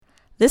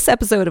This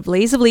episode of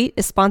Lays of Elite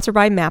is sponsored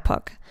by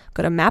MapHook.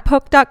 Go to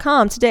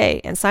maphook.com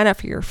today and sign up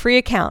for your free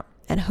account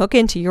and hook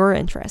into your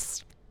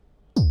interests.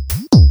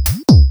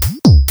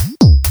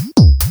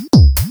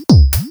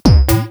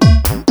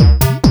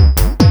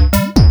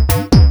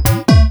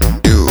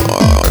 You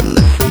are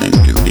listening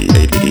to the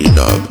Ladies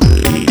of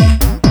Elite.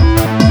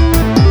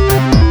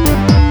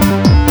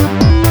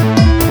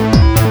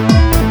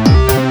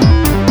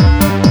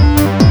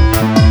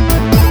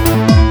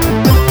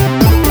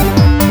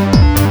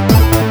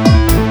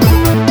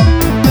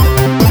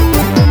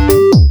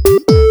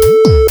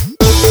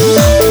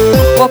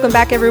 Welcome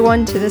back,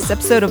 everyone, to this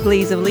episode of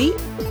Lays of Elite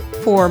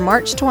for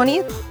March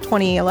 20th,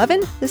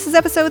 2011. This is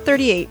episode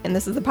 38, and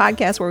this is the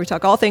podcast where we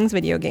talk all things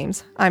video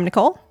games. I'm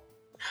Nicole.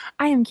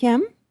 I am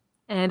Kim.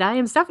 And I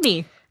am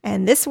Stephanie.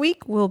 And this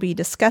week we'll be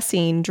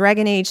discussing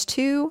Dragon Age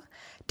 2,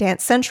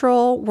 Dance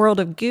Central, World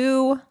of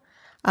Goo.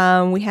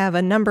 We have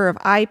a number of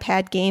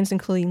iPad games,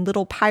 including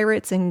Little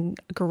Pirates and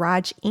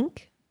Garage Inc.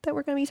 that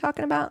we're going to be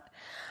talking about.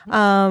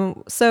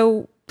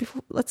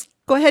 Let's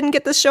go ahead and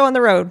get this show on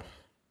the road.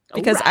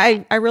 Because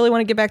I really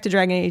want to get back to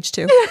Dragon Age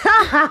 2.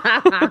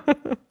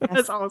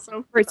 That's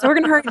awesome. Right, so we're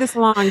going to hurry this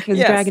along because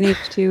Yes. Dragon Age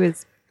 2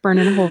 is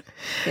burning a hole.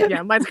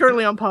 Yeah, mine's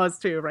currently on pause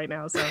too right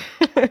now. So,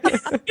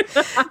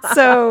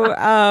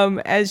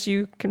 As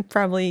you can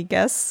probably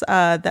guess,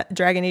 that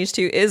Dragon Age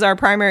 2 is our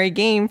primary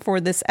game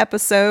for this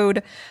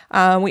episode.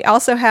 We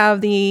also have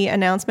the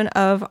announcement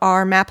of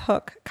our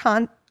MapHook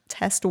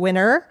contest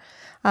winner.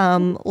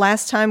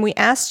 Last time we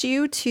asked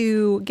you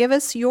to give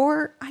us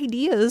your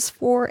ideas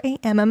for a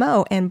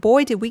MMO, and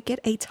boy, did we get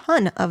a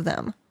ton of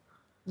them.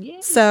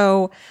 yeah.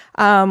 So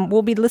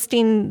we'll be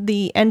listing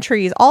the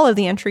entries, all of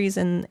the entries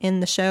in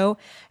the show.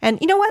 And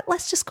you know what?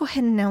 Let's just go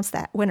ahead and announce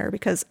that winner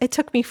because it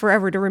took me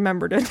forever to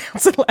remember to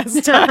announce it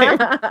last time.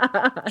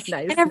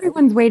 Nice. And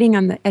everyone's waiting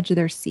on the edge of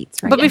their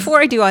seats, right? But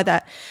before I do all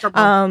that,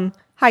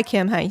 hi,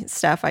 Kim. Hi,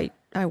 Steph. I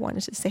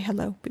wanted to say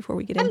hello before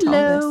we get into all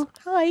Hello. this.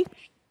 Hi.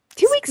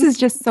 2 weeks is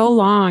just so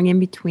long in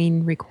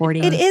between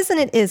recording. It is and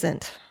it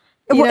isn't.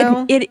 You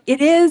Well, know? it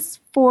is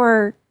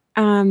for,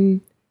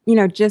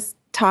 just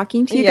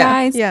talking to you Yeah,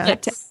 guys. yeah.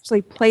 But to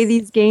actually play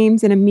these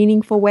games in a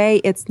meaningful way,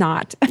 it's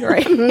not.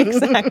 Right,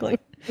 exactly.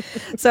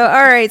 So,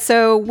 all right.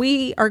 So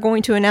we are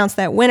going to announce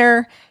that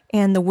winner,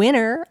 and the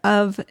winner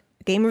of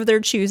game of their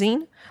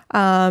choosing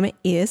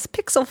is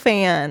Pixel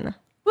Fan.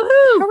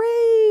 Woohoo!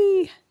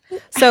 Hooray!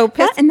 So,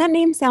 That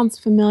name sounds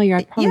familiar.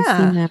 I've probably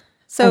seen that.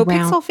 So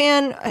around. Pixel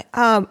Fan,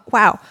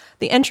 wow.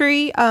 The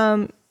entry,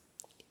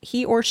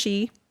 he or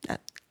she,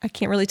 I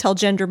can't really tell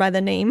gender by the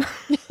name,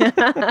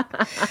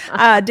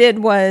 did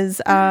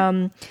was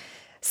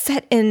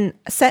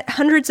set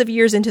hundreds of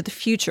years into the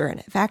future,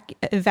 an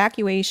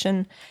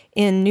evacuation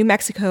in New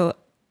Mexico.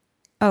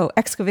 Oh,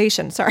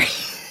 excavation, sorry.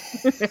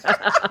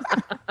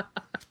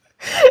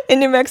 In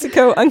New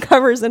Mexico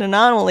uncovers an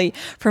anomaly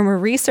from a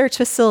research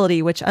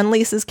facility which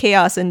unleashes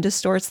chaos and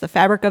distorts the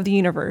fabric of the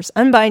universe,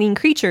 unbinding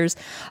creatures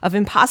of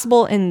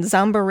impossible and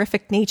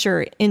zomborific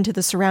nature into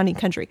the surrounding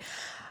country.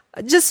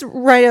 Just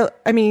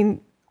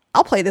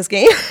I'll play this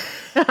game.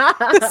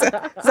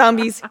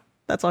 Zombies.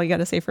 That's all you got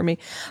to say for me.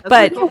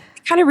 But It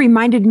kind of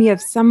reminded me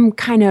of some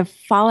kind of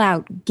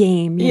Fallout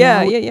game. you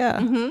know?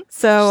 yeah. Mm-hmm.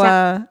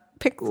 So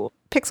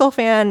Pixel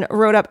Fan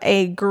wrote up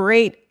a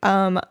great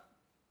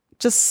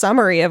just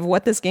summary of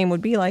what this game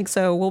would be like.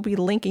 So we'll be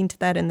linking to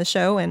that in the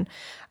show. And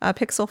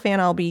Pixel Fan,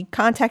 I'll be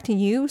contacting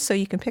you so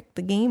you can pick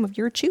the game of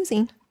your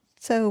choosing.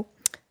 So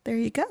there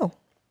you go.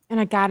 And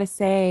I gotta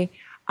say,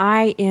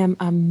 I am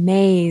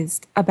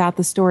amazed about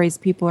the stories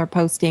people are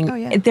posting. Oh,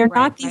 yeah. They're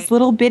not these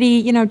little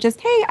bitty,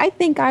 just, hey, I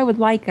think I would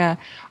like a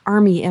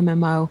army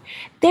MMO.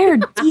 They're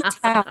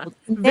detailed.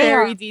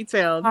 Very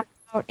detailed.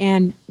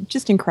 And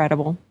just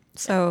incredible.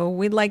 So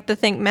we'd like to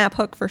thank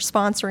MapHook for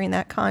sponsoring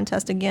that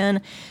contest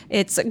again.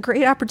 It's a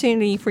great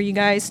opportunity for you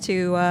guys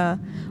to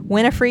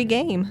win a free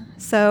game.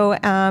 So,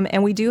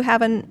 and we do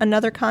have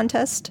another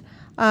contest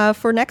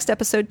for next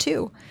episode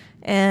too.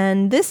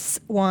 And this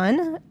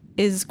one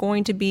is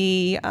going to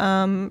be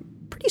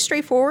pretty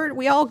straightforward.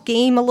 We all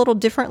game a little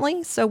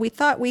differently. So we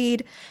thought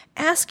we'd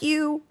ask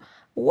you,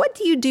 what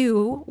do you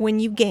do when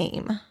you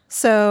game?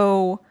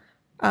 So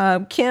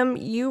Kim,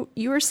 you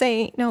were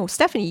saying, no,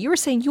 Stephanie, you were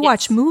saying you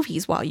watch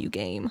movies while you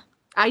game.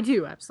 I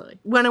do, absolutely.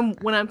 When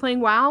I'm playing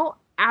WoW,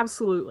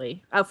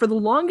 absolutely. For the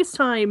longest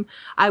time,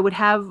 I would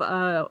have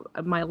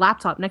my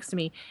laptop next to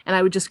me, and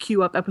I would just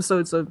queue up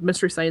episodes of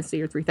Mystery Science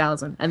Theater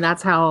 3000, and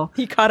that's how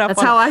You caught up.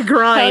 that's how I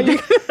grind.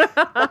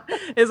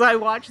 Is I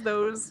watch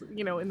those,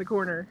 in the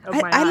corner of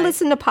my I eye.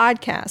 listen to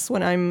podcasts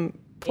when I'm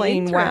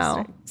playing WoW,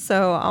 Interesting.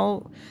 so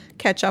I'll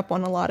catch up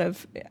on a lot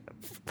of.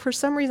 For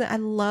some reason, I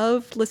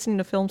love listening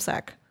to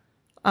FilmSec.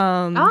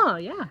 Oh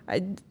yeah.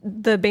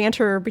 The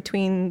banter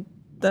between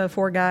the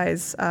four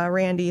guys,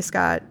 Randy,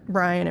 Scott,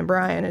 Brian, and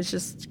Brian, it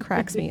just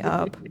cracks me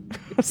up.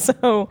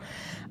 So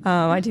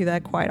I do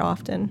that quite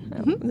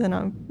often. Then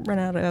I run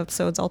out of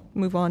episodes. I'll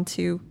move on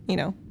to,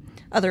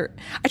 other.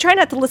 I try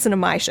not to listen to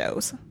my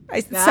shows.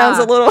 It sounds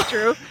a little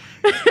true.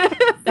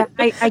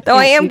 I though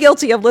I am can't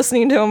guilty of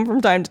listening to them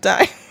from time to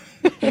time.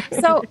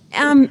 So,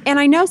 and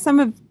I know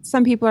some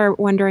people are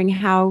wondering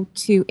how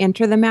to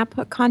enter the Map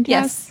Hook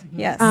contest.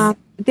 Yes.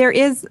 There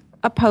is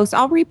a post.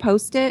 I'll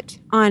repost it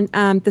on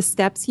the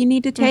steps you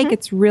need to take.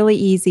 It's really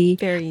easy.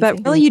 Very easy.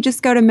 But really, you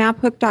just go to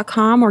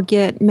maphook.com or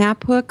get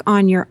MapHook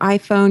on your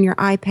iPhone, your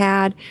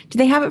iPad. Do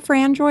they have it for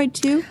Android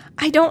too?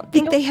 I don't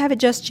think they have it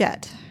just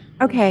yet.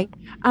 Okay.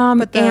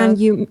 And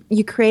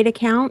you create an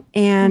account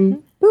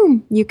and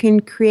boom, you can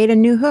create a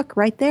new hook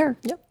right there.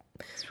 Yep.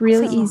 It's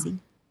really easy.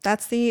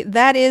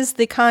 That is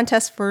the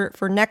contest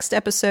for next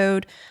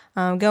episode.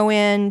 Go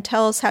in,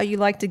 tell us how you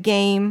liked the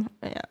game.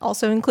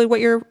 Also include what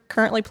you're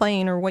currently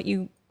playing or what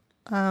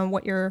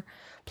you're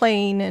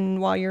playing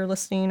and while you're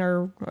listening,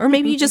 or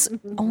maybe you just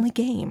only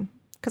game,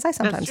 because I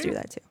sometimes do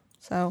that too.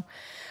 So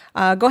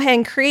go ahead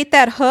and create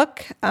that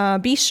hook.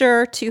 Be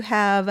sure to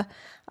have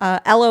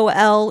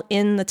LOL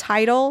in the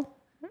title.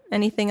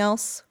 Anything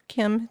else,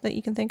 Kim, that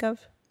you can think of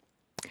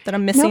that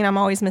I'm missing? Nope. I'm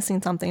always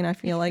missing something, I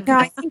feel like. No,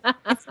 I think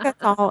that's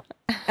all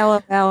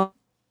LOL,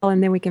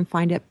 and then we can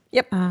find it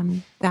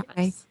that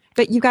way.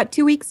 But you've got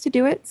 2 weeks to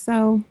do it,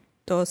 so.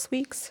 2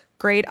 weeks.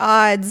 Great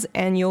odds,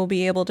 and you'll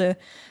be able to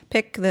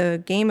pick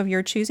the game of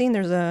your choosing.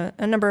 There's a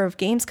number of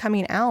games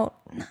coming out.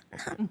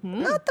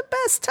 Not the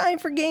best time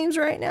for games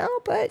right now,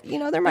 but,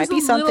 there might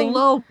be something. A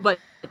little low, but,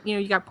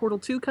 you got Portal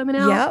 2 coming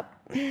out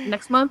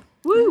next month.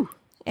 Woo!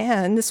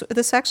 And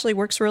this actually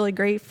works really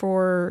great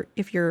for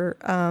if you're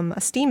a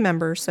Steam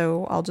member.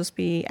 So I'll just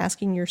be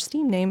asking your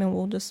Steam name, and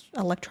we'll just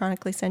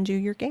electronically send you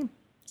your game.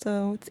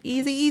 So it's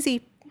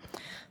easy.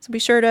 So be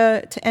sure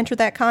to enter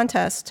that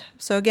contest.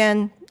 So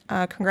again,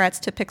 congrats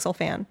to Pixel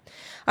Fan.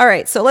 All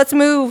right, so let's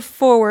move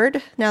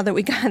forward now that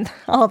we got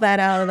all that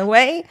out of the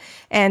way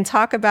and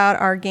talk about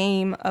our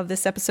game of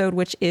this episode,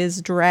 which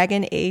is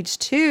Dragon Age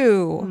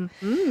 2.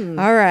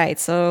 All right,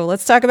 so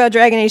let's talk about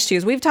Dragon Age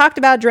 2. We've talked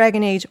about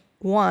Dragon Age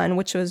 1,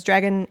 which was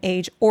Dragon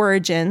Age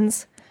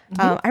Origins.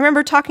 I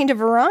remember talking to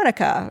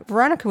Veronica.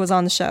 Veronica was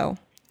on the show.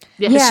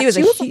 Yeah, she was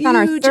on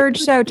our third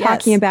show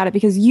talking about it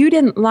because you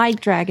didn't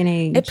like Dragon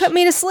Age. It put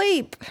me to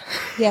sleep.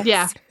 Yes.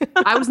 Yeah,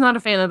 I was not a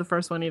fan of the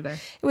first one either.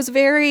 It was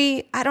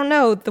very, I don't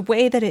know, the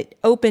way that it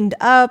opened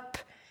up,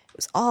 it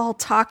was all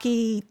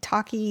talky,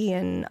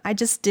 and I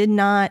just did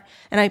not.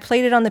 And I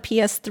played it on the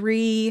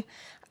PS3,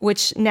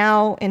 which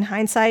now in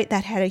hindsight,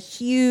 that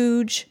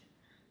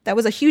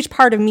was a huge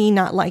part of me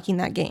not liking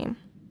that game.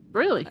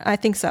 Really? I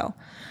think so.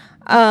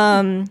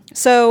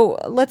 So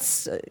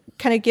let's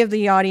kind of give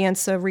the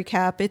audience a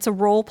recap. It's a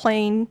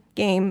role-playing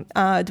game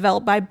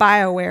developed by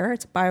BioWare.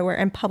 It's BioWare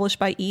and published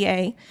by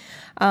EA.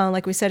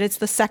 Like we said, it's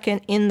the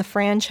second in the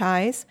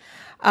franchise.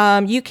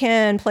 You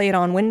can play it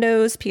on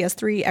Windows,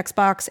 PS3,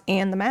 Xbox,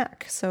 and the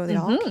Mac. So they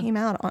all came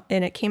out,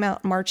 and it came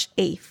out March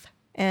 8th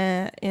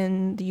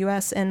in the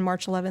US and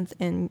March 11th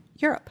in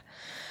Europe.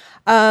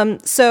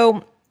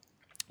 So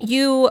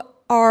you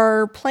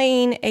are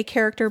playing a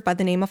character by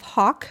the name of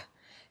Hawk,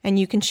 and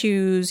you can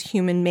choose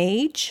human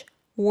mage,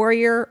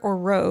 warrior, or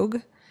rogue.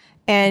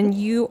 And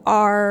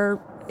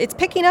it's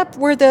picking up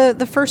where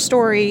the first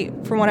story,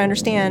 from what I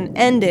understand,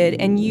 ended,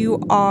 and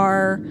you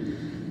are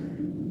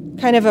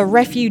kind of a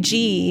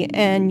refugee,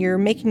 and you're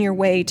making your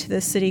way to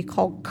the city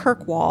called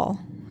Kirkwall.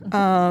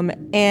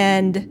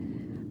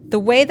 And the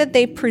way that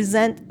they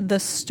present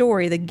the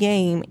story, the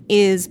game,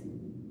 is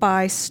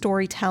by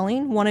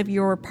storytelling. One of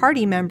your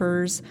party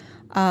members,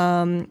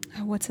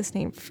 what's his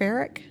name?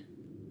 Ferric?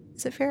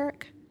 Is it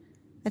Ferric?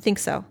 I think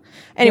so.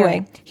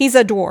 Anyway, he's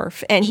a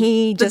dwarf, and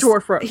he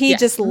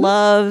just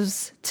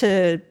loves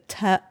to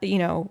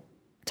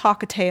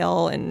talk a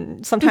tale,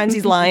 and sometimes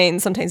he's lying,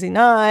 sometimes he's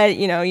not.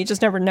 You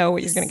just never know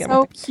what you're going to get.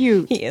 So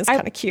cute. He is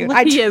kind of cute.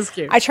 He is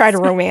cute. I try to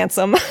romance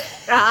him.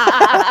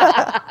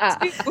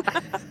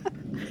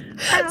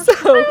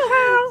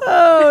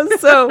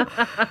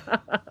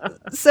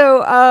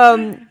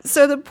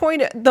 So the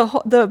point,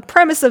 the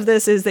premise of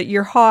this is that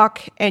you're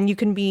Hawk, and you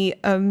can be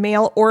a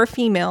male or a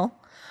female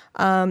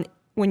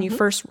when you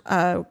first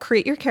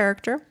create your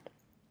character,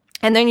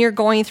 and then you're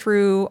going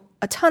through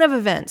a ton of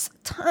events,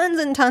 tons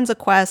and tons of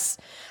quests.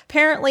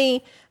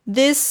 Apparently,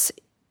 this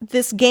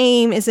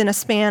game is in a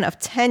span of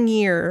 10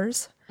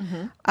 years.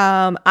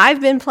 I've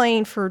been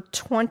playing for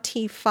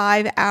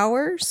 25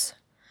 hours.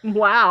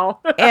 Wow.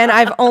 And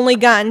I've only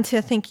gotten to,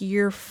 I think,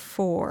 year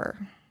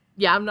 4.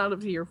 Yeah, I'm not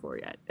up to year 4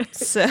 yet.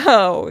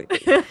 So,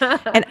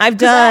 and I've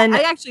done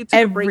I actually took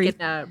a break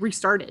and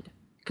restarted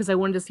because I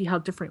wanted to see how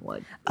different it would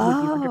be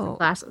for different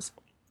classes.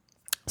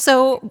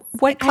 So,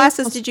 what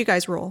classes did you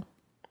guys roll?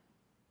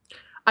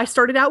 I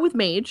started out with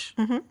mage,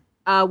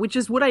 which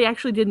is what I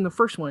actually did in the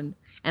first one,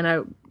 and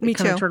it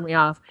kind of turned me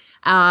off.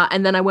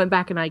 And then I went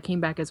back and I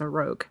came back as a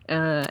rogue.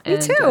 Me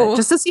too.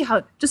 Just to see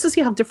how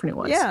different it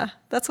was. Yeah,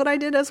 that's what I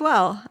did as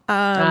well.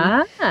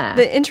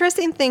 The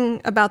interesting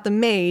thing about the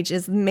mage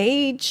is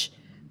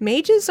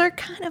mages are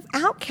kind of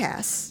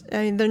outcasts. I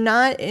mean, they're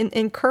not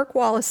in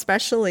Kirkwall,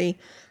 especially.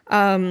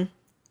 A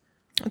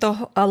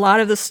lot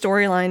of the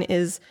storyline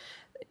is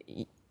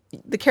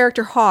the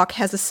character Hawk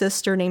has a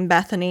sister named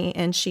Bethany,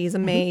 and she's a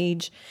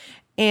mage.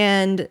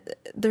 And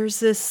there's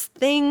this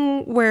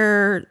thing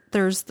where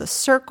there's the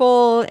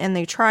circle and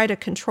they try to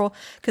control,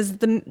 because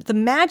the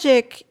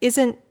magic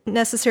isn't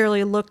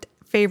necessarily looked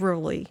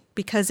favorably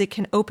because it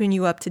can open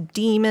you up to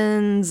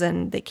demons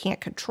and they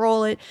can't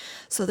control it.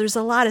 So there's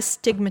a lot of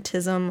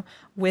stigmatism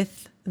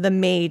with the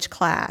mage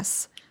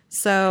class.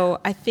 So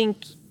I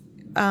think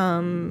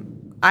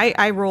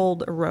I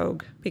rolled a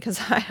rogue because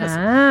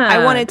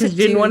I wanted to.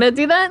 You didn't want to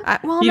do that. I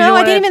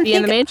didn't even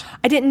think. The mage?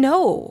 I didn't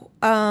know.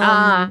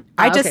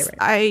 I just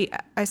right.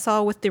 I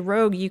saw with the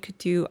rogue you could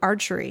do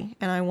archery,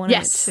 and I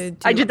wanted to.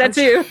 I did that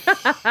too.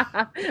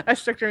 I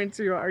stuck her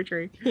into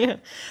archery. Yeah.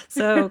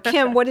 So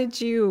Kim, what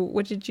did you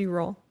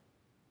roll?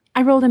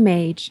 I rolled a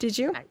mage. Did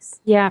you?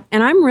 Nice. Yeah,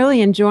 and I'm really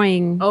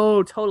enjoying.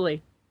 Oh,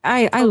 totally.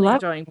 I love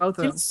enjoying both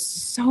of them. It's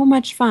so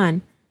much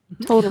fun.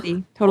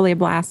 Totally a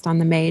blast on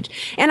the mage.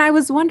 And I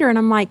was wondering,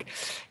 I'm like,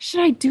 should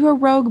I do a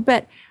rogue?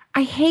 But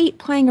I hate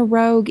playing a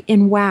rogue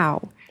in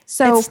WoW.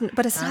 So,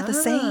 but it's not the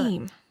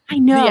same. I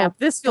know. Yeah,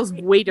 this feels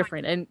way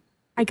different, and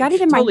I got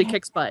it in totally my head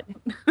kicks butt.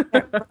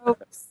 that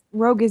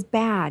rogue is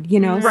bad, you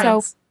know. Right.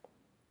 So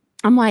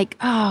I'm like,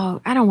 oh,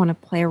 I don't want to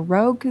play a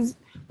rogue because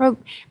rogue.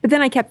 But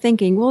then I kept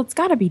thinking, well, it's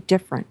got to be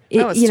different.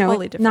 It's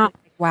totally different. Not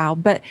like WoW,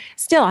 but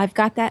still, I've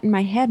got that in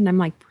my head, and I'm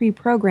like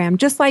pre-programmed.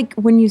 Just like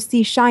when you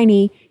see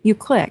shiny, you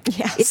click.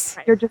 Yes,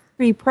 you're just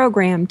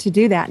pre-programmed to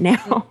do that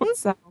now.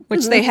 So,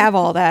 which they have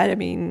all that. I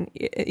mean,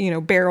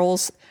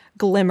 barrels,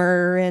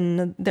 glimmer,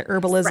 and the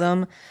herbalism.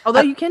 Right.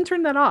 Although you can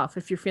turn that off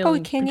if you're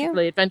feeling can you?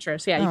 particularly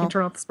adventurous. Yeah, you can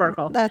turn off the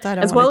sparkle. I don't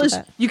as well wanna as do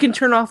that. you can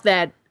turn off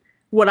that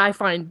what I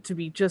find to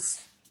be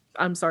just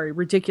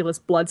ridiculous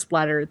blood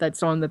splatter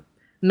that's on the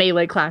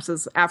melee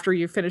classes after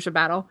you finish a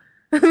battle.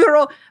 they're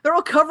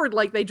all covered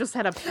like they just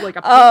had a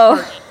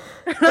Oh.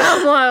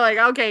 I'm like,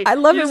 okay. I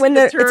love you it just when need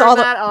to it's turn all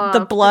that off, the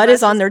 'cause blood that's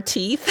is on just- their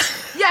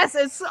teeth. Yes,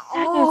 it's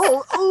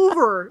all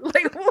over.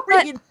 Like, what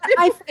are you doing?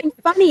 I find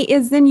funny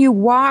is then you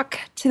walk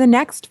to the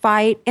next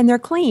fight and they're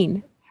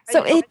clean.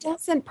 So it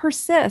doesn't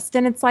persist.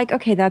 And it's like,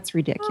 okay, that's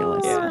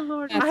ridiculous. Oh,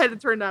 Lord. I had to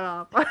turn that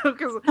off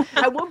because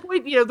at one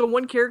point, the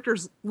one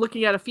character's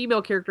looking at a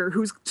female character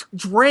who's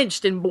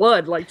drenched in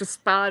blood, like just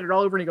spattered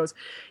all over, and he goes,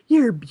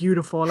 "You're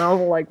beautiful," and I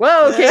was like,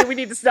 "Well, okay, we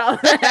need to stop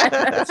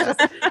that." It's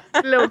just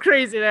a little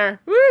crazy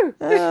there. Woo.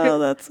 Oh,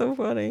 that's so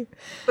funny.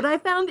 But I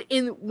found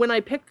when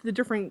I picked the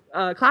different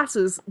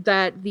classes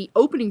that the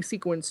opening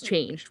sequence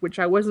changed, which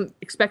I wasn't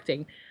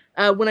expecting.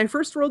 When I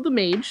first rolled the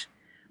mage,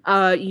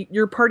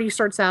 your party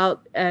starts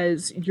out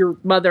as your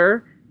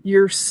mother,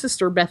 your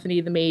sister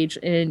Bethany the mage,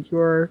 and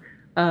your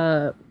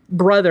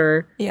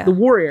brother the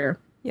warrior.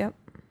 Yep.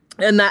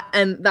 And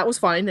that was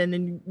fine. And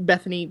then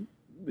Bethany,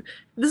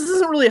 this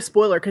isn't really a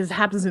spoiler because it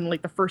happens in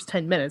like the first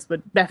 10 minutes,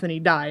 but Bethany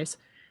dies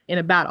in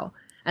a battle.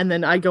 And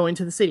then I go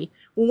into the city.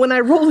 Well, when I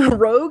rolled a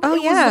rogue, it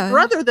was the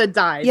brother that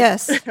died.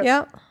 Yes.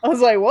 Yep. I was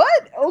like,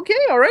 what? Okay,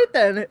 all right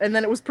then. And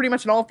then it was pretty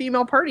much an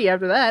all-female party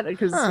after that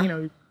because,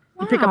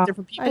 you pick up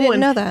different people. I didn't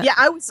know that. Yeah,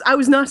 I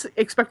was not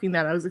expecting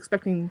that. I was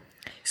expecting...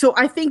 So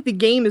I think the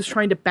game is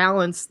trying to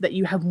balance that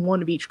you have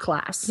one of each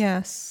class.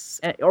 Yes.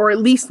 Or at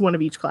least one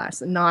of each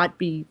class and not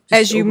be...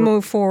 As you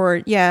move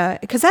forward, yeah.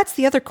 Because that's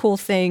the other cool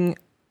thing,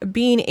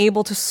 being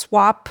able to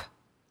swap,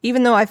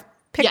 even though I've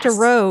picked a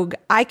rogue,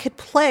 I could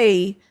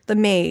play the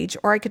mage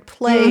or I could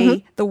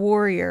play the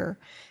warrior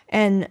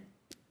and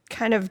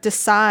kind of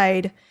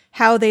decide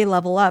how they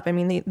level up. I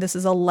mean, this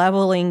is a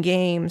leveling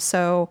game,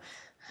 so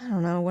I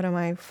don't know, what am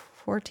I,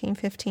 14,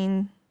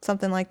 15,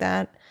 something like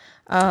that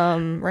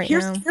now.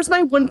 Here's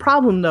my one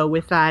problem, though,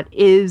 with that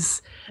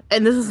is,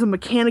 and this is a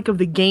mechanic of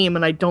the game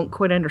and I don't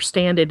quite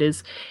understand it,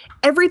 is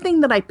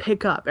everything that I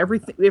pick up,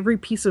 every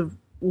piece of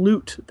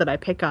loot that I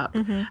pick up,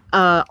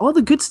 all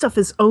the good stuff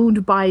is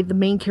owned by the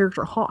main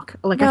character Hawk.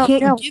 Like, I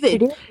can't give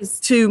it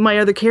to my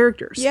other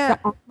characters. Yeah.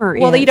 The armor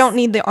Well, is. you don't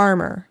need the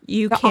armor.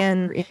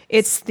 Armor is.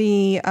 It's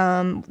the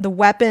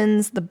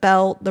weapons, the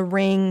belt, the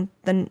ring,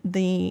 the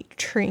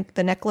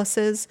the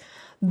necklaces.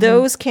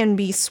 Those can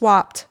be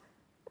swapped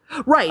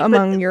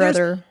among your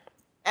other.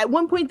 At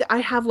one point, I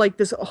have like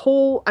this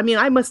whole. I mean,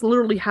 I must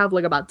literally have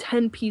like about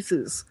 10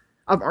 pieces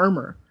of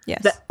armor.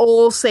 Yes. That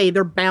all say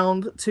they're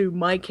bound to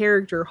my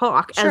character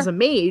Hawk as a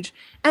mage,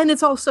 and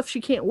it's all stuff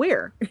she can't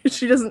wear.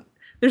 She doesn't.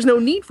 There's no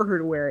need for her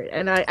to wear it.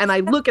 And I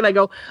look and I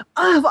go,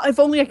 oh, if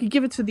only I could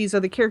give it to these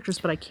other characters,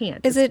 but I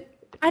can't. Is it?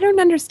 I don't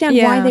understand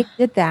why they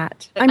did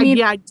that. I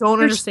mean, I don't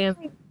understand.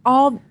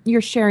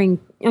 You're sharing.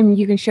 I mean,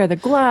 you can share the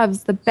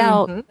gloves, the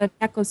belt, the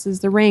necklaces,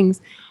 the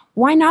rings.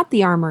 Why not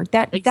the armor?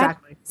 That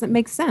doesn't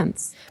make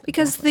sense.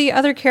 Because the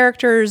other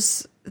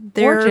characters,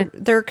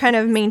 they're kind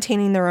of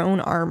maintaining their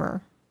own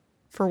armor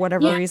for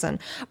whatever reason.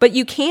 But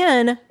you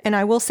can, and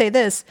I will say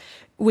this,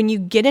 when you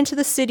get into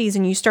the cities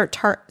and you start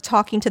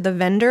talking to the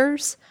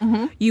vendors,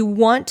 you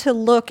want to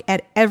look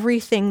at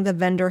everything the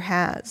vendor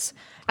has.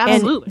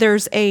 Absolutely. And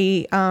there's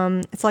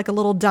it's like a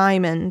little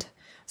diamond.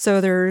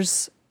 So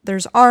there's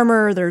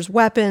armor, there's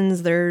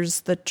weapons,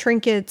 there's the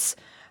trinkets,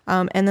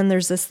 and then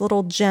there's this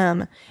little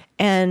gem.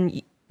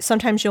 And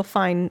sometimes you'll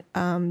find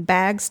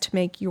bags to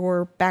make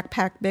your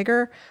backpack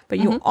bigger, but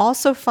you'll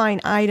also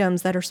find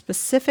items that are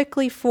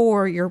specifically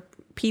for your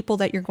people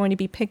that you're going to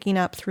be picking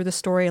up through the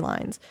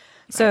storylines.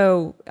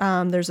 So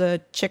there's a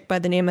chick by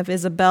the name of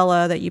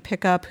Isabella that you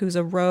pick up who's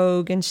a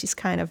rogue, and she's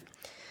kind of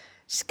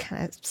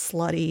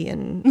slutty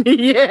and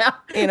Yeah.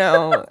 you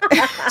know,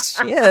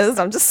 she is.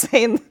 I'm just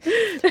saying,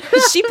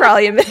 she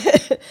probably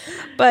admitted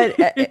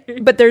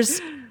it. But there's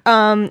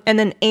and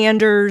then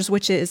Anders,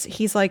 which is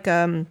he's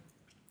a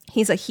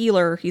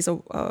healer. He's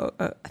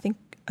I think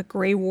a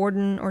Grey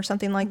Warden or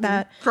something like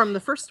that. From the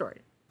first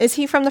story. Is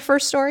he from the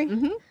first story?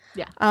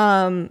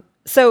 Yeah.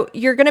 So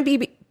you're going to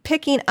be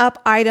picking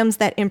up items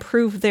that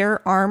improve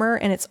their armor,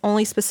 and it's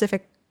only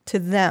specific to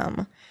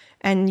them.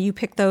 And you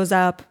pick those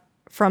up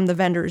from the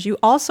vendors. You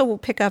also will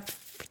pick up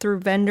through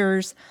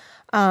vendors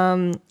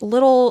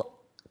little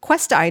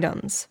quest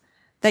items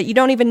that you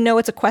don't even know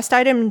it's a quest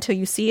item until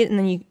you see it,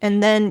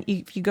 and then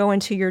if you go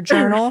into your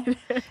journal,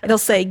 it'll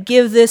say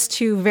give this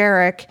to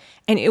Varric,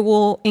 and it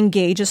will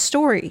engage a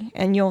story,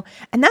 and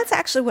that's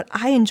actually what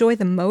I enjoy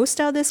the most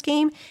out of this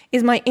game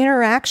is my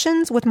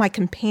interactions with my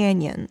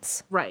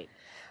companions, Right.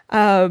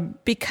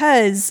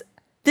 because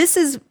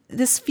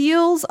this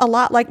feels a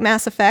lot like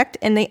Mass Effect,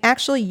 and they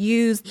actually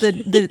use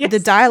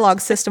the dialogue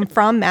system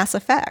from Mass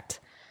Effect.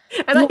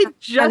 And I had think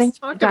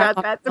just talked about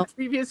dialogue- that the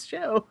previous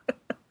show.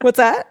 What's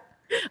that?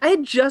 I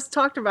had just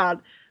talked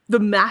about the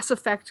Mass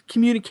Effect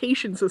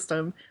communication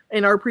system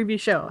in our previous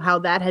show, how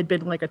that had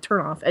been like a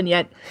turnoff, and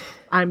yet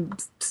I'm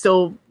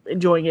still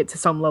enjoying it to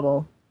some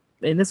level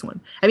in this one.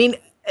 I mean,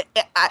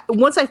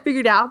 once I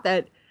figured out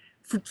that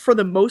for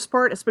the most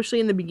part, especially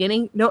in the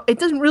beginning, no, it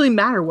doesn't really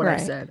matter what I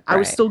Right, said. I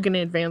was right. still going to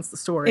advance the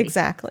story.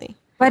 Exactly.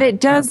 But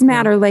it does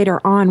matter later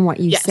on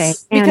what you Yes. say.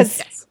 Because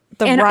Yes.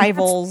 the and that's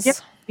rivals. the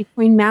difference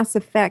between Mass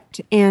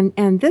Effect and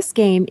this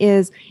game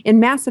is in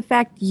Mass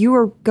Effect you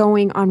are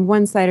going on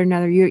one side or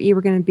another. You're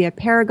either going to be a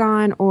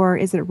Paragon or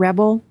is it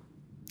Rebel?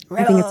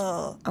 I think it's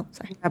Oh,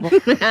 sorry.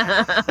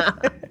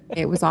 Rebel.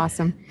 It was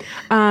awesome.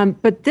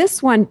 But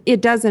this one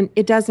it doesn't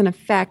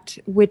affect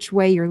which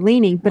way you're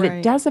leaning, but Right.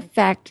 it does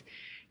affect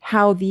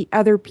how the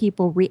other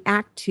people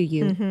react to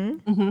you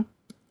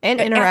And at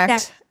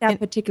interact. that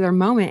particular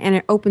moment, and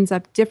it opens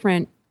up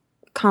different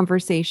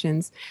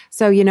conversations.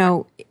 So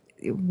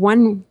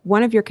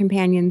one of your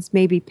companions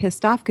may be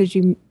pissed off because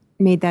you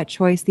made that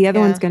choice. The other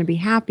Yeah. one's going to be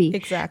happy.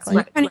 Exactly. So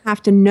you kind of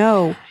have to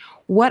know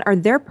what are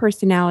their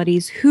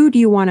personalities. Who do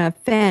you want to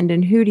offend,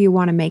 and who do you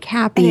want to make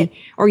happy,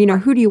 or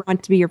who do you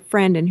want to be your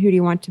friend, and who do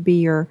you want to be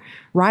your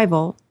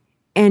rival.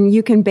 And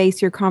you can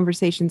base your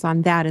conversations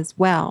on that as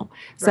well.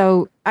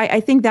 So I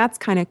think that's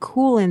kind of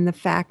cool in the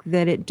fact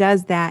that it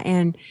does that,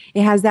 and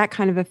it has that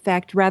kind of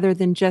effect rather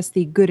than just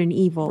the good and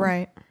evil.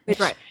 Right.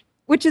 Right.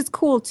 Which is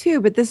cool too,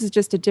 but this is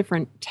just a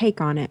different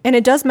take on it. And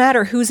it does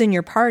matter who's in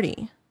your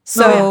party.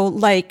 So,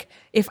 like,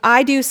 if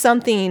I do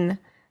something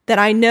that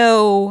I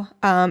know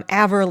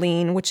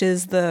Averline, which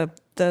is the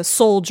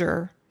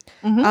soldier,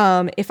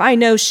 if I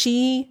know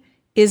she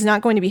is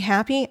not going to be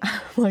happy,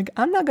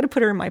 I'm not going to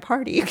put her in my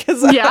party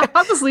because Yeah,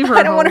 I'll just leave her I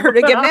at don't want home. her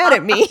to get mad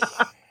at me.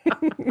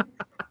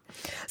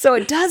 So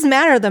it does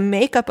matter the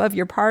makeup of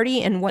your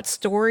party and what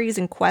stories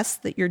and quests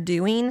that you're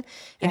doing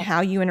and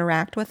how you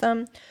interact with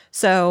them.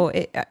 So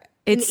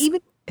it's a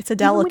Even when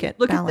delicate you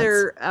look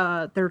balance.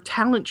 at their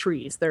talent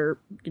trees,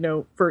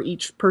 for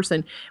each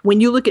person. When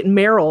you look at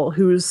Meryl,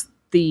 who's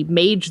the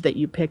mage that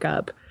you pick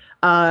up,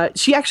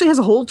 she actually has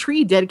a whole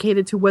tree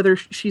dedicated to whether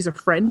she's a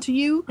friend to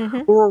you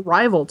or a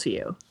rival to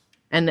you,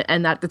 and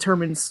that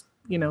determines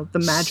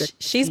the magic.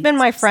 She's been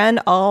my friend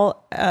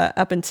all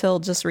up until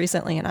just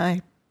recently, and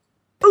I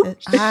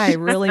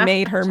really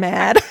made her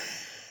mad.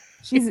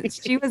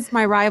 She was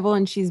my rival,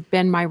 and she's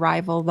been my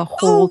rival the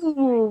whole.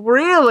 Oh,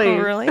 really? Oh,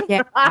 really?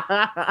 Yeah,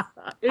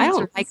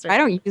 I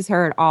don't use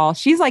her at all.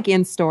 She's like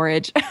in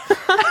storage.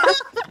 I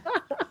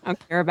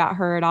don't care about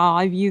her at all.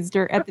 I've used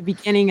her at the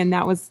beginning, and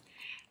that was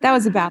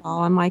about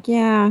all. I'm like,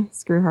 yeah,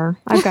 screw her.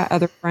 I've got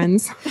other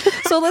friends.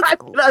 So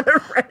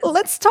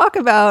let's talk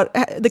about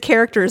the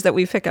characters that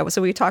we pick up.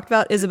 So we talked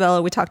about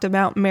Isabella. We talked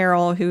about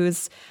Meryl,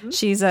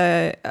 she's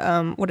a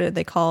what are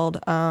they called?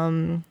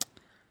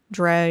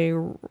 Danish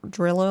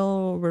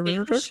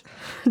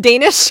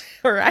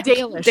or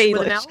Dalish,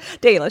 with an L?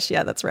 Dalish,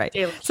 yeah, that's right.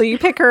 Dalish. So you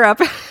pick her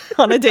up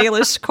on a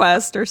Dalish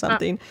quest or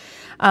something.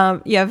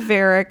 You have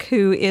Varric,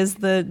 who is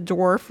the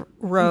dwarf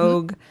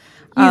rogue.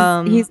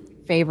 He's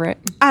favorite.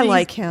 I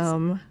like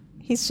him.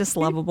 He's just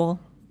lovable.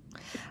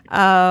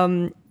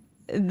 Then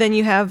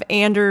you have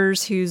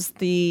Anders, who's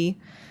the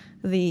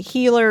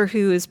healer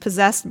who is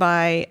possessed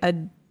by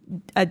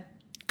a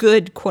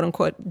good quote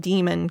unquote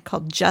demon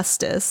called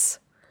Justice.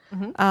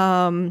 Who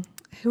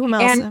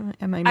else And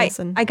am I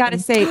missing? I gotta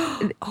say,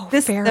 the one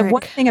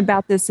Varric. thing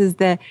about this is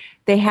that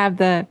they have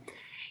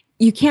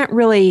you can't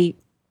really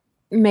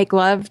make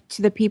love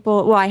to the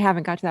people. Well, I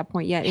haven't got to that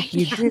point yet. If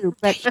you do,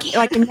 but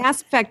like in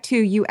Mass Effect 2,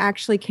 you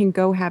actually can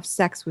go have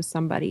sex with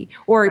somebody,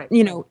 or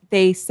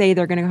they say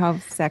they're going to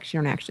have sex.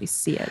 You don't actually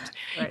see it.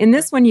 In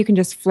this one, you can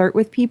just flirt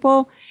with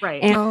people.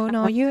 Right. And Oh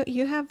no, you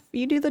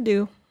do the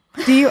do.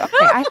 Do you? Okay,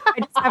 I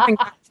just haven't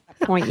got to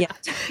that point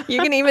yet. You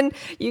can even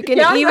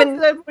Yeah, I haven't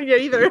got to that point yet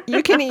either.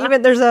 you can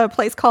even there's a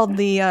place called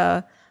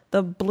the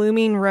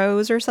Blooming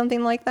Rose or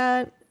something like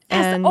that.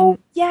 And Oh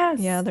yes.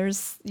 yeah,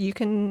 you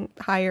can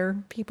hire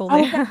people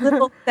Oh, there.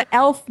 the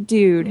elf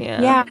dude.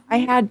 Yeah. Yeah,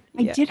 I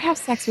did have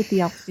sex with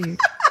the elf dude.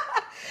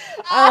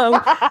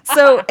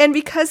 So, and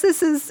because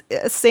this is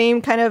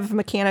same kind of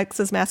mechanics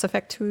as Mass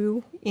Effect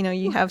 2,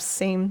 you have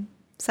same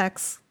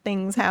sex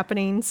things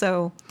happening.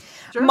 So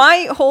Sure.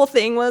 my whole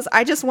thing was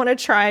I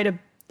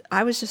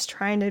was just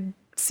trying to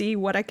see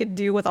what I could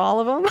do with all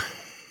of them.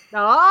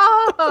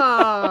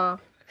 Ah,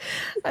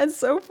 That's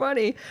so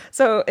funny.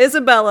 So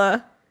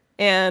Isabella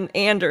and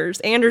Anders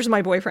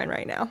my boyfriend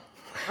right now.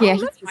 Yeah,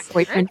 he's my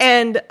boyfriend.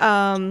 And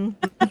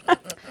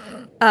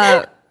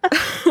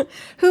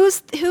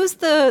who's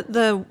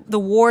the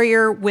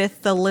warrior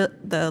with the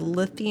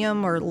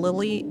lithium or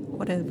lily?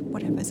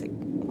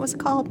 What's it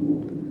called?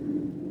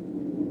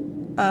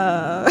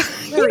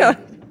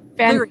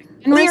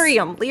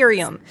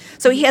 Lyrium.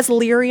 So he has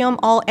lyrium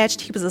all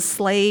etched. He was a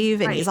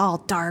slave, and he's all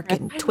dark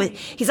and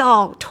he's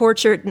all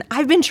tortured. And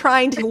I've been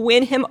trying to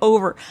win him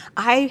over.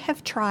 I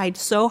have tried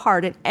so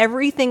hard, and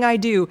everything I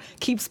do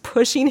keeps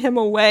pushing him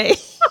away.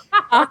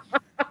 I'm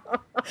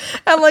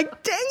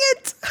like, dang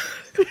it!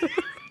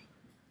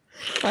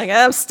 Like,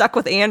 I'm stuck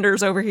with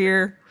Anders over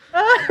here.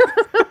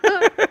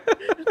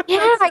 Yeah,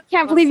 I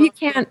can't believe you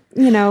can't,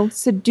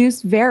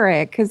 seduce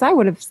Varric, because I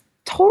would have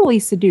totally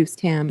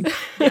seduced him.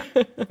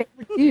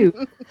 Dude.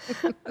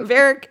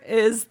 Varric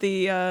is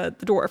the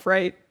dwarf,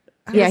 right?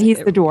 Yeah, he's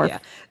the dwarf. Yeah.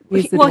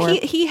 He's the Well,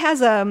 dwarf. he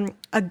has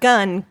a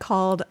gun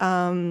called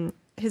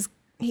his.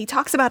 He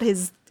talks about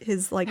his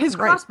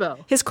crossbow.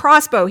 His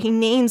crossbow. He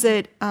names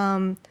it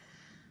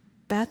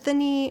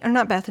Bethany, or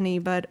not Bethany,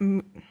 but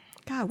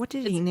God, what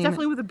did he name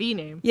definitely it? with a B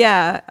name.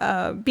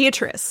 Yeah,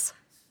 Beatrice.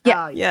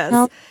 Yeah. Yes.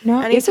 No,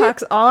 and he is it?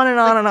 talks on and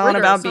on and on Ritter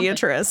or about something.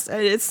 Beatrice.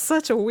 And it's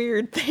such a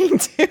weird thing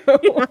too.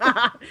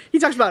 He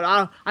talks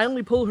about I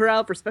only pull her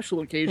out for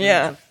special occasions.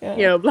 Yeah.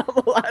 Blah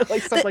blah blah,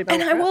 like stuff like that.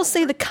 And I will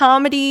say the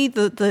comedy,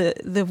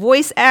 the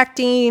voice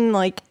acting,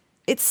 like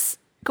it's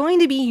going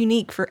to be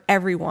unique for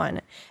everyone,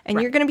 and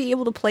you're going to be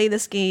able to play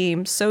this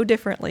game so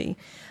differently.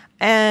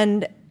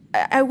 And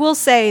I will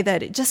say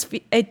that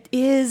it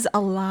is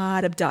a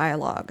lot of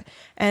dialogue,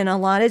 and a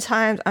lot of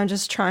times I'm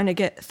just trying to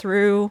get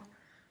through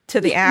to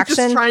the action.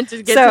 Just trying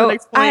to get to the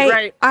next point,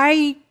 right?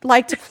 I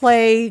like to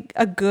play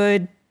a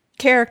good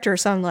character,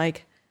 so I'm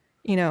like,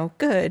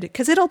 good,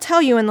 because it'll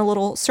tell you in the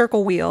little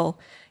circle wheel.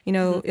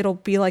 It'll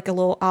be like a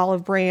little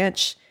olive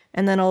branch,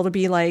 and then it'll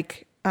be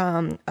like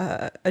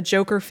a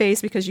Joker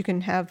face, because you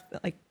can have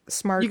like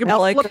smart You can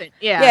aleck. flip it.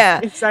 Yeah,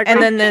 exactly.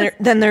 And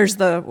then there's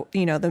the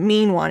the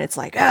mean one. It's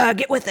like,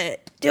 get with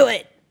it, do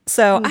it.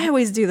 So I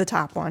always do the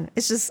top one.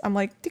 It's just I'm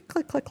like tick,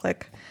 click click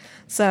click.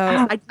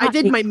 So I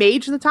did my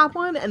mage in the top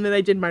one, and then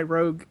I did my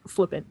rogue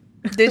flippant.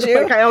 did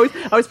you? Like I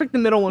always picked the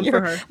middle one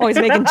for her. Always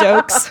making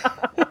jokes.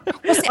 I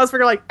was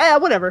figuring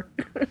like, whatever.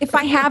 If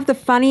I have the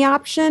funny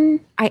option,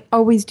 I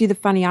always do the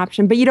funny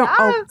option, but you don't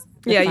always. have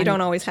the Yeah, you funny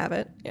don't always have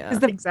it. Yeah.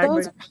 Because Exactly.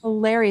 those are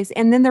hilarious.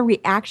 And then the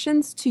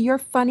reactions to your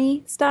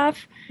funny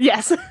stuff,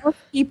 Yes. most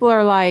people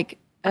are like,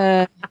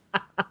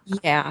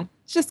 yeah,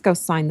 just go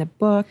sign the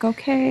book,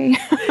 okay?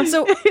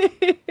 So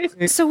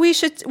we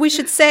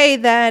should say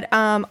that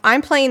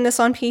I'm playing this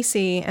on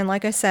PC, and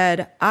like I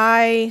said,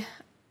 I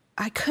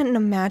couldn't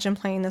imagine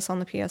playing this on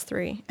the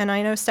PS3. And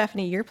I know,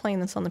 Stephanie, you're playing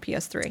this on the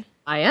PS3.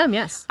 I am.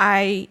 Yes.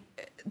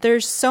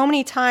 There's so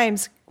many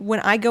times when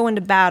I go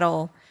into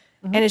battle,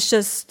 and it's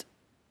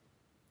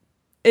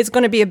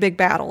going to be a big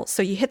battle.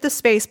 So you hit the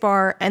space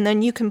bar, and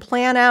then you can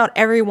plan out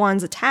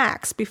everyone's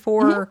attacks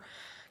before.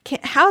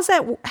 How does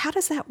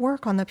that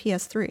work on the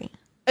PS3?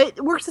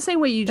 It works the same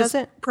way. You Does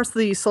just it? press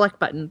the select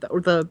button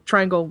or the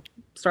triangle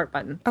start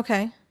button,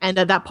 Okay. and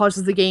that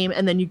pauses the game,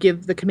 and then you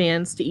give the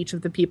commands to each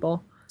of the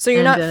people. So you're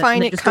And, not and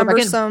finding then it just go back in.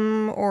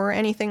 cumbersome or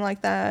anything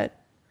like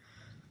that?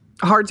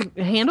 Hard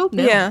to handle?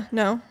 No. Yeah,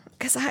 no.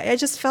 Because I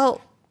just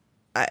felt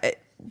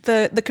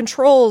the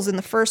controls in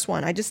the first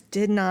one, I just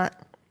did not.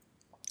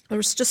 There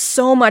was just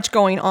so much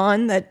going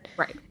on that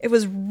Right. it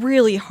was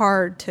really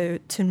hard to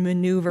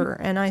maneuver.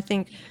 And I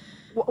think,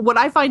 What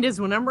I find is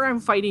whenever I'm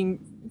fighting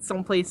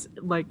someplace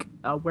like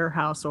a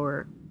warehouse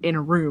or in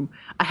a room,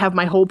 I have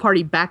my whole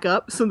party back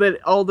up so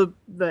that all the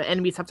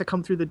enemies have to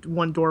come through the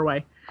one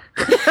doorway.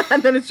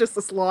 And then it's just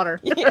a slaughter.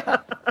 yeah,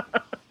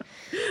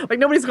 Like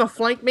nobody's gonna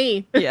flank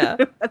me. yeah.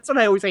 That's what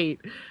I always hate.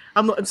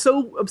 I'm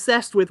so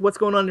obsessed with what's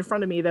going on in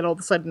front of me that all of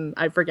a sudden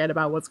I forget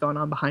about what's going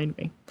on behind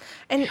me.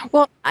 And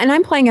Well, and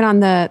I'm playing it on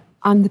the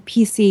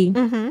PC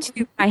Mm-hmm.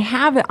 too. I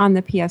have it on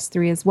the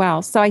PS3 as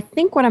well. So I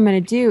think what I'm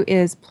going to do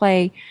is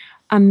play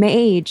a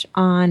mage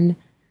on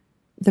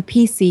the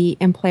PC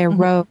and play a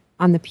rogue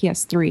on the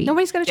PS3.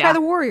 nobody's going to try Yeah.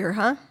 the warrior,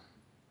 huh?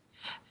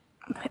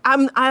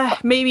 I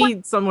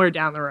maybe somewhere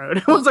down the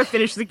road once I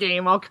finish the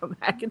game, I'll come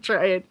back and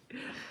try it.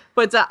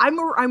 But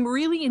I'm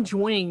really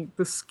enjoying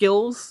the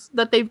skills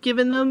that they've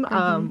given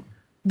them.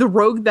 The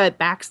rogue that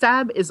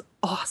backstab is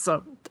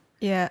awesome.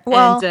 Yeah.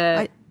 Well,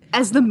 And,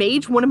 as the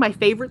mage, one of my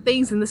favorite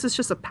things, and this is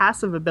just a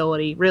passive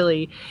ability,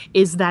 really,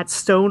 is that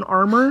stone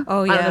armor.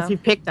 Oh, I don't know yeah. if you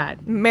picked that.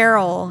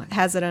 Meryl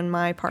has it in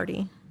my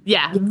party.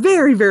 Yeah,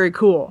 very, very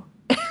cool.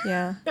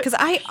 Yeah, because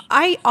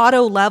I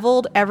auto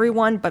leveled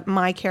everyone but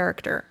my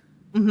character.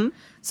 Mm-hmm.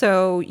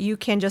 So you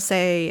can just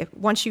say,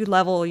 once you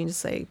level, you just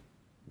say,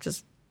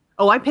 just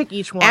Oh, I pick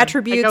each one.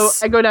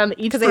 attributes. I go down to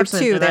each Because they have person.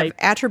 two. and They I have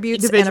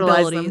attributes and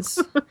individualize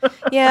them. abilities.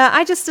 Yeah,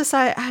 I just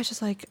decide. I was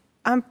just like,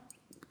 I'm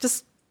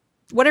just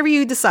whatever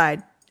you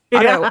decide.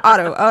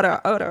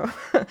 Auto.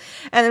 And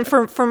then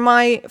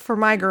for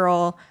my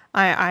girl,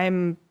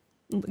 I'm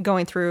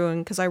going through,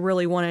 and because I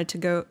really wanted to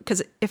go,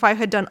 because if I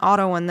had done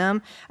auto on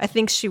them, I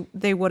think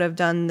they would have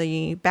done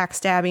the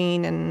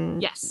backstabbing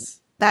and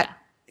Yes. that,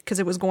 because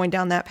it was going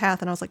down that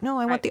path, and I was like, no,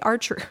 I want the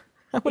archer.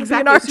 I want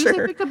Exactly. As to be soon an as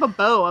I archer. picked up a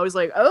bow, I was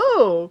like,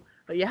 oh,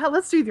 yeah,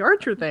 let's do the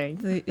archer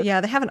thing.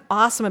 Yeah, they have an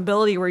awesome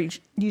ability where you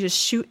just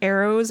shoot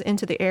arrows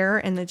into the air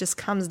and it just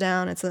comes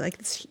down. It's like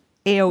this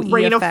AoE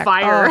Rain of effect.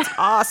 fire. Oh, it's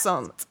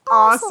awesome. It's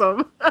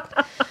Awesome.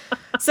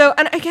 So,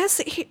 and I guess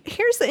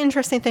here's the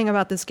interesting thing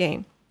about this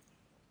game.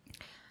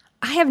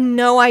 I have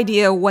no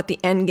idea what the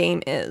end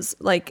game is.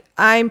 Like,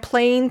 I'm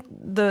playing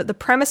the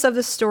premise of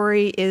the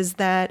story is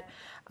that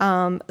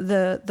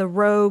the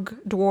rogue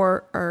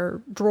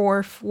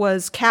dwarf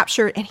was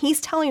captured and he's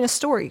telling a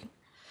story.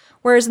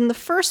 Whereas in the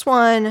first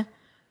one,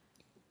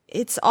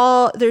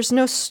 there's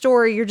no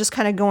story. You're just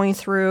kind of going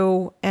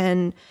through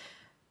and,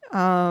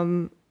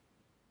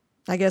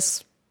 I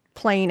guess,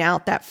 playing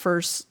out that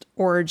first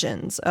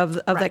origins of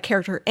that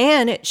character.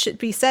 And it should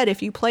be said,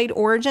 if you played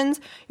Origins,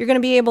 you're going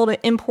to be able to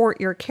import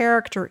your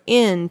character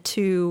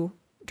into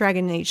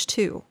Dragon Age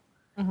 2.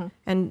 Mm-hmm.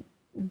 And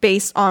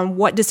based on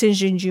what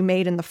decisions you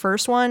made in the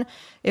first one,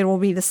 it will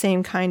be the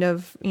same kind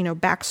of,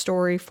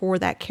 backstory for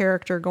that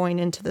character going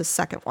into the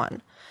second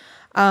one.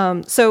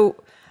 So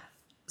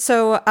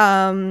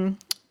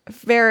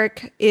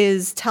Varric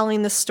is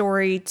telling the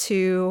story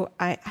to,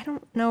 I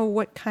don't know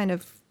what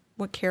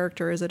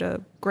character is it,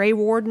 a Grey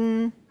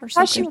Warden or I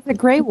thought she something? was a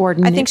Grey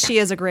Warden. I think she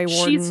is a Grey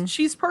Warden.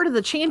 She's part of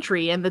the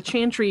Chantry, and the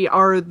Chantry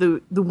are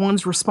the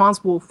ones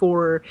responsible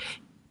for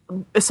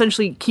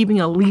essentially keeping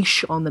a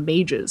leash on the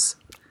mages.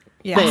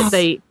 Yes.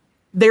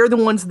 They're the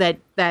ones that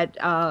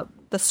The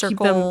keep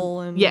circle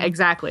them, and yeah,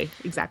 exactly.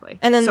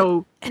 And then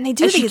so and they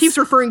do and she these- keeps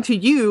referring to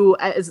you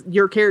as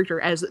your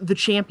character as the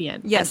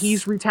champion. Yes. And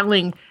he's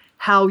retelling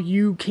how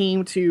you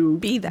came to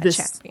be that this,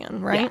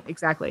 champion, right? Yeah,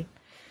 exactly.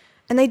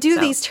 And they do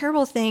So. these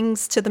terrible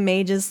things to the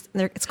mages.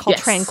 It's called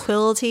Yes.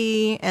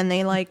 tranquility, and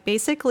they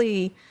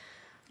basically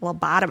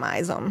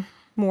lobotomize them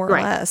more or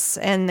Right. less,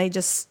 and they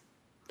just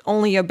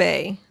only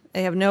obey.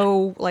 They have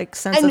no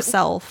sense And- of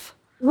self.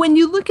 When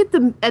you look at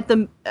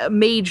the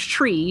mage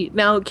tree,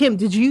 now Kim,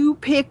 did you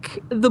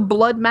pick the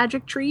blood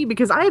magic tree?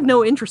 Because I have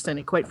no interest in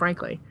it, quite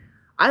frankly.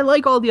 I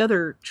like all the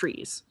other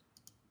trees,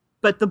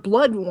 but the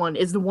blood one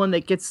is the one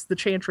that gets the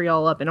Chantry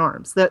all up in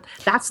arms.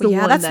 That's the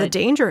one. That's that, the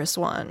dangerous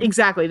one.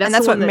 exactly. That's And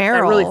that's the one what that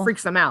really Meryl-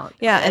 freaks them out.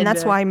 Yeah, and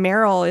that's uh, why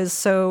Meryl is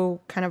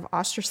so kind of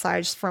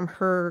ostracized from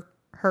her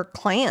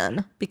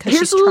clan, because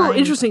Here's she's a little trying.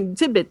 interesting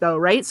tidbit, though,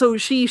 right? So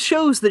she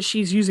shows that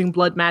she's using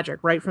blood magic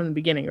right from the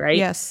beginning, right?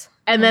 Yes.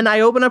 And then I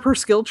open up her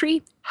skill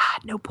tree.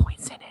 No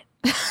points in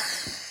it.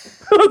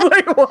 I was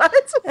like, what?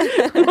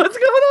 What's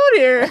going on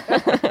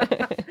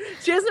here?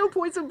 She has no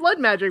points in blood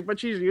magic, but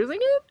she's using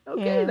it?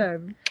 Okay, Yeah.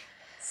 then.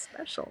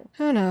 Special.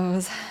 Who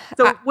knows?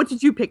 So what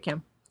did you pick,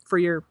 Kim, for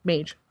your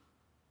mage?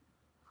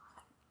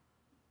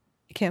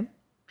 Kim?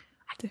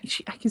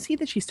 I can see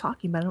that she's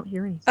talking, but I don't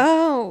hear anything.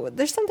 Oh,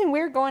 there's something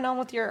weird going on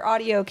with your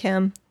audio,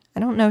 Kim. I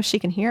don't know if she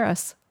can hear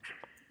us.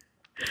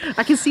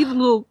 I can see the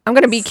little I'm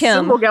going to be Kim.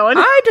 symbol going.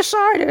 I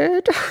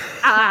decided.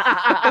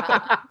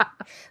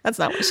 That's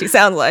not what she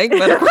sounds like,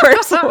 but of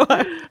course,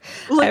 I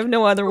have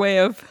no other way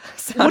of What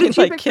sounding did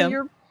you like pick Kim. for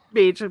your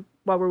mage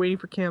while we're waiting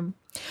for Kim?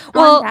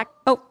 Well, back.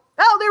 oh,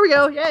 Oh, there we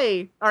go.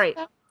 Yay. All right.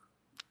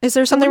 is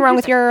there something wrong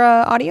with your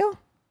audio?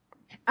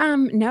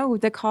 No,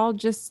 the call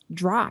just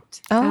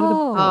dropped. out of the-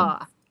 Oh,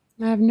 Ah.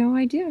 I have no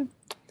idea.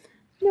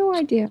 No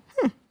idea.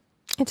 All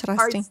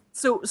interesting. right.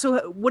 So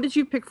what did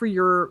you pick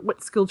for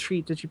what skill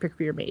tree did you pick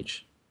for your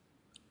mage?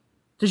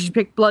 Did you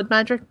pick blood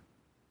magic?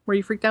 Were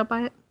you freaked out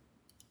by it?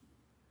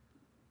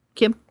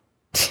 Kim?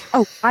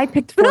 Oh, I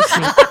picked Force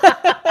Mage.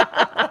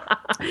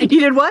 You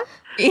did what?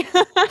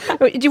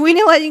 Do we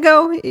need to let you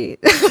go?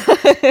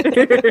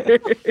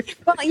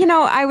 Well,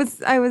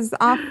 I was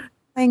off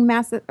playing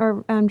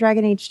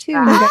Dragon Age 2.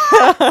 and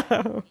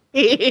I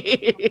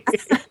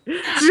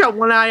She's got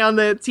one eye on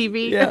the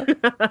TV. Yeah.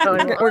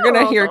 We're going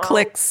to hear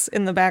clicks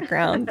in the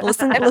background.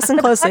 Listen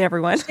closely,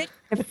 everyone.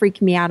 it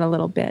freaked me out a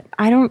little bit.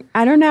 I don't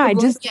know. I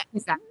just Yeah,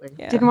 exactly.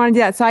 Yeah. didn't want to do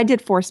that. So I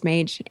did Force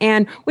Mage,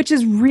 and which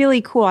is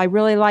really cool. I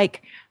really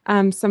like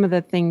some of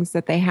the things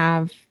that they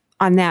have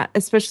on that,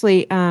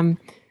 especially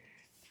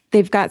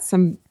they've got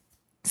some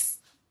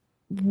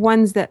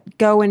ones that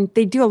go and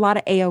they do a lot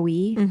of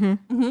AoE.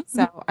 Mm-hmm.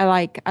 So I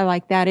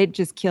like that. It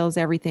just kills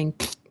everything.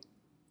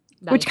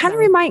 Nice. Which kind of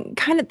remind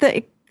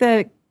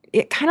the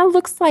it kind of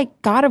looks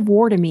like God of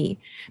War to me.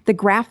 The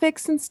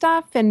graphics and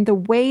stuff and the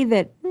way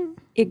that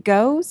it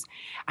goes.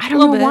 I don't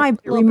know why,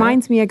 but it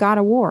reminds me of God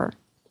of War.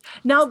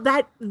 Now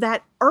that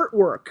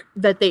artwork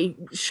that they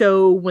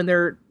show when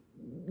they're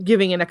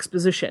giving an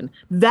exposition,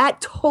 that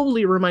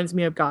totally reminds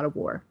me of God of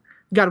War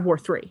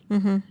 3.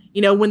 Mm-hmm.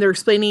 You know, when they're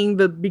explaining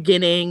the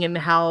beginning and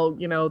how,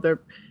 you know, they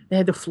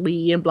had to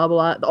flee and blah,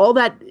 blah, blah. All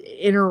that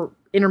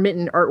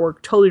intermittent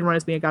artwork totally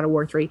reminds me of God of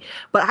War 3.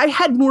 But I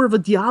had more of a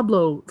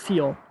Diablo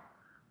feel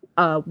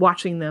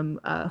watching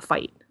them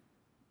fight.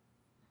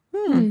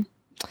 I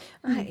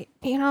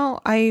didn't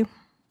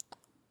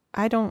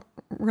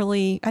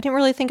really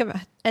think of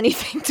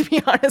anything, to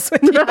be honest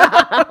with you.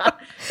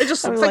 It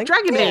just looks like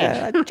Dragon Age.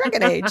 Yeah,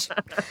 Dragon Age.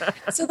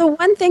 So the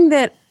one thing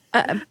that,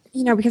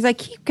 because I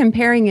keep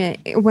comparing it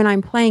when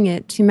I'm playing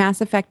it to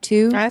Mass Effect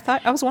 2.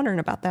 I was wondering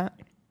about that.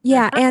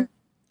 Yeah, and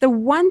the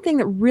one thing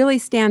that really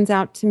stands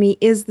out to me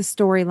is the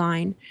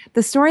storyline.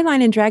 The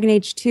storyline in Dragon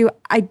Age 2,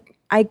 I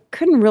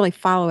couldn't really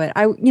follow it.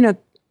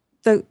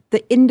 The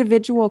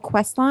individual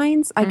quest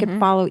lines I could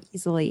follow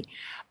easily.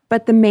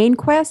 But the main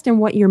quest and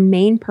what your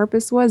main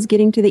purpose was,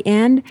 getting to the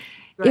end,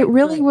 it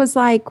really was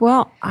like,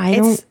 well, I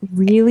don't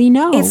really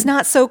know. It's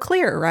not so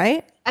clear,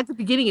 right? At the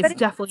beginning, it's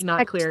definitely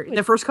not clear.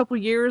 The first couple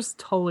of years,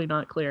 totally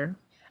not clear.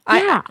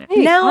 I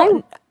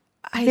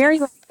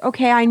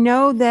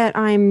know that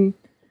I'm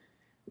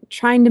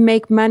trying to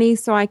make money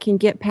so I can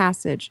get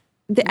passage.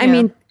 I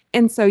mean,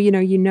 and so,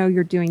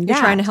 you're doing that. You're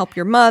trying to help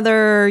your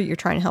mother. You're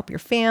trying to help your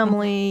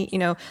family. You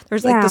know,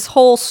 there's like this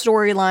whole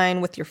storyline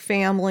with your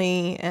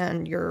family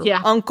and your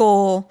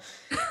uncle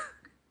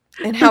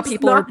and how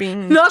people are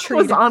being not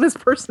treated. the most honest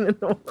person in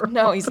the world.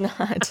 No, he's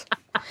not.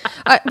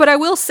 But I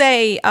will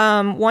say,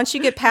 once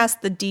you get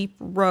past the deep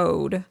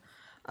road,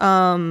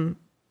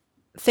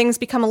 things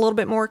become a little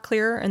bit more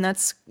clear, and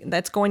that's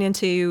going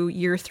into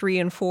year 3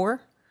 and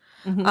 4.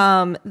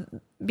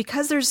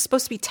 Because there's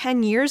supposed to be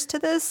 10 years to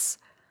this.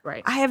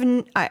 Right.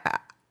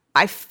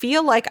 I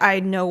feel like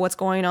I know what's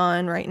going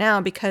on right now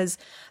because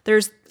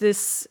there's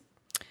these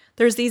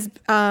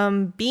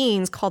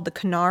beings called the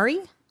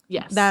Qunari.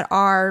 Yes. That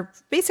are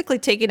basically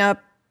taking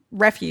up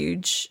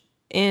refuge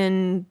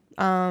in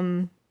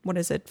what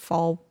is it?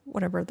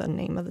 Whatever the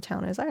name of the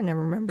town is. I never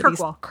remember.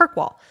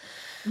 Kirkwall.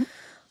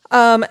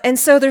 And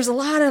so there's a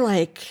lot of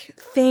like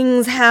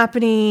things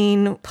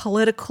happening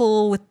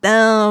political with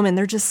them, and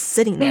they're just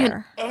sitting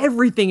there.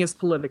 Everything is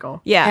political.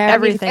 Yeah,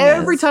 everything.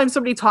 Every time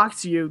somebody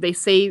talks to you, they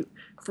say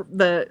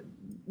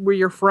where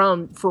you're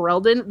from,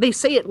 Ferelden. They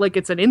say it like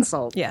it's an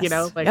insult. Yes. You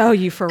know, like, oh,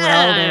 you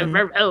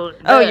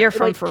Ferelden. You're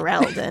from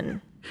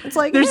Ferelden. It's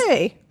like,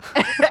 hey.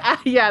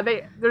 Yeah,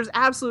 there's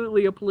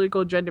absolutely a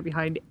political agenda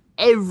behind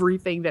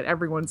everything that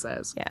everyone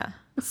says. Yeah.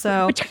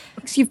 So which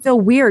makes you feel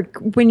weird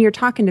when you're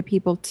talking to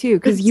people too,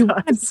 because you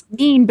want to be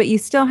mean, but you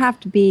still have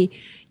to be,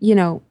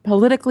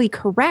 politically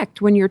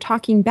correct when you're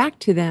talking back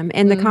to them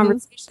and the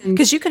conversation.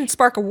 Because you can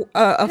spark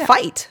a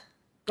fight.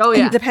 Oh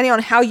yeah. And depending on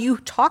how you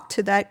talk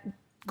to that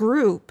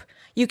group,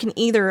 you can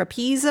either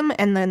appease them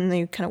and then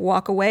they kind of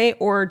walk away,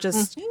 or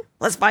just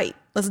let's fight,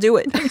 let's do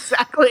it.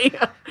 Exactly.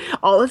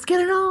 Oh, let's get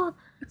it on.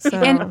 So.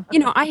 And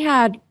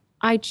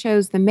I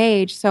chose the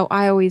mage, so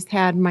I always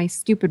had my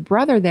stupid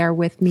brother there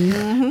with me.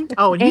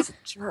 Oh, and he's a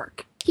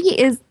jerk. He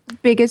is the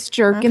biggest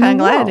jerk in the I'm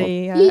glad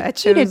world. I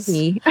chose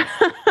me.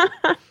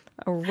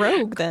 A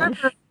rogue then.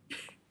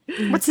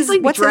 He's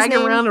like dragging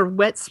around a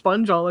wet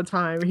sponge all the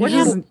time.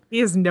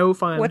 He is no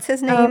fun. What's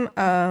his name?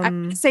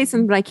 I'm gonna say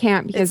something, but I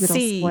can't because it'll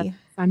C. split.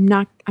 I'm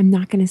not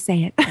going to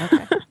say it.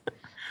 Okay.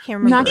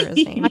 Can't remember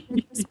his name.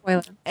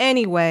 Spoiler.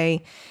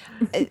 Anyway,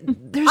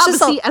 there's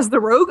just as the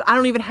rogue, I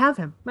don't even have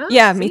him.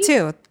 Yeah, me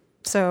too.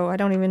 So I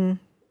don't even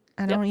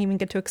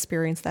get to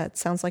experience that.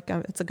 Sounds like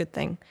it's a good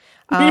thing.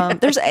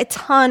 There's a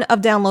ton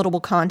of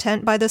downloadable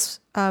content by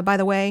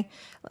the way.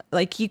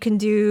 Like you can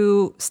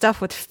do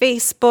stuff with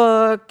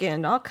Facebook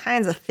and all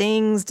kinds of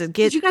things to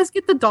get. Did you guys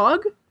get the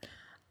dog?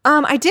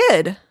 I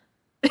did.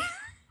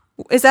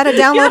 Is that a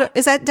download?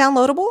 Is that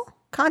downloadable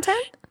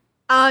content?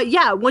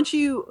 Yeah. Once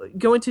you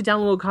go into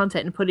download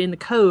content and put in the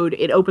code,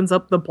 it opens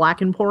up the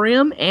Black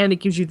Emporium and it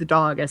gives you the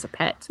dog as a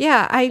pet.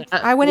 Yeah,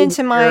 I went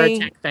into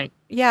my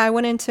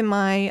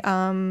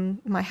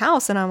my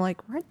house and I'm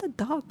like, where'd the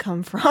dog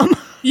come from?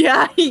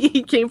 Yeah,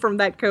 he came from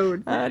that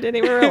code. I didn't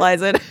even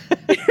realize it.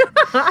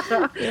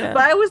 Yeah. But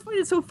I always find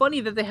it so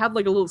funny that they have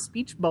like a little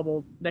speech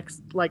bubble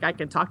next, like I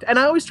can talk to, and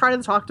I always try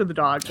to talk to the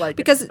dog, like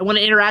because I want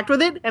to interact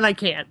with it and I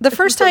can't. The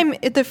first time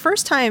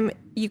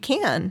you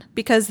can,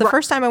 because the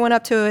first time I went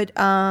up to it,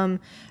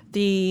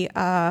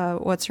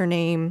 what's her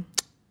name,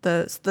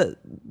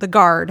 the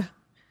guard,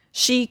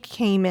 she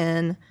came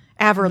in,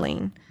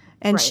 Aveline.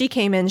 And she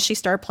came in, she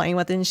started playing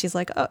with it, and she's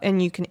like, oh,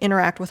 and you can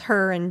interact with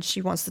her, and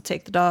she wants to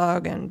take the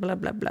dog, and blah,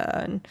 blah, blah,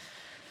 and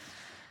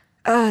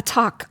a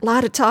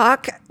lot of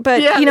talk.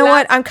 But you know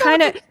what?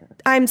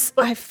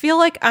 I feel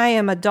like I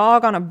am a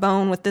dog on a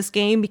bone with this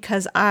game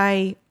because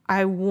I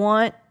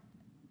want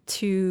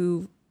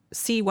to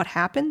see what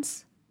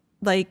happens.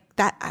 Like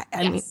that,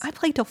 I mean, I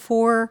played till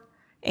 4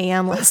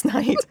 a.m. last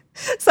night.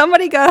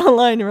 Somebody got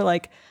online and were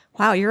like,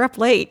 wow, you're up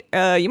late.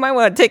 You might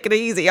want to take it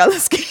easy on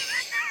this game.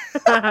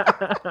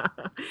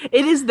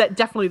 It is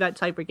definitely that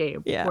type of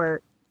game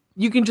where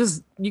you can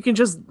just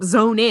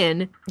zone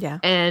in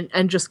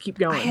and just keep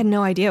going. I had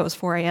no idea it was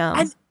 4 a.m.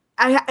 And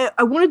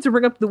I wanted to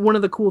bring up one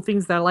of the cool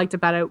things that I liked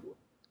about it,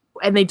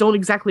 and they don't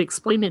exactly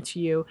explain it to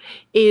you,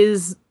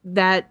 is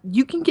that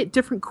you can get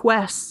different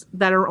quests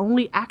that are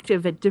only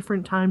active at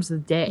different times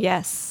of the day.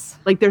 Yes.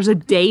 Like there's a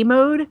day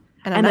mode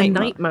and a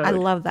night mode. I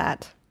love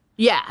that.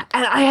 Yeah.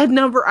 And I'd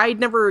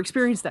never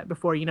experienced that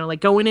before, like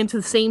going into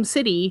the same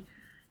city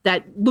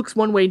that looks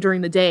one way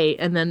during the day,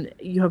 and then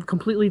you have a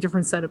completely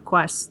different set of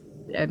quests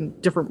and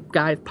different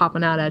guys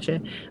popping out at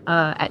you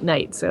at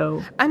night.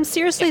 So I'm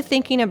seriously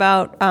thinking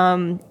about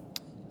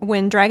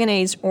when Dragon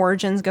Age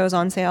Origins goes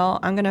on sale,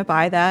 I'm going to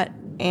buy that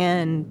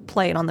and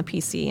play it on the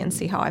PC and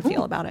see how I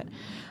feel about it.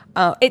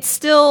 It's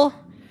still,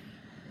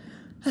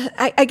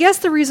 I guess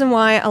the reason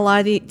why a lot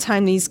of the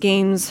time these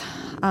games,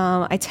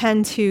 I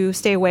tend to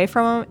stay away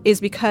from them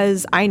is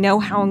because I know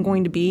how I'm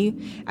going to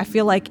be. I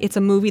feel like it's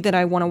a movie that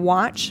I want to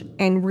watch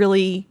and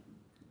really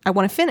I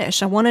want to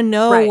finish. I want to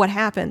know what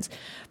happens.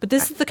 But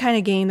this is the kind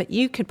of game that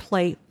you could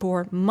play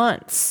for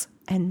months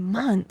and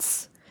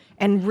months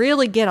and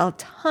really get a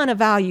ton of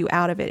value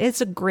out of it. It's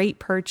a great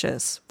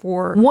purchase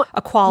for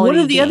a quality game.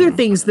 One of the other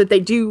things that they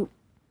do,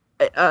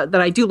 that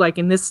I do like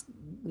in this,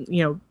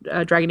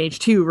 Dragon Age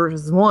 2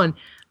 versus 1,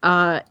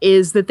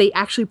 is that they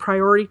actually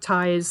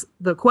prioritize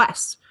the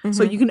quests. Mm-hmm.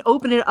 So you can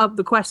open it up,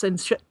 the quests,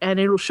 and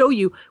it'll show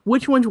you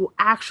which ones will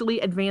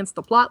actually advance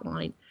the plot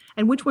line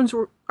and which ones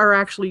are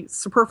actually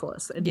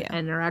superfluous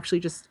and are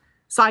actually just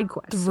side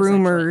quests.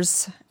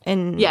 Rumors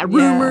and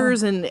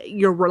rumors and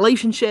your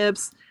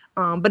relationships.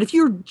 But if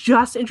you're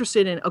just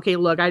interested in, okay,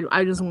 look,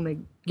 I just want to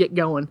get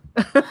going,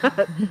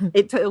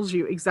 it tells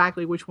you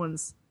exactly which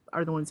ones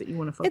are the ones that you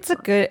want to focus on. It's a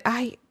good,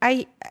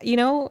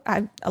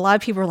 a lot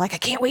of people are like, I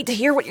can't wait to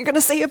hear what you're going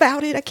to say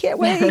about it. I can't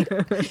wait.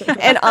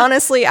 And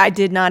honestly, I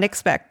did not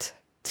expect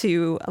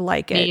to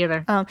like it. Me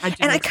either.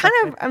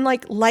 I'm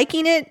like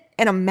liking it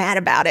and I'm mad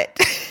about it.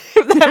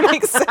 If that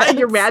makes sense.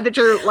 You're mad that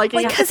you're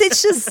liking it? Because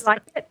it's just,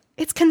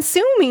 it's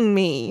consuming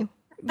me.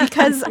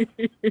 Because I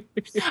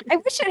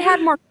wish it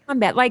had more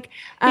combat, like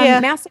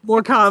Mass Effect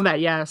more combat.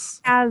 Yes,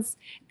 has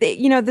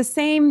the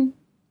same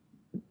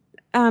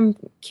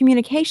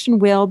communication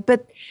wheel,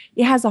 but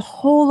it has a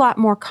whole lot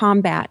more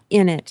combat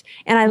in it,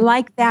 and I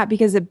like that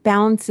because it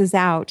balances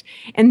out.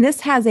 And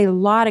this has a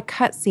lot of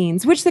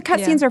cutscenes, which the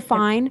cutscenes are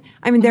fine.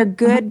 I mean, they're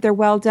good, they're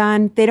well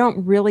done, they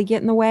don't really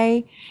get in the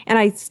way, and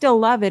I still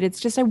love it. It's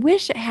just I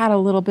wish it had a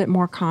little bit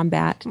more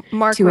combat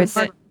to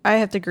it. I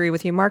have to agree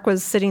with you. Mark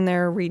was sitting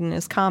there reading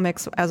his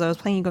comics as I was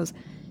playing. He goes,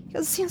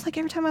 it seems like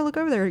every time I look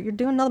over there, you're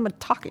doing nothing but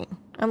talking.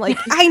 I'm like,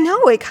 I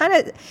know it kind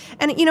of,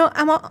 and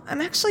I'm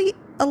actually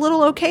a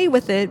little okay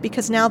with it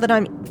because now that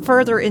I'm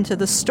further into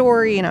the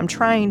story and I'm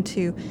trying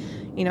to,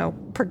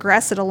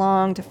 progress it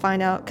along to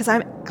find out, because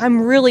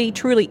I'm really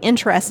truly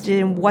interested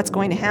in what's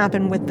going to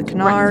happen with the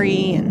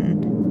Qunari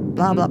and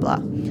blah blah blah.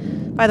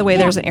 By the way,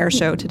 there's an air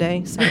show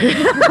today. So.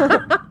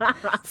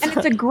 And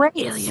it's a great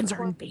aliens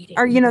are invading.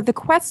 Or the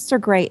quests are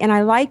great, and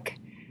I like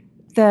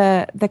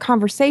the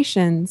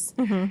conversations.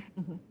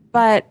 Mm-hmm.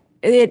 But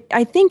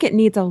I think it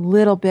needs a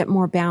little bit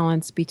more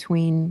balance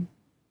between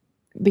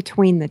the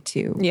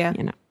two. Yeah,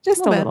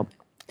 just a little bit.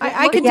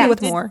 I could do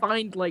with more.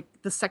 Find like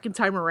the second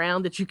time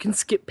around that you can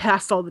skip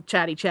past all the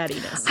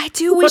chattiness. I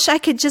do wish I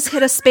could just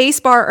hit a space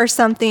bar or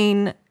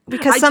something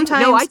because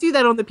sometimes I do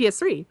that on the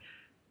PS3.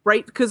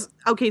 Right? Because,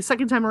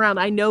 second time around,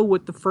 I know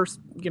what the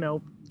first,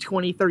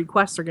 20, 30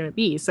 quests are going to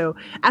be. So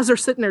as they're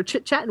sitting there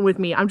chit-chatting with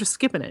me, I'm just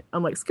skipping it.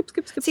 I'm like, skip.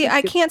 See,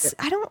 I can't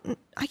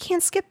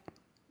skip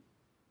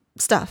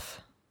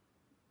stuff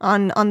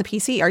on the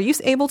PC. Are you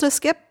able to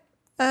skip,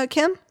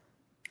 Kim?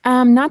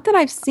 Not that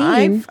I've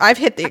seen. I've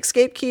hit the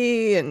escape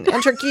key and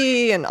enter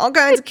key and all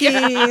kinds of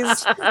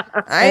keys.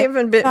 I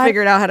haven't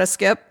figured out how to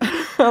skip.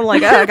 I'm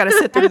like, I got to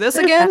sit through this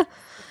again.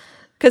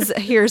 Because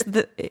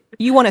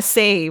you want to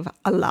save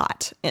a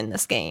lot in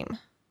this game.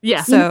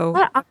 Yeah. So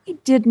I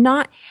did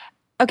not.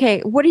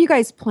 Okay, what are you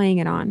guys playing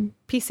it on?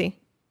 PC.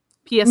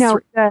 PS3.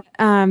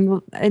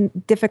 No, the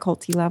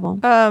difficulty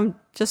level.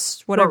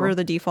 Just whatever Normal.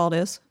 the default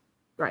is.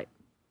 Right.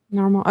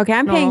 Normal. Okay,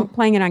 I'm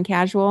playing it on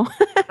casual.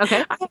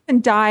 Okay. I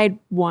haven't died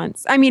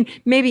once. I mean,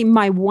 maybe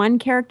my one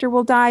character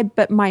will die,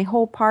 but my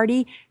whole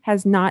party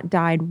has not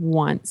died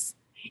once.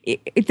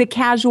 The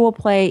casual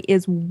play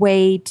is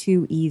way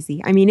too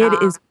easy. I mean, it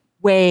is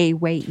way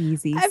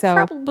easy.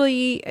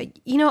 Probably,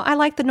 I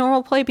like the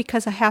normal play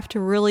because I have to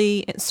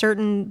really, in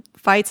certain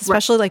fights,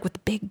 especially like with the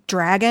big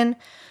dragon,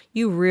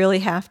 you really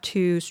have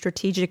to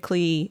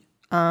strategically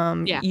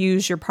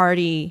use your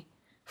party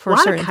for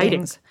certain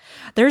things.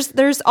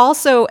 There's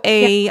also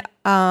a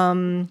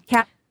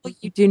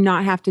you do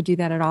not have to do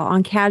that at all.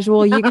 On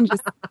casual, you can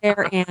just sit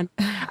there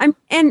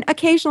and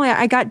occasionally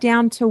I got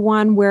down to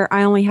one where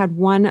I only had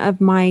one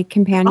of my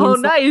companions. Oh,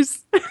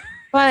 nice.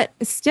 But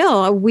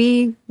still,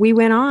 we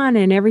went on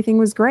and everything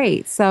was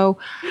great. So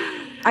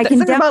I can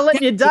Sorry about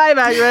letting you die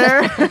back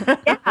there.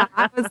 Yeah,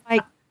 I was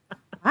like,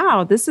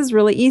 wow, this is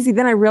really easy.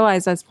 Then I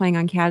realized I was playing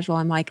on casual.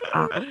 I'm like,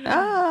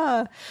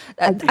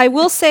 I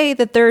will say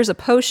that there's a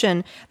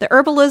potion. The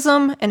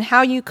herbalism and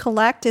how you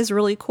collect is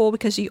really cool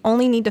because you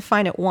only need to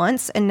find it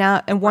once,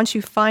 and once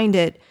you find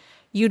it,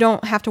 you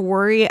don't have to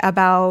worry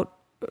about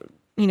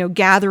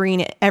gathering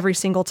it every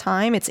single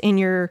time. It's in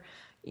your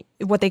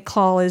what they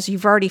call is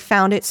you've already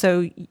found it,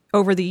 so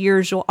over the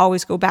years you'll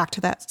always go back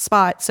to that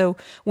spot. So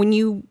when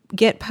you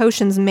get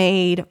potions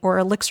made or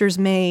elixirs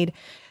made,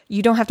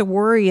 you don't have to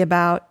worry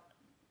about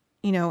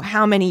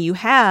how many you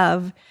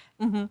have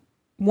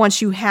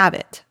once you have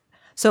it.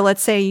 So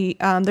let's say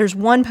there's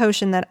one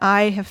potion that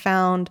I have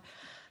found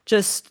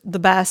just the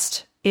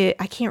best.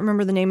 I can't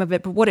remember the name of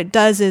it, but what it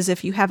does is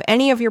if you have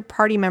any of your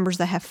party members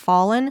that have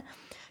fallen,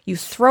 you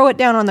throw it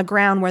down on the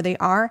ground where they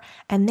are,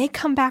 and they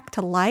come back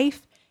to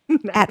life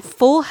at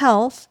full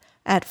health,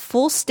 at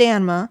full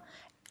stamina,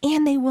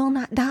 and they will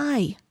not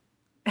die.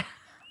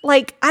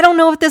 Like, I don't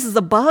know if this is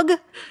a bug,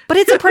 but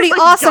it's a pretty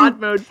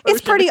awesome.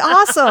 It's pretty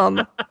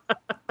awesome.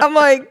 I'm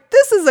like,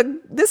 this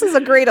is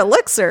a great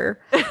elixir.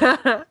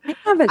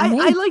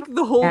 I like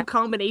the whole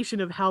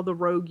combination of how the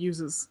rogue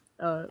uses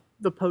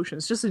the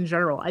potions, just in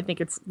general. I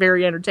think it's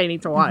very entertaining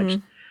to watch.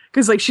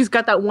 Because she's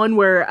got that one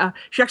where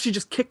she actually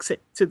just kicks it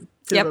to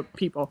the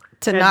people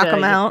to knock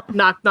them out,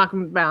 knock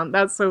them down.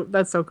 That's so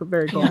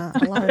very cool. Yeah,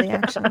 a lot of the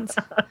actions.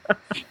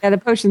 Yeah, the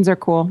potions are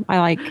cool. I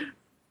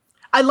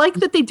like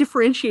that they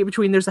differentiate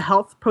between there's a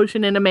health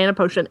potion and a mana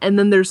potion, and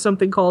then there's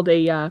something called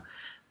a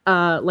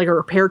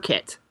repair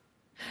kit.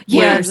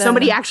 Where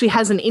somebody actually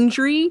has an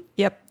injury.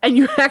 Yep. And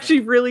you actually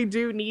really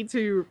do need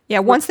to. Yeah,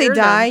 once they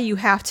die, you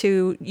have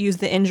to use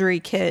the injury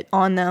kit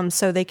on them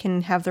so they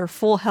can have their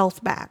full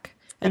health back.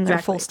 And their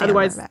full stamina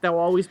Otherwise, back. they'll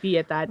always be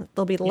at that.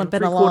 They'll be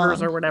limping 3/4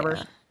 along or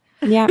whatever.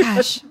 Yeah.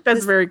 Gosh,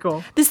 that's very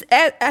cool. This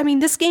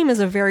game is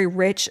a very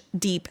rich,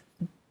 deep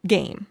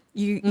game.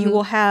 You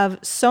will have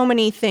so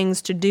many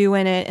things to do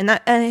in it, and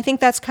I think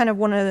that's kind of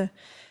one of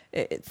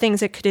the things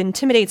that could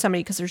intimidate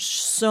somebody because there's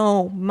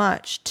so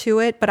much to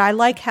it. But I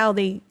like how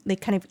they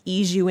kind of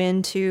ease you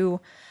into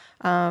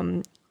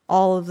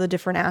all of the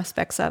different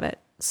aspects of it.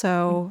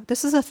 So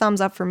this is a thumbs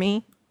up for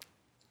me.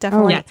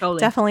 Definitely,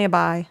 definitely a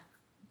buy.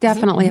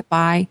 Definitely a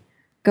buy.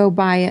 Go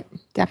buy it.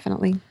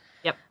 Definitely.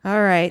 Yep.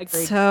 All right.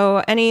 Agreed.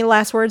 So any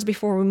last words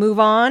before we move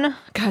on?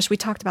 Gosh, we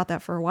talked about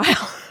that for a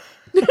while.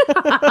 We're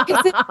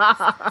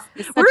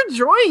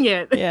enjoying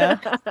it. Yeah.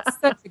 It's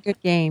such a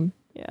good game.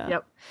 Yeah.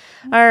 Yep.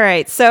 All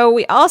right. So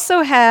we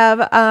also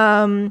have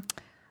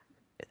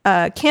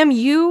Kim,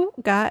 you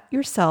got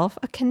yourself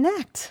a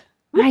Kinect.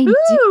 I do.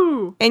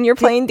 Woo! And you're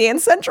playing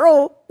Dance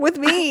Central with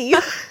me.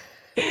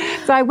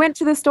 So I went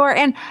to the store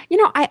and,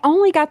 I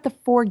only got the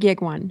 4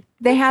 gig one.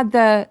 They had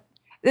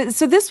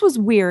so this was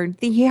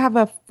weird. You have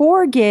a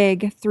 4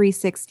 gig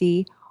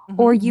 360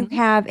 or you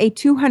have a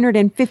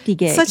 250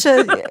 gig.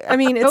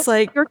 It's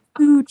like your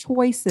 2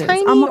 choices.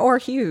 Tiny or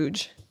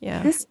huge.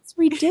 Yeah. This is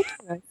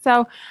ridiculous.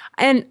 So,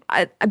 and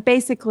I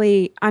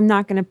basically, I'm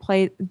not going to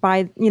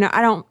I'm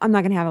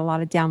not going to have a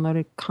lot of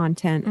downloaded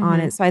content on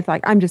it. So I thought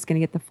I'm just going to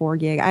get the 4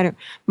 gig.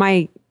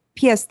 My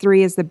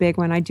PS3 is the big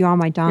one. I do all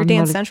my downloaded. Your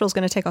Dance Central is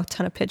going to take a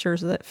ton of pictures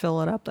that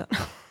fill it up.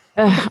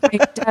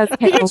 It does.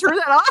 Can you turn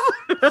that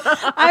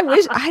off?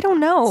 I don't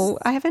know.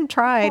 I haven't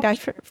tried. I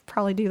should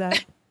probably do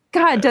that.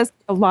 God, it does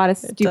a lot of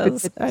stupid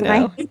pictures. I know. And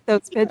I hate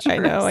those pictures. I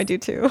know. I do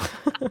too.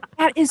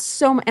 That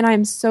is and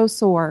I'm so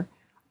sore.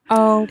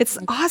 Oh, it's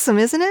awesome,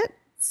 isn't it?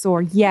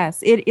 Sore.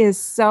 Yes, it is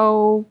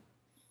so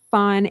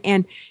fun.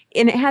 And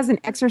it has an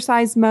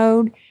exercise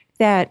mode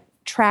that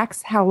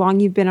tracks how long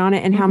you've been on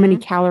it and how many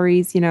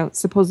calories,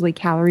 supposedly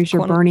calories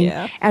you're burning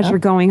as you're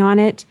going on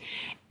it.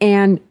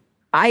 And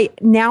I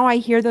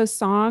hear those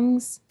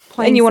songs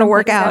playing. And you want to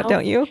work out,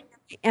 don't you?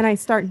 And I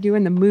start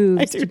doing the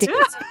moves. I do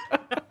too.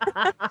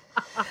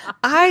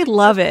 I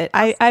love it.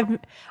 I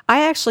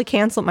actually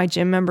canceled my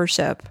gym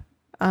membership,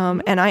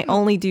 and I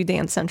only do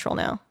Dance Central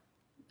now.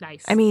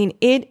 Nice. I mean,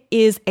 it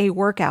is a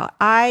workout.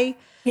 It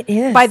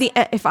is.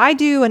 If I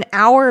do an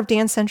hour of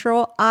Dance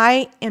Central,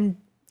 I am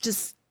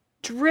just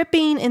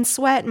dripping in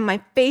sweat, and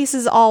my face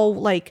is all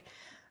like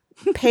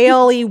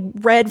palely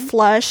red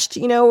flushed.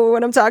 You know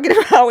what I'm talking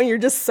about when you're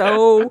just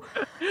so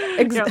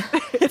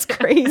it's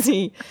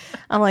crazy.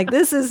 I'm like,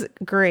 this is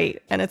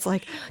great. And it's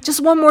like,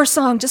 just one more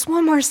song.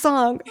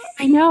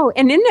 I know.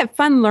 And isn't it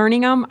fun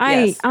learning them?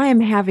 Yes. I am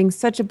having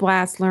such a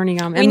blast learning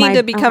them. We need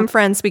to become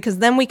friends because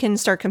then we can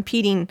start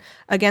competing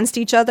against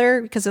each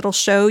other because it'll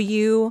show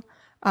you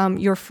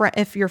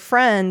if your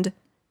friend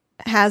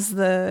has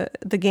the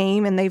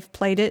game and they've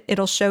played it,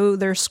 it'll show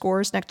their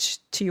scores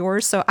next to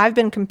yours. So I've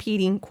been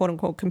competing, quote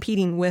unquote,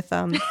 with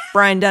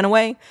Brian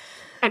Dunaway.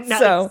 Nice.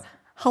 So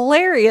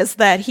hilarious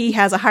that he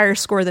has a higher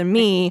score than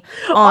me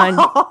on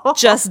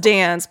Just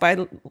Dance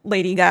by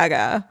Lady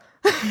Gaga.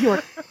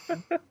 So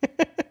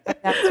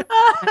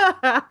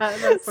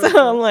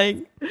I'm like,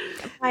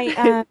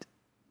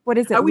 what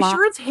is it? Are we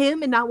sure it's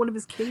him and not one of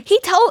his kids? He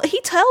tells me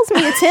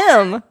it's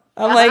him.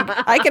 I'm like,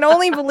 I can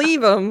only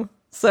believe him.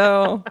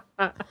 So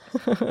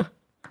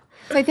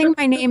So I think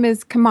my name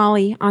is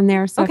Kamali on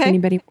there. So if Okay.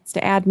 anybody wants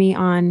to add me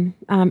on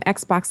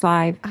Xbox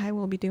Live, I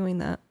will be doing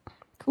that.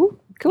 cool.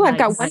 I've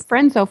got Nice. one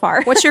friend so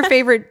far. What's your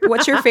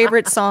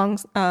favorite song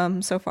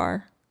so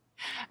far?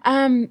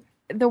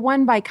 The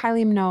one by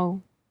Kylie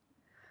Minogue.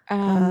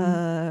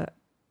 Can't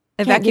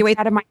Get Evacuate. You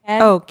Out of My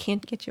Head. Oh,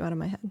 can't get you out of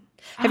my head.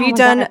 Have Oh you my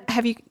done? God.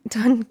 Have you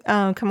done?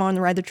 Come on,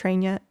 ride the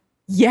train yet?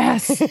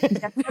 Yes.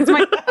 That's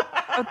my,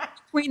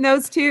 between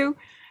those two,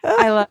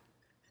 I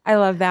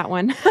love that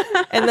one.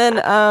 And then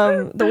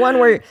the one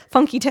where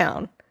Funky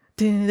Town,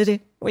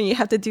 when you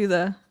have to do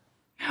the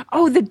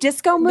Oh, the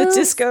disco moves.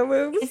 disco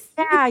moves.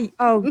 Yeah.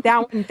 Oh,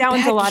 that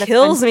one's a lot That of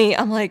kills fun. me.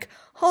 I'm like,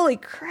 holy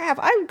crap!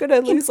 I'm gonna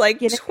lose like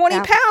get it 20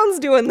 out. pounds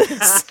doing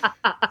this.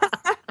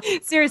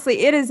 Seriously,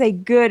 it is a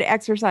good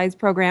exercise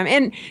program,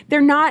 and they're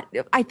not.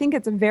 I think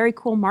it's a very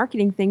cool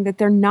marketing thing that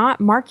they're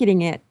not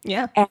marketing it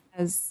Yeah.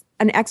 as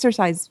an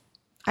exercise.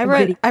 I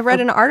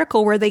read an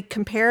article where they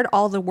compared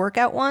all the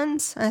workout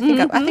ones. I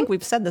think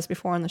we've said this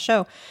before on the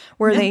show,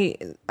 where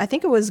I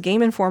think it was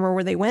Game Informer,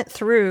 where they went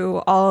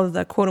through all of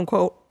the quote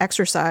unquote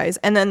exercise,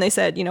 and then they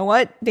said, you know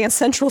what, Dance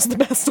Central's the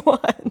best one.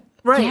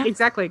 Right, Yeah.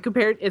 exactly.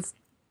 Compared, it's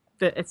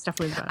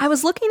definitely the best. I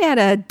was looking at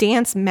a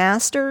Dance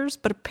Masters,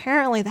 but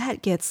apparently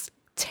that gets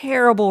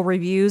terrible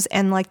reviews,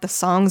 and like the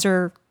songs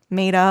are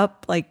made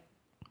up. Like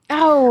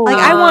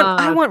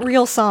I want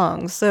real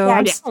songs. So yeah, I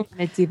I'm don't want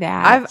to do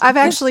that. I've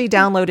actually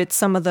downloaded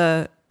some of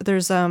the.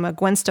 There's a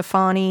Gwen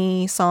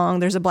Stefani song.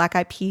 There's a Black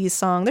Eyed Peas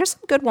song. There's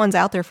some good ones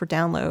out there for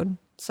download.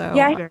 So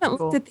Yeah, I Very haven't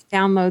cool. looked at the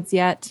downloads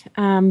yet,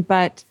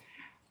 but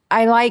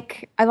I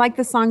like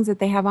the songs that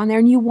they have on there,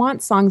 and you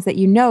want songs that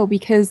you know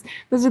because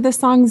those are the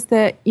songs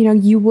that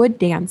you would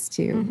dance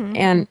to,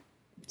 and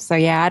so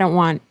yeah, I don't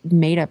want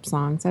made up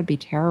songs. That'd be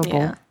terrible.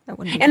 yeah, that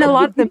wouldn't be And a fun.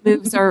 lot of the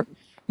moves are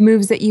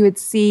moves that you would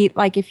see,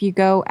 like if you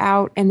go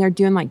out and they're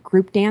doing like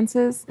group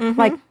dances,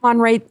 like on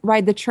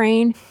Ride the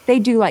Train, they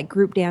do like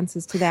group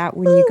dances to that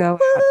when you go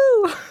out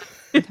Woo!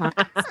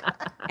 sometimes.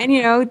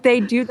 And they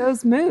do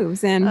those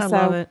moves, and I so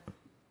love it.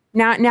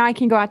 now I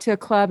can go out to a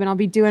club and I'll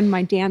be doing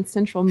my Dance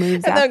Central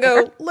moves. And they'll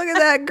after. go, look at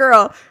that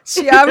girl.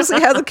 She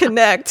obviously has a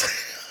connect.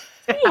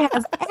 He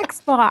has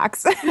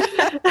Xbox.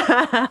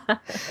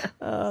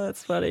 Oh,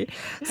 that's funny.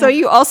 So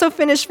you also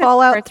finished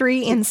Fallout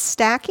 3 in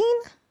stacking?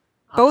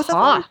 Both of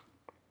them?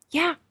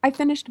 Yeah, I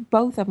finished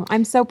both of them.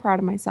 I'm so proud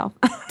of myself.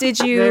 Did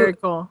Very you?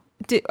 cool.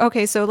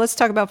 Okay, so let's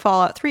talk about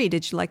Fallout 3.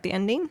 Did you like the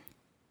ending?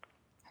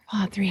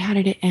 Fallout 3, how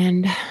did it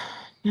end?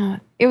 No,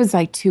 it was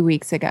like 2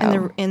 weeks ago. I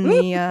don't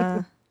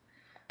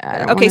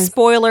Okay, wanna-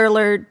 spoiler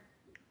alert.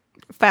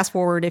 Fast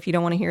forward if you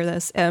don't want to hear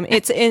this.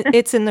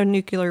 It's in the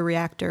nuclear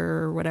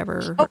reactor or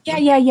whatever. Oh,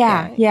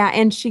 yeah.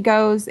 And she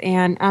goes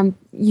and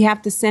you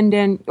have to send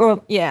in,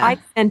 or Yeah. I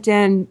sent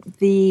in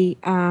the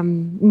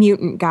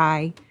mutant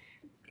guy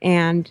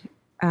and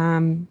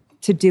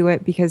to do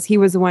it because he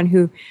was the one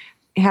who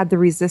had the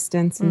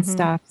resistance and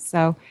stuff.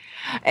 So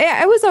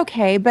it was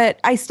okay, but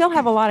I still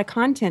have a lot of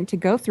content to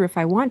go through if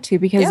I want to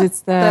because Yeah,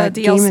 it's the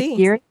Game of DLC.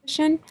 the Year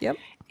edition. Yep.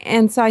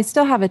 And so I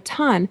still have a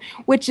ton,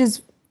 which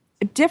is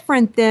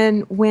different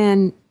than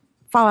when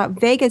Fallout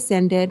Vegas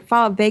ended.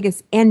 Fallout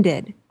Vegas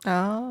ended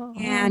Oh.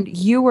 and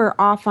you were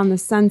off on the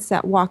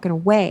sunset walking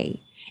away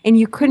and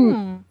you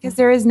couldn't because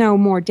there is no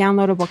more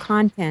downloadable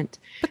content.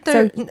 But So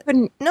there, you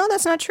couldn't no,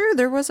 that's not true.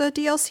 There was a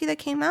DLC that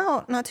came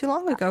out not too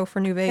long ago for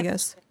New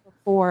Vegas.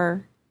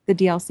 before the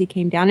DLC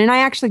came down. And I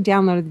actually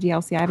downloaded the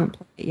DLC. I haven't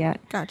played it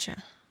yet.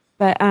 Gotcha.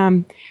 But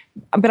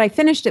I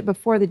finished it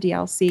before the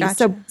DLC. Gotcha.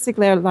 So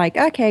basically they're like,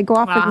 okay, go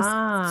off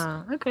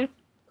with this. Okay.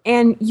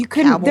 And you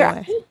couldn't I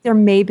Cowboy. think there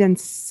may have been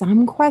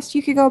some quests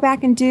you could go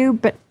back and do,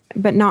 but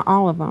not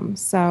all of them.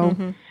 So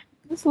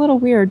it was a little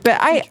weird. But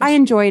I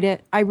enjoyed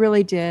it. I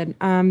really did.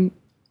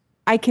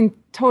 I can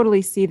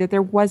totally see that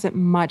there wasn't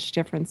much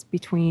difference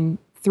between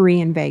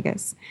 3 and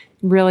Vegas.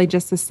 Really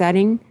just the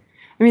setting.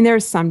 I mean,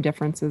 there's some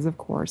differences, of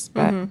course,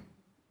 but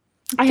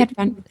I had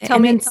fun with it. Tell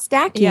And me- then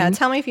stacking Yeah,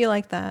 tell me if you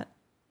like that.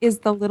 is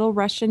the Little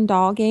Russian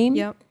Doll game.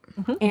 Yep.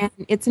 And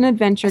it's an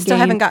adventure I still game.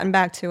 haven't gotten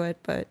back to it,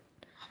 but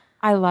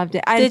I loved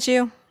it. did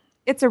you?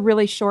 It's a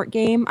really short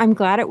game. I'm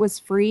glad it was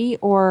free,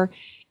 or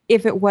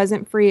if it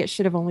wasn't free, it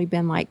should have only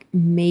been like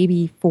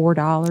maybe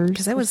 $4.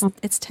 Because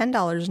it's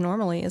 $10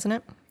 normally, isn't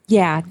it?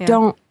 Yeah,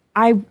 don't.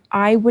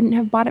 I wouldn't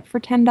have bought it for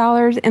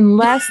 $10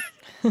 unless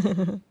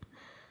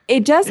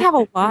it does have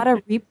a lot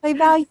of replay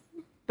value,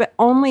 but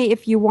only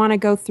if you want to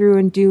go through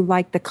and do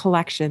like the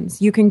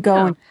collections. You can go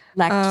and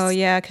collect Oh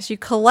yeah, because you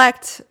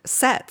collect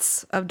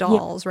sets of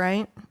dolls,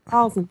 right?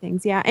 dolls and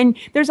things. Yeah, and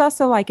there's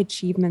also like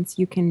achievements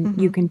you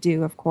can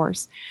do, of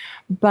course.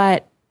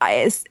 But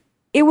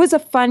it was a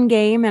fun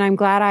game, and I'm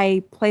glad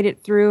I played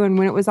it through. And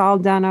when it was all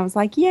done, I was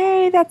like,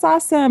 "Yay, that's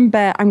awesome!"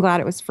 But I'm glad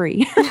it was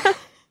free,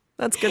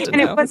 That's good to and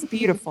know. it was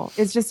beautiful.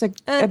 It's just a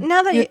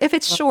Now that if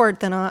it's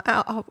short, then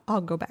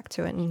I'll go back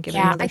to it and give it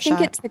yeah. another I think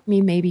shot. it took me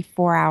maybe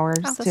 4 hours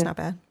Oh, that's to not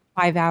bad.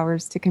 5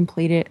 hours to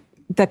complete it,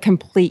 the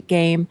complete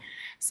game.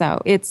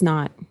 So it's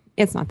not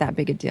that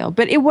big a deal,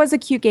 but it was a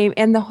cute game,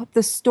 and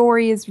the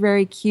story is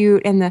very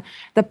cute, and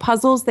the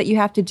puzzles that you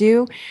have to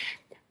do.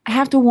 I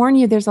have to warn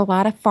you, there's a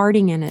lot of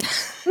farting in it.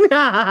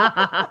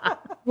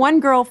 One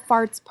girl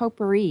farts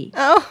potpourri.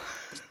 Oh,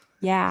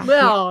 Yeah.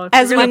 Well, if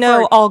as you're we gonna know,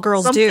 fart all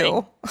girls something.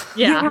 do.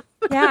 Yeah.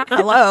 Yeah.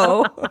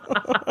 Hello.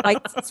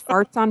 Lights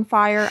farts on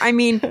fire. I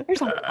mean,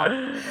 there's a lot.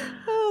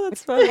 Oh,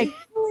 that's funny. Like,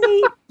 really?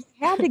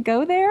 You had to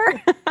go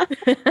there?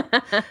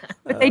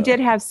 But they did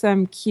have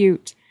some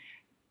cute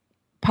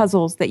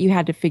puzzles that you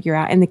had to figure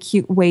out and the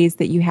cute ways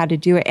that you had to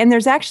do it. And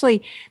there's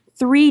actually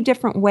 3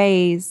 different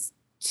ways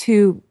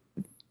to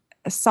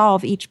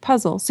solve each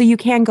puzzle. So you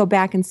can go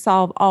back and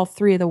solve all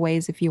 3 of the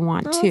ways if you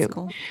want Oh, to. that's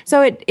cool.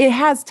 So it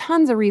has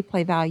tons of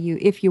replay value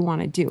if you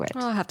want to do it.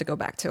 I'll have to go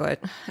back to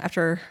it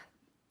after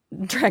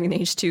Dragon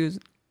Age 2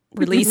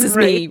 releases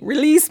Right. me.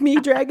 Release me,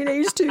 Dragon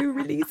Age 2,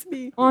 release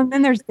me. Well, and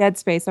then there's Dead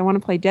Space. I want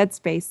to play Dead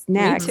Space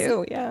next. Me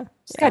too, yeah.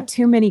 Just got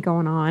too many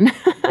going on.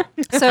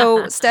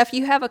 So, Steph,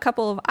 you have a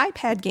couple of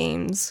iPad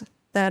games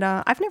that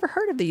I've never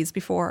heard of these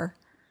before.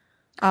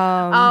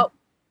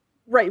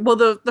 Right. Well,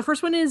 the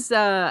first one is,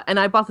 and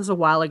I bought this a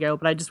while ago,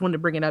 but I just wanted to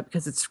bring it up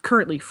because it's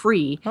currently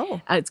free.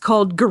 Oh. It's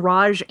called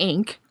Garage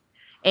Inc.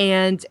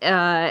 And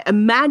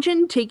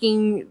imagine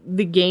taking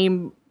the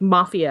game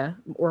Mafia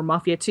or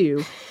Mafia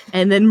 2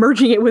 and then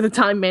merging it with a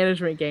time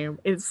management game.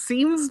 It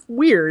seems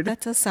weird. That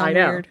does sound I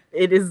know. weird.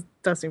 It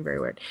does seem very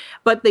weird.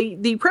 But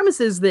the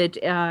premise is that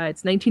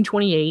it's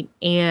 1928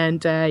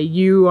 and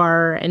you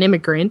are an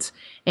immigrant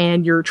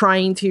and you're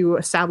trying to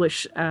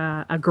establish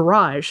a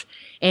garage,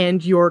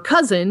 and your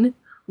cousin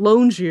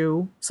loans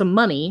you some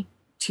money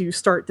to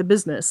start the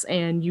business,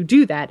 and you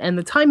do that, and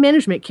the time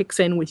management kicks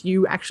in with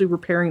you actually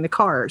repairing the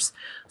cars.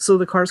 So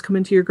the cars come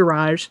into your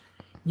garage,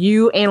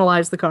 you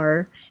analyze the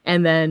car,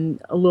 and then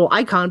a little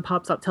icon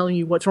pops up telling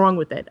you what's wrong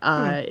with it.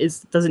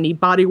 Does it need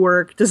body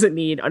work? Does it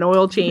need an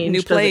oil change?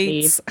 New Does it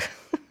need plates.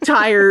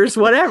 tires?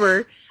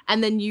 Whatever.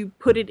 And then you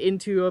put it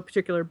into a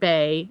particular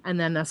bay and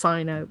then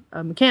assign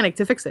a mechanic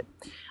to fix it.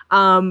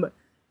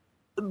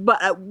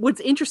 But what's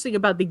interesting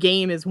about the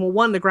game is, well,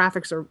 one, the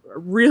graphics are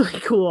really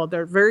cool.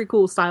 They're very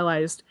cool,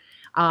 stylized.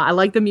 I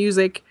like the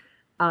music.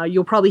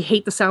 You'll probably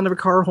hate the sound of a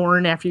car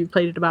horn after you've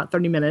played it about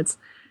 30 minutes,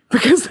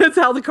 because that's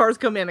how the cars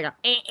come in. They go,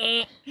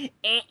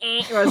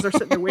 as they're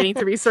sitting there waiting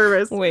to be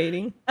serviced.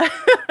 Waiting.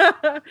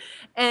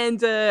 And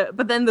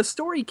but then the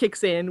story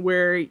kicks in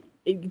where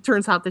it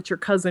turns out that your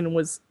cousin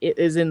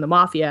is in the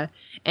mafia,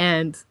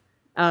 and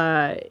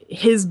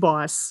his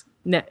boss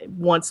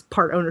wants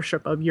part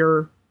ownership of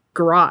your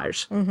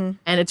garage. And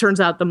it turns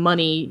out the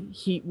money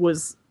he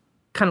was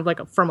kind of like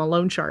from a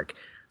loan shark.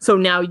 So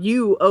now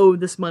you owe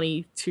this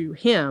money to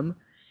him,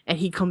 and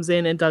he comes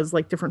in and does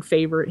like different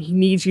favor. He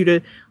needs you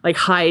to like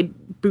hide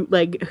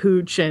bootleg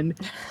hooch, and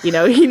he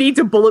needs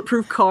to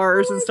bulletproof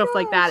cars and stuff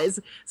like that.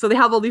 So they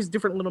have all these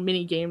different little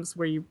mini games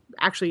where you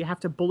actually have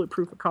to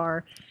bulletproof a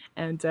car,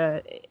 and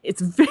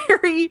it's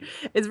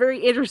very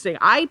interesting.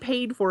 I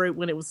paid for it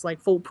when it was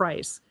like full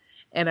price,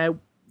 and I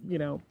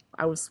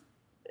was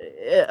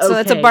So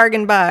that's a okay.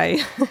 bargain buy,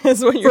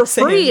 is what you're For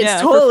saying. free, it's Yeah,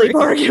 for totally free.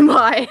 bargain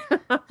buy.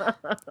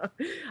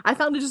 I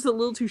found it just a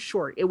little too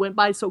short. It went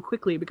by so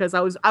quickly because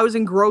I was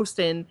engrossed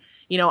in,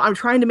 I'm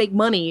trying to make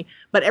money,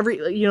 but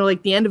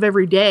like the end of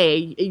every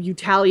day, you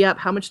tally up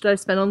how much did I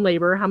spend on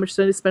labor, how much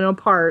did I spend on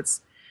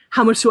parts,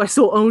 how much do I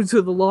still own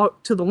to the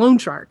loan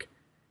shark,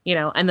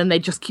 and then they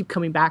just keep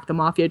coming back. The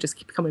mafia just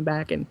keep coming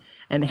back and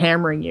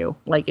hammering you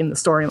like in the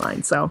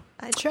storyline. So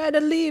I tried to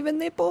leave and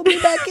they pulled me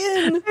back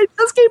in. it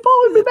just keep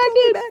pulling me back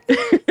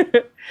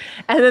in.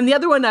 And then the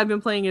other one I've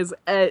been playing is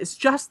it's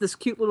just this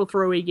cute little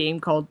throwaway game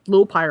called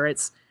Little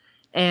Pirates,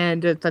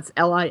 and that's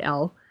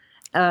LIL.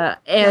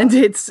 And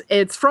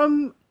it's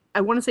from, I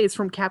want to say it's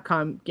from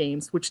Capcom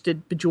Games, which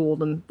did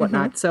Bejeweled and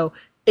whatnot. So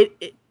it's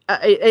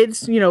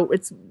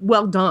it's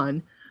well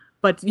done,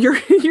 but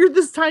you're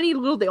this tiny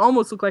little. They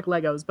almost look like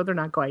Legos, but they're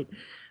not quite.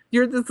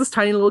 You're this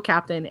tiny little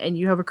captain, and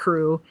you have a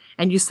crew,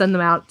 and you send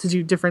them out to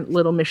do different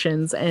little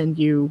missions, and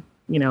you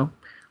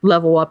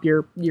level up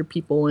your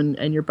people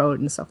and your boat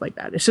and stuff like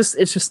that. It's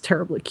just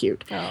terribly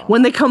cute. Oh.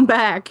 When they come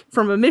back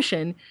from a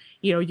mission,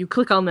 you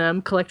click on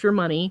them, collect your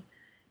money,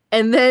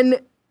 and then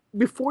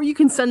before you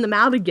can send them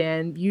out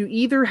again, you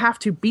either have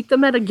to beat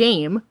them at a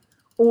game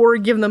or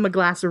give them a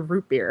glass of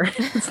root beer.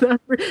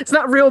 It's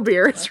not real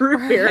beer, it's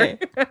root beer.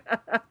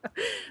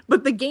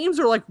 But the games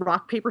are like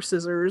rock, paper,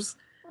 scissors,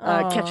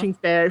 catching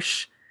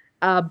fish,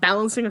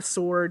 balancing a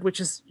sword, which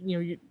is,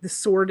 the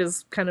sword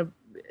is kind of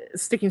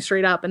sticking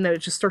straight up, and then it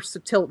just starts to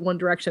tilt one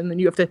direction. Then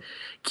you have to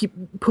keep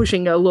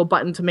pushing a little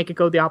button to make it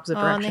go the opposite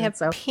Oh, direction. and they have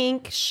So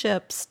pink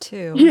ships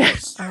too.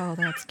 yes, Oh,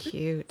 that's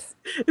cute.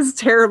 it's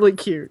terribly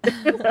cute.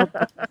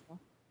 I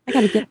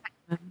gotta get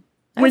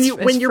when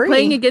It's you're free.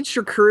 playing against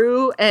your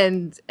crew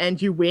and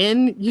you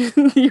win,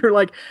 you're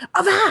like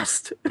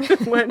avast.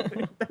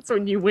 That's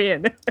when you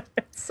win.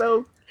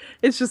 So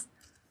it's just,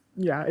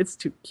 yeah, it's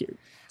too cute.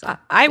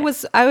 I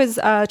was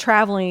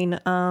traveling,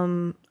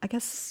 I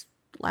guess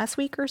last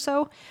week or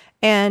so,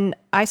 and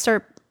I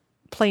started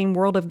playing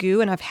World of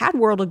Goo, and I've had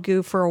World of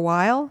Goo for a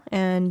while,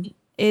 and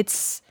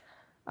it's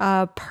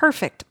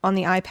perfect on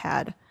the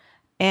iPad.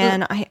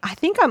 and I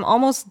think I'm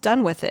almost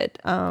done with it.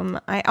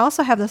 I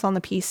also have this on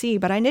the PC,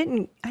 but I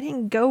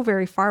didn't go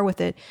very far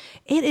with it.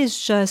 It is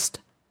just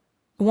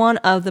one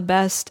of the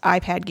best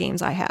iPad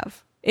games I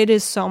have. It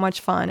is so much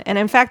fun. And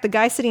in fact, the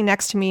guy sitting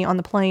next to me on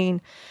the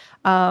plane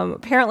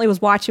apparently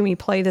was watching me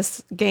play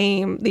this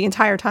game the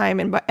entire time.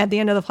 And at the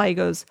end of the play, he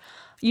goes,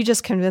 "You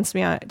just convinced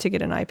me to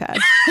get an iPad."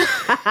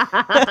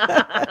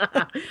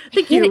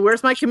 Thank you.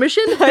 Where's my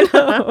commission?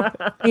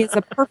 It's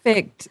a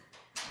perfect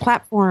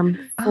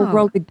platform for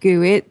World of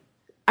Goo.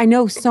 I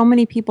know so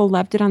many people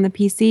loved it on the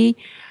PC.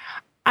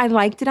 I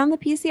liked it on the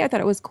PC. I thought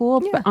it was cool,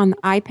 but on the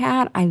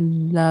iPad, I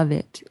love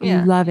it.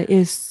 Yeah. I love it. It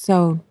is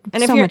so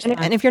much fun.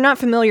 And if you're not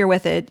familiar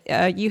with it,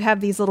 you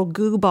have these little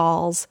goo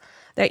balls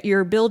that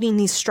you're building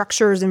these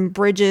structures and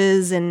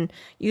bridges and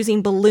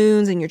using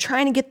balloons, and you're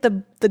trying to get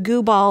the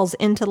goo balls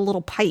into the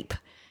little pipe.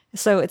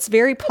 So it's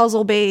very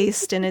puzzle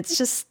based, and it's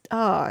just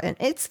and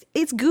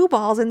it's goo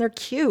balls, and they're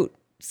cute.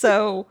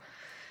 So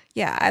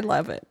yeah, I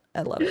love it.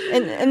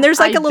 And there's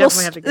like a little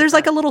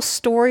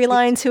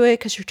storyline to it,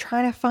 because you're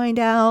trying to find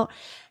out,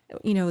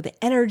 the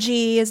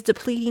energy is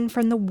depleting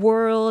from the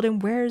world,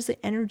 and where's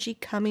the energy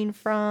coming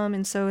from?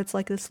 And so it's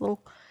like this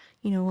little,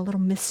 a little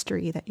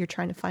mystery that you're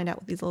trying to find out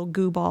with these little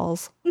goo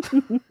balls.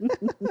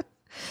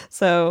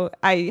 So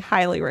I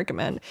highly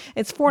recommend.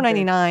 It's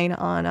 $4.99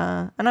 on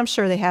and I'm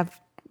sure they have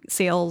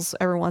sales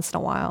every once in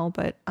a while,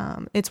 but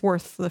it's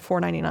worth the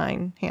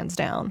 $4.99 hands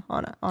down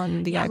on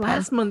the iPad.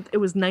 Last month it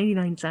was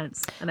 99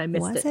 cents and I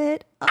missed it. Was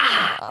it?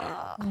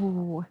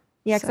 Oh.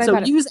 Yeah, so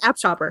use App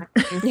Shopper.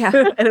 Yeah.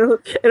 and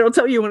it'll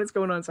tell you when it's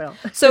going on sale.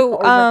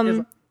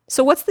 So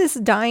so what's this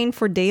Dying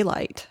for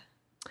Daylight?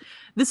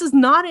 This is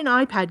not an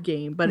iPad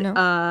game, but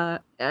No.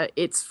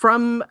 It's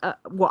from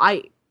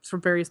it's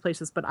from various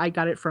places, but I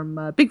got it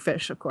from Big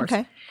Fish, of course.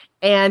 Okay.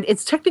 And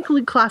it's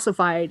technically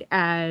classified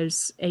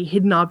as a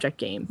hidden object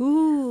game.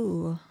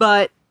 Ooh.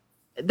 But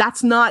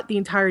that's not the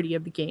entirety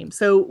of the game.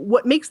 So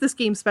what makes this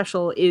game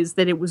special is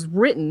that it was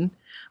written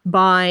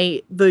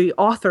by the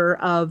author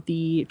of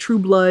the True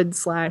Blood /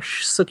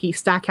 Sookie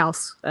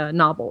Stackhouse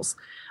novels,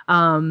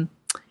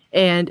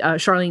 and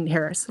Charlene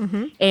Harris.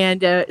 Mm-hmm.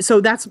 And so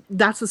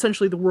that's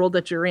essentially the world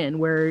that you're in,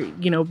 where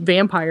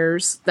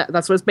vampires.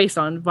 That's what it's based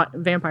on,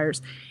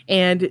 vampires,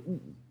 and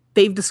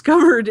they've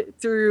discovered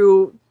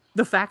through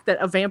the fact that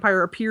a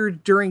vampire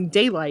appeared during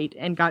daylight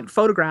and got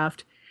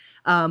photographed,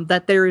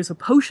 that there is a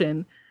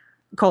potion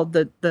called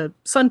the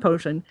sun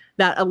potion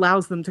that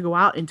allows them to go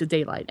out into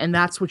daylight, and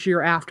that's what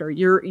you're after.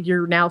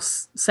 You're now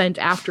sent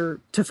after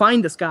to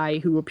find this guy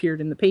who appeared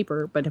in the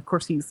paper, but of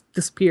course he's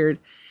disappeared,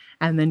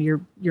 and then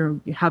you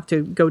have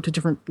to go to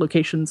different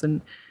locations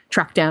and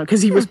track down,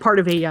 because he was part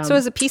of a So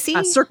is it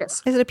PC?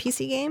 Circus. Is it a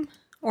PC game?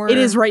 Or It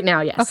is right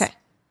now, yes. Okay.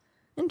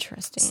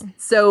 Interesting.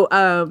 So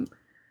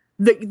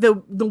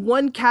the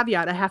one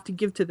caveat I have to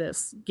give to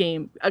this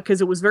game,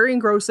 because it was very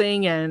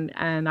engrossing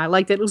and I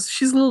liked it.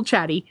 She's a little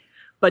chatty,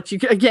 but you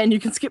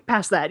can skip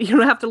past that. You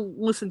don't have to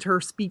listen to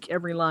her speak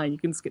every line. You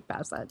can skip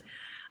past that.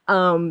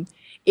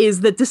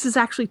 Is that this is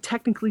actually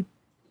technically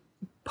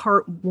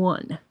part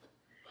 1,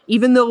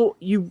 even though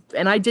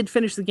I did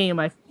finish the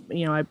game. I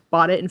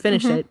bought it and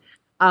finished it.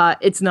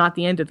 It's not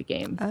the end of the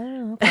game.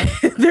 Oh,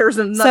 okay. There's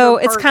another. So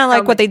it's part kind of like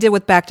coming. what they did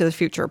with Back to the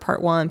Future,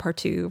 part 1, part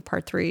 2,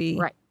 part 3.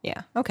 Right.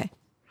 Yeah. Okay.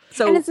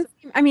 So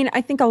And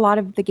I think a lot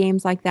of the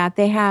games like that,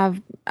 they have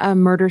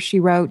Murder, She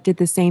Wrote did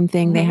the same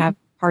thing. Mm-hmm. They have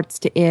parts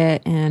to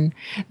it, and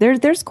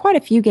there's quite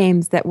a few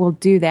games that will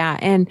do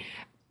that.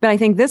 But I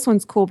think this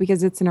one's cool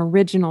because it's an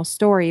original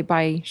story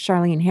by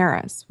Charlene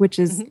Harris, which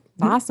is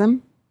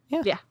awesome.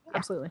 yeah,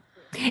 absolutely.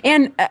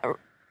 And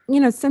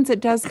since it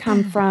does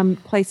come from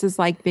places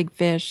like Big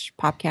Fish,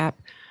 PopCap,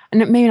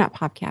 and maybe not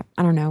PopCap,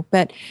 I don't know,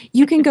 but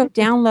you can go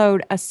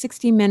download a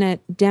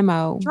 60-minute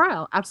demo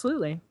Trial,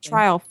 absolutely.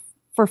 trial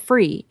for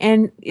free,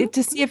 and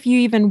to see if you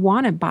even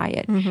want to buy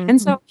it. Mm-hmm. And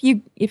so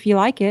if you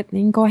like it, then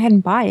you can go ahead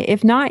and buy it.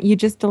 If not, you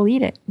just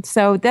delete it.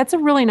 So that's a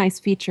really nice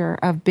feature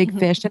of Big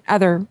Fish and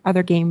other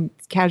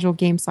casual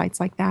game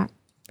sites like that.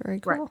 Very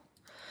cool. Right.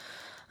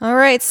 All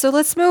right, so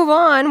let's move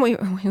on.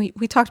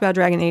 We talked about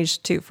Dragon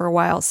Age 2 for a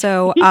while.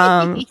 So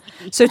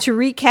so to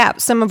recap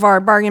some of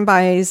our bargain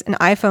buys and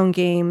iPhone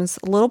games,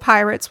 Little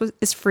Pirates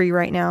is free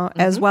right now,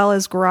 as well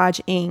as Garage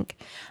Inc.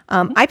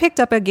 I picked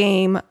up a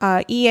game.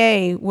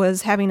 EA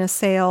was having a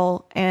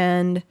sale,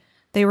 and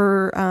they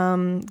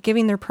were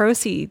giving their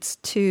proceeds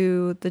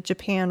to the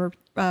Japan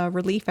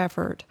relief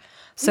effort.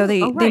 So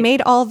they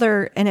made all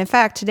their, and in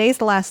fact, today's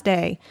the last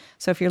day.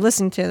 So if you're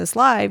listening to this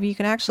live, you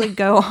can actually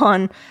go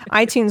on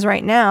iTunes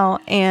right now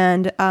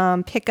and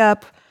pick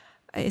up,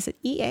 is it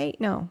EA?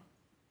 No.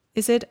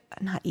 Is it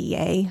not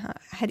EA?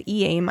 I had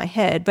EA in my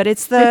head, but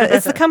it's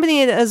the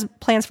company that does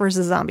Plants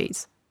vs.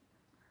 Zombies.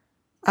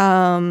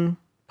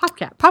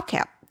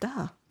 PopCap.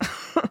 Duh.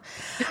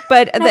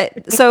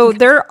 But so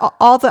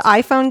all the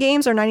iPhone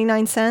games are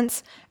 99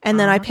 cents. And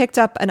then I picked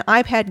up an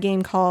iPad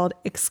game called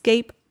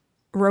Escape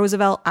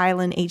Roosevelt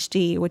Island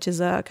HD, which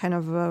is a kind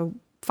of a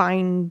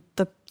find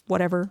the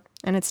whatever,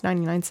 and it's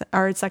 99 cents,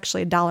 or it's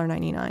actually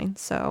 $1.99.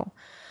 So,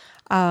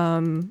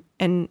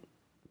 and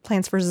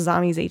Plants vs.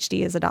 Zombies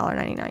HD is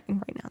 $1.99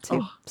 right now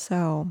too.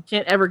 So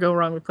Can't ever go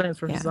wrong with Plants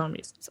vs.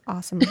 Zombies. it's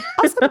awesome.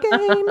 Awesome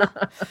game.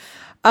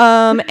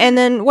 And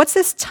then what's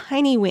this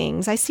Tiny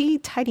Wings? I see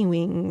Tiny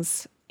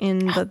Wings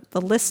in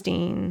the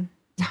listing.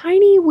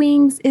 Tiny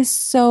Wings is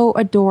so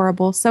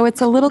adorable. So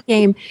it's a little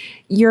game.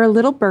 You're a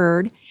little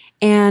bird,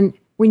 and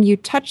when you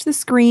touch the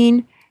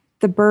screen,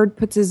 the bird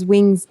puts his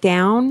wings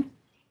down,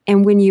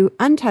 and when you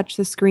untouch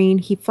the screen,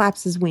 he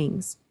flaps his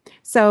wings.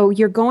 So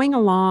you're going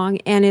along,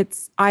 and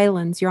it's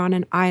islands. You're on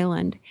an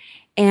island.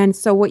 And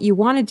so what you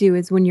want to do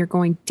is when you're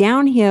going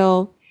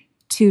downhill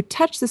to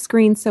touch the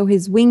screen so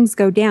his wings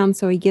go down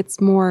so he gets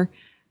more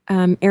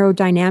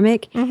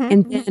aerodynamic.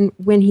 And then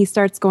when he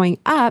starts going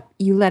up,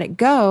 you let it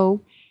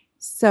go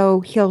so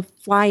he'll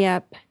fly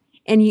up,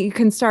 and you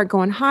can start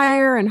going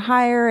higher and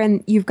higher,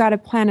 and you've got to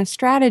plan a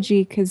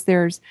strategy because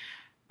there's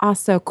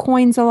also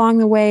coins along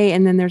the way,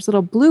 and then there's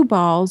little blue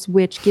balls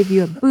which give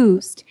you a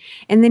boost,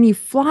 and then you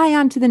fly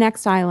on to the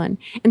next island.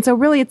 And so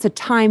really it's a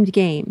timed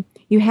game.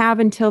 You have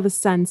until the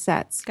sun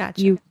sets.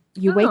 Gotcha. You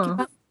wake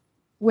up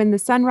when the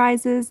sun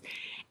rises,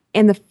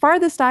 and the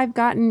farthest I've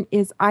gotten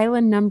is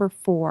island number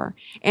 4.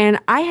 And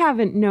I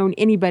haven't known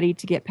anybody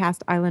to get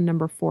past island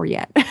number 4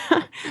 yet.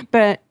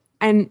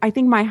 And I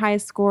think my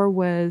highest score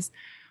was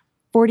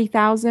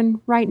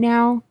 40,000 right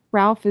now.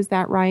 Ralph, is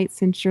that right?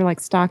 Since you're like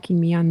stalking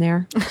me on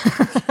there.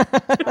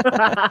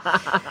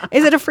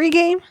 Is it a free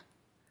game?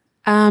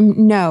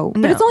 No,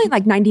 but it's only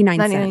like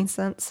 99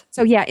 cents.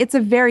 So yeah, it's a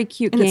very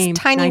cute And game. it's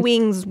Tiny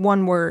Wings,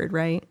 one word,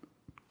 right?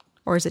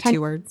 Or is it 2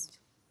 words?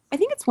 I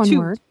think it's one 2.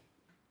 word.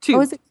 2.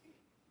 Oh, is it?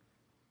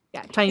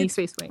 Yeah, Tiny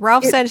Space Wings.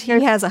 Ralph said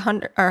he has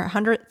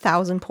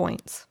 100,000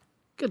 points.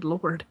 Good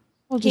Lord.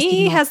 We'll just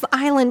He ignore has the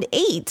Island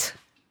 8.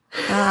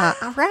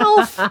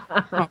 Ralph.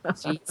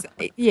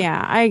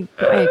 Yeah,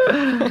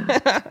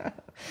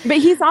 but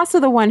he's also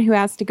the one who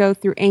has to go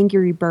through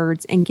Angry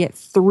Birds and get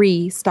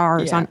 3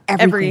 stars on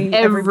everything.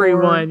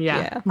 Everyone,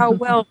 yeah. Oh,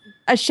 well,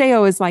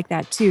 Asheo is like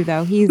that too,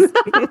 though. He's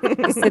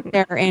sit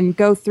there and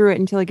go through it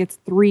until he gets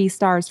 3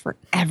 stars for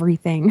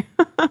everything.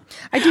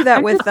 I do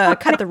that with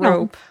Cut the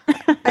Rope.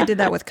 I did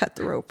that with Cut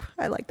the Rope.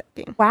 I like that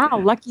game.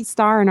 Wow, Lucky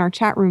Star in our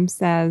chat room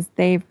says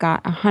they've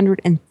got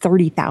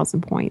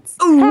 130,000 points.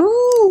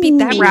 Ooh, beat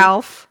that,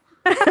 Ralph.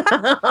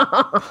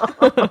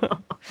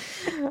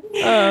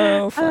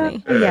 Oh,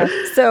 funny. Yes.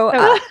 So,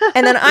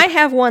 and then I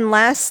have one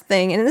last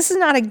thing, and this is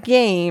not a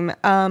game.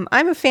 I'm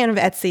a fan of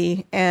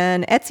Etsy,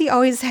 and Etsy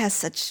always has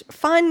such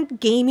fun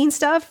gaming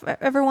stuff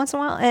every once in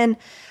a while. And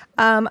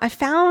I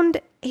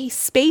found a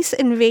Space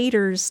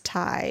Invaders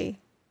tie,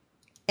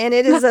 and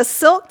it is a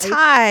silk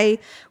tie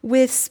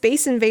with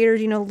Space Invaders,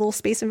 little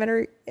Space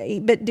Invader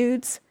 8-bit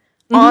dudes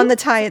on the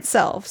tie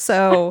itself.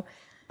 So.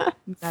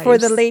 Nice. For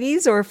the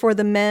ladies or for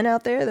the men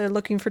out there, they're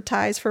looking for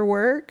ties for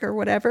work or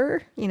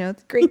whatever,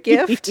 great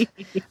gift.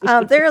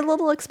 They're a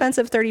little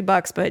expensive,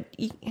 $30, but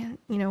when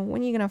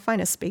are you going to find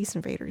a Space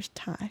Invaders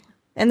tie?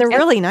 And they're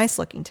really nice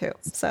looking too.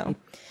 So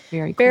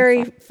very,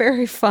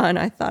 very fun.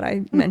 I thought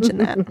I'd mention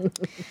that.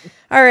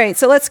 All right.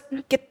 So let's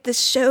get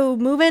this show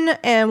moving,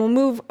 and we'll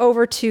move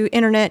over to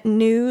internet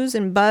news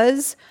and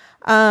buzz.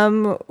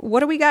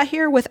 What do we got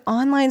here with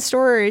online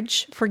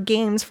storage for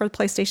games for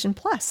PlayStation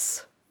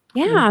Plus?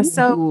 Yeah,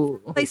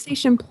 so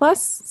PlayStation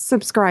Plus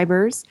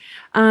subscribers,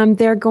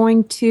 they're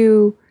going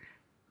to,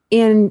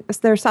 in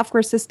their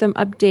software system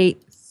update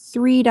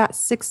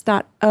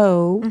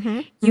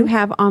 3.6.0, you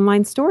have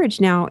online storage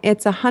now.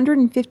 It's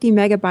 150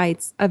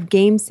 megabytes of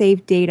game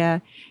save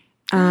data.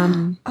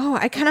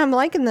 I kind of am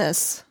liking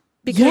this.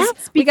 Because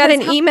we got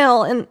an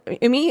email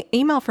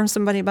from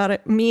somebody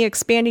about me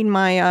expanding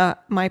my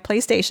my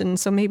PlayStation,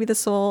 so maybe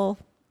this will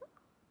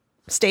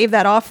stave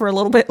that off for a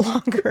little bit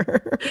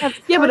longer.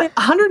 Yeah, but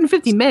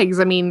 150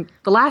 megs. I mean,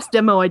 the last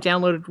demo I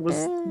downloaded was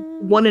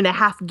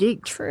 1.5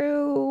 gigs.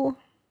 True.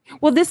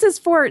 Well, this is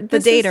for the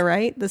data,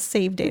 right? The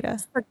save data.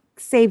 For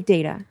save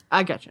data.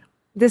 I gotcha.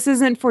 This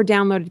isn't for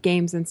downloaded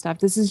games and stuff.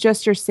 This is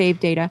just your save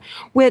data,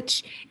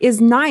 which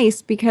is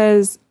nice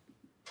because,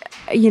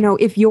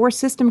 if your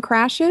system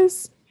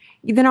crashes,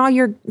 then all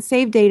your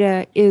save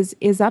data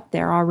is up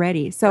there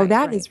already. So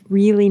that is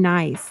really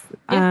nice.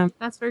 Yeah,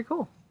 that's very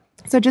cool.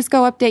 So just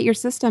go update your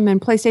system,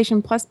 and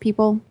PlayStation Plus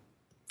people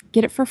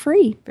get it for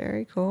free.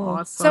 Very cool.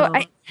 Awesome.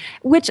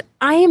 Which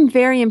I am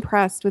very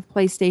impressed with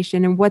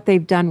PlayStation and what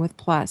they've done with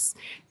Plus.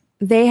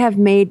 They have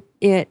made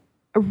it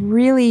a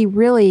really,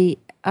 really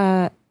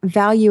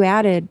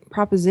value-added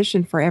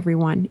proposition for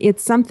everyone.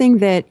 It's something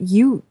that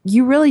you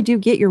really do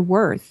get your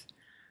worth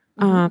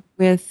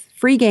with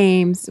free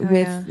games,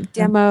 with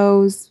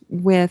demos,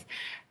 with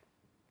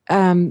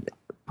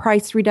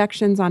price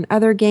reductions on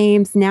other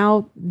games.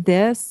 Now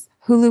this.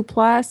 Hulu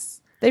Plus.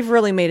 They've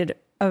really made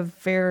it a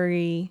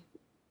very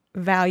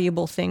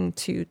valuable thing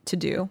to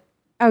do.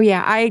 Oh,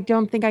 yeah. I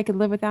don't think I could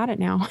live without it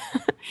now.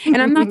 And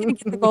I'm not going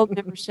to get the gold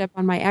membership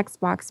on my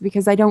Xbox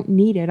because I don't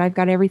need it. I've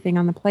got everything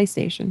on the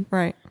PlayStation.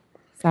 Right.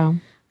 So.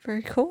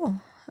 Very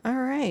cool. All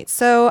right.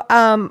 So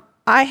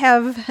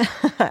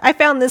I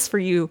found this for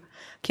you,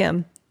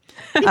 Kim.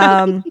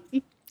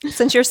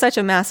 Since you're such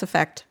a Mass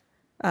Effect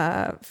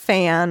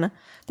fan,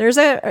 there's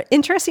a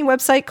interesting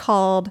website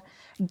called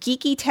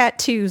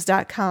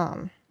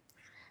geekytattoos.com.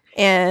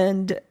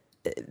 And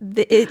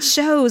it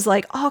shows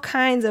like all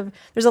kinds of,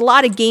 there's a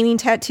lot of gaming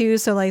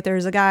tattoos. So like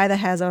there's a guy that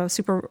has a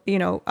super,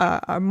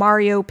 a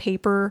Mario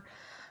paper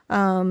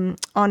on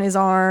his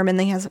arm, and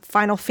then he has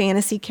Final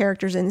Fantasy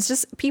characters, and it's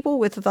just people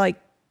with like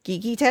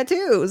geeky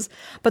tattoos.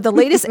 But the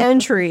latest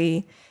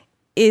entry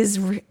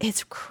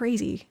it's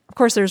crazy. Of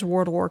course, there's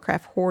World of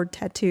Warcraft Horde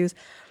tattoos.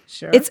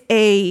 Sure. It's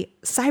a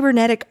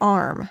cybernetic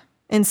arm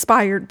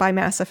inspired by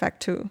Mass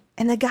Effect 2.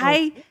 And the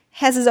guy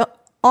has his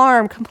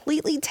arm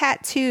completely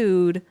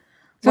tattooed.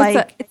 So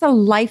like it's a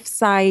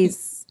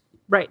life-size.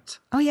 Right.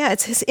 Oh yeah,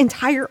 it's his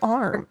entire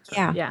arm.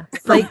 Yeah. Yeah.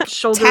 Like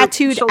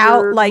tattooed shoulder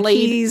out like blade.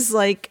 he's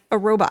like a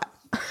robot.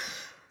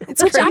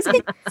 It's Which I crazy.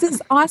 think this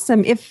is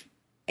awesome. If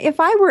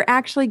I were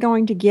actually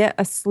going to get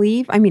a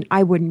sleeve, I mean,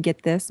 I wouldn't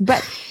get this,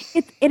 but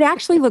it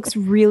actually looks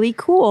really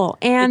cool.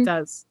 And It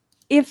does.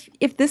 if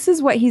this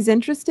is what he's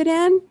interested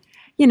in,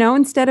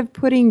 instead of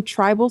putting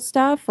tribal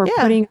stuff or Yeah.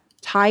 putting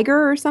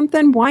tiger or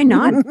something, why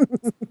not?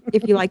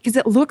 If you like, because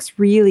it looks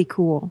really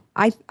cool.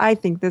 I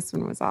think this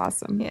one was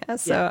awesome. Yeah,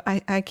 so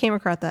I came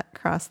across that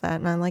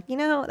and I'm like,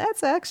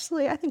 that's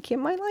actually, I think Kim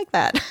might like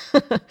that.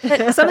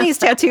 Some of these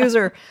tattoos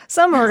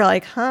some are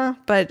like, huh,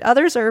 but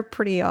others are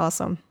pretty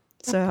awesome.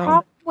 The So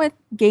problem with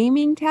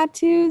gaming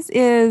tattoos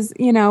is,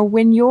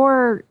 when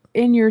you're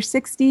in your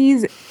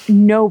 60s,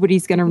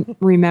 nobody's going to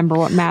remember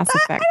what Mass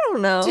Effect. I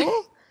don't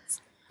know.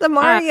 The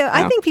Mario,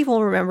 I know. think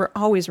people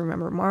always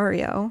remember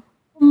Mario.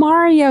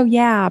 Mario,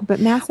 yeah, but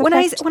Mass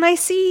Effect. When I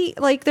see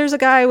like there's a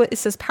guy it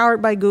says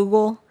powered by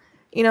Google,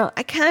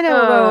 I kind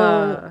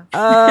of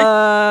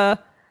go,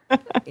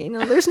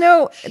 there's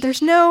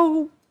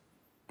no,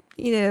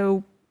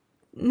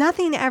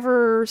 nothing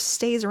ever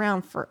stays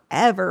around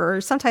forever.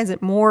 Or sometimes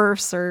it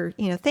morphs, or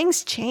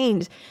things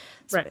change.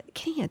 So Right.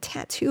 getting a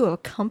tattoo of a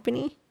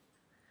company,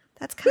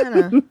 that's kind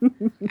of,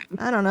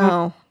 I don't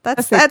know.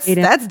 That's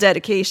That's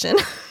dedication.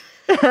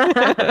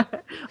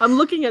 I'm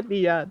looking at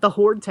the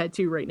Horde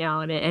tattoo right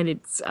now, and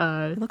it's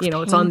looks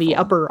it's on the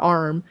painful. upper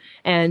arm,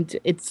 and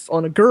it's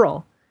on a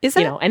girl. Is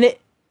it? And it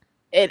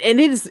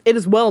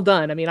is well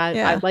done. I mean, I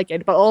Yeah. like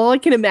it, but all I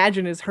can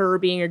imagine is her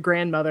being a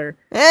grandmother,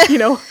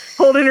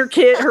 holding her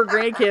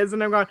grandkids,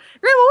 and I'm going,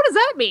 Grandma, what does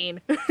that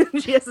mean?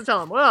 She has to tell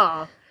them,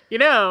 well,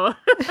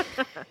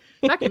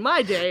 back in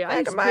my day, I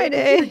used to play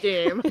a computer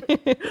game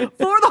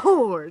for the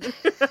Horde.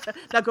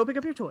 Now go pick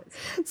up your toys.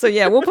 So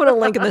yeah, we'll put a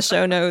link in the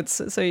show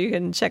notes so you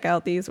can check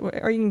out these,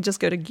 or you can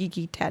just go to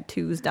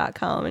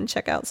geekytattoos.com and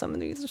check out some of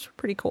these. It's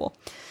pretty cool.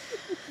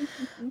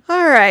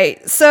 All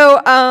right.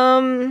 So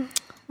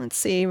let's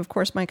see. Of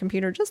course, my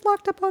computer just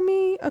locked up on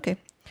me. Okay.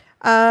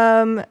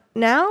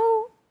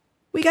 Now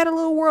we got a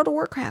little World of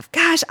Warcraft.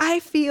 Gosh,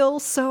 I feel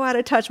so out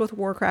of touch with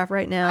Warcraft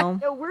right now.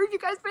 Yo, where have you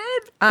guys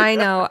been? I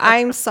know.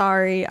 I'm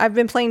sorry. I've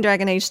been playing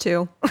Dragon Age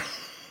 2.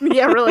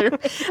 Yeah, really.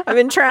 I've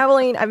been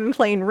traveling. I've been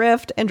playing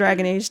Rift and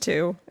Dragon Age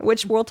 2,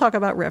 which we'll talk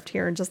about Rift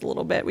here in just a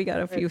little bit. We got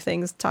a few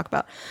things to talk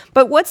about.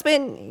 But what's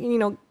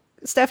been,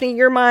 Stephanie,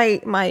 you're my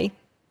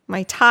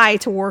tie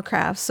to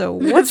Warcraft. So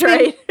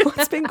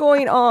what's been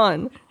going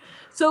on?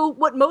 So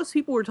what most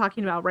people were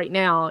talking about right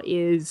now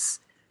is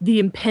the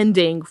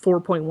impending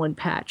 4.1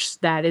 patch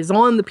that is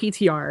on the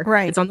PTR.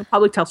 Right. It's on the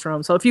public test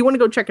realm. So if you want to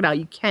go check it out,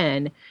 you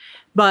can.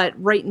 But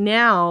right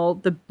now,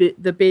 the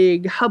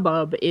big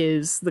hubbub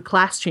is the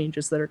class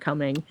changes that are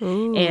coming.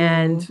 Ooh.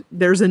 And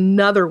there's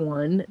another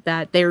one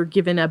that they're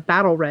giving a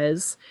battle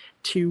res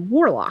to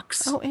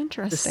warlocks. Oh, This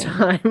interesting.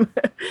 time.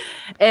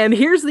 And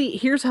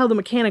here's how the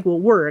mechanic will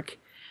work.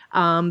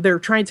 They're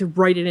trying to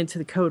write it into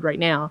the code right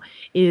now.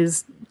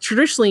 Is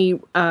traditionally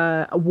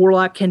a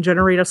warlock can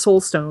generate a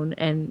soul stone,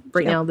 and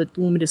right now the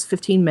limit is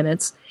 15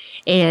 minutes.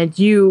 And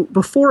you,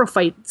 before a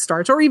fight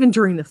starts, or even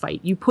during the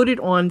fight, you put it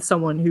on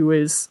someone who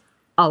is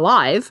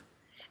alive,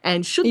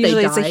 and should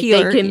Usually they it's die, a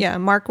healer. they can. Yeah,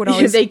 Mark would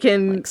always. They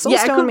can. like, soul it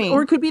stone could, me.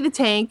 or it could be the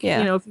tank.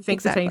 Yeah, If you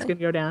think the tank's exactly. going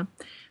to go down,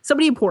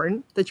 somebody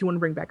important that you want to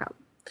bring back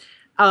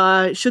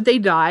up. Should they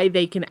die,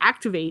 they can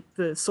activate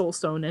the soul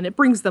stone, and it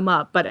brings them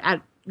up, but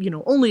at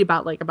only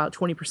about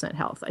 20%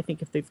 health, I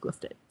think, if they've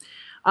glyphed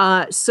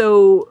it.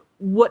 So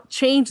what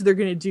change they're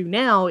going to do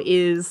now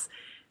is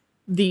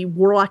the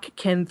warlock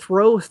can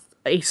throw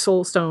a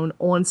soul stone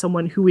on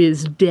someone who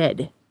is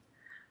dead.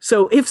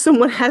 So if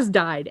someone has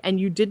died and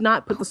you did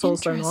not put the soul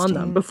stone on them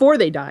interesting. before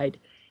they died,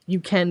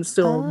 you can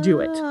still do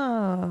it.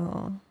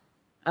 Oh.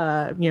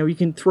 You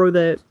can throw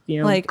the,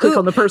 Like, click ooh,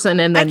 on the person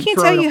and then I can't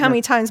throw tell it you on how them.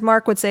 many times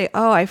Mark would say,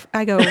 "Oh, I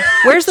go,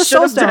 where's the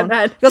soul Should've done stone?"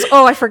 that. He goes,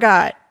 "Oh, I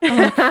forgot." I'm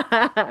like,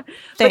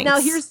 But now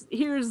Thanks.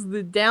 here's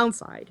the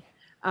downside.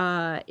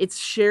 It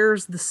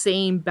shares the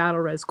same battle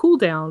res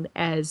cooldown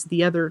as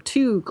the other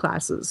two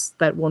classes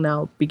that will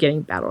now be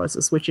getting battle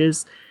reses, which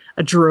is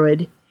a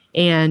druid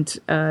and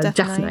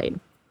Death Knight.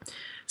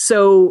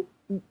 So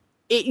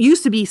it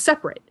used to be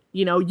separate.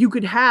 You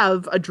could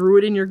have a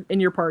druid in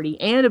your party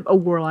and a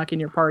warlock in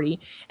your party,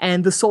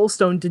 and the soul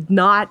stone did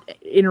not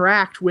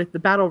interact with the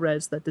battle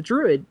res that the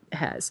druid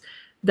has.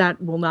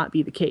 That will not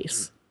be the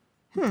case.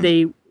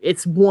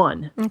 It's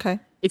 1. Okay.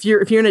 If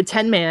you're in a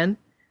 10-man,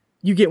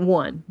 you get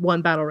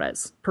one battle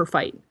res per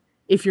fight.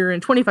 If you're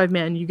in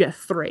 25-man, you get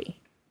 3.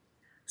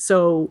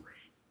 So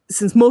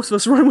since most of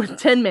us run with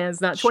 10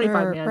 mans, not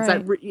 25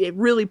 mans, it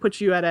really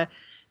puts you at a,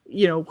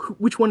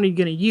 which one are you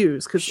going to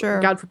use? Because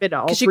God forbid,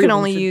 all three you can of them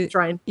only should use,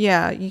 try and...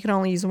 Yeah, you can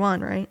only use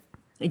one, right?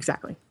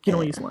 Exactly. You can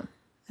only use one.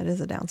 That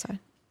is a downside.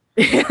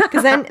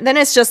 Because then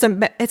it's just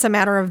it's a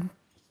matter of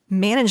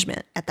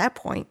management at that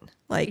point.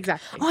 Like,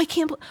 exactly. Oh, I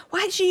can't.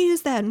 Why did you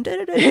use that?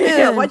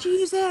 Yeah, why'd you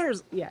use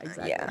theirs? Yeah,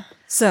 exactly. Yeah.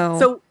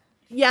 So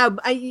yeah,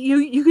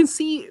 you can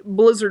see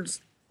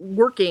Blizzard's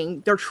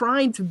working. They're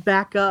trying to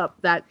back up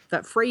that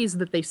phrase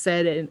that they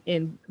said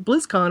in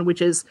BlizzCon,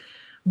 which is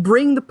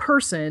bring the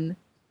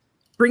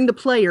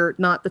player,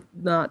 not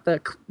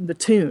the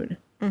tune.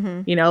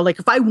 Mm-hmm. Like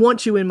if I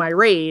want you in my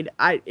raid,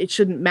 it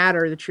shouldn't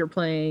matter that you're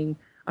playing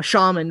a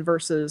shaman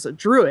versus a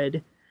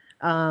druid.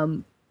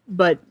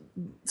 But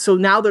so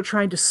now they're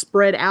trying to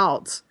spread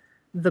out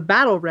the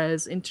battle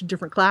res into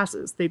different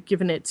classes. They've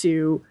given it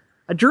to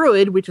a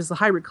druid, which is the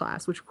hybrid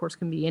class, which of course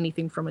can be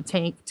anything from a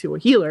tank to a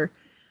healer,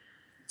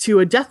 to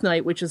a death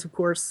knight, which is of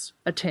course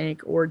a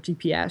tank or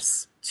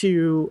DPS,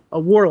 to a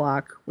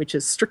warlock, which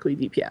is strictly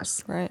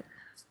DPS. Right.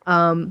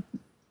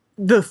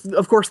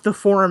 Of course, the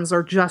forums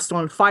are just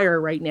on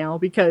fire right now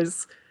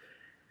because,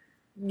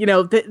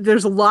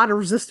 there's a lot of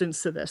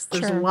resistance to this.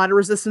 There's a lot of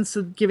resistance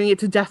to giving it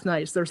to Death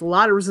Knights. There's a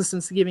lot of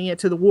resistance to giving it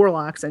to the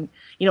Warlocks. And,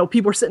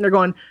 people are sitting there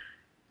going,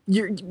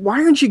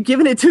 why aren't you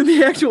giving it to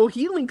the actual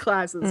healing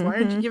classes? Mm-hmm. Why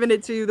aren't you giving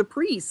it to the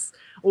priests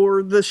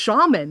or the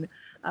shaman?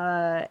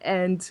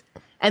 And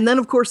then,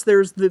 of course,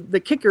 there's the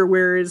kicker,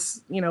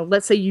 whereas,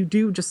 let's say you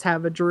do just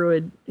have a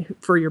druid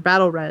for your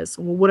battle res.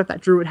 Well, what if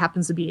that druid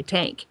happens to be a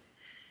tank?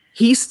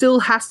 He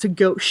still has to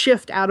go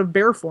shift out of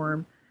bear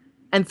form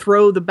and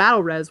throw the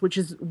battle res, which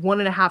is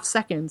 1.5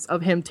 seconds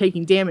of him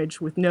taking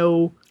damage with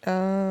no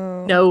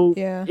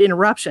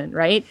interruption,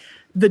 right?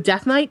 The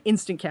Death Knight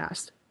instant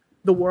cast,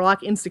 the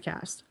Warlock instant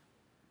cast,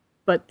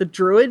 but the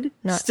Druid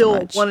still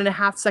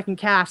 1.5 second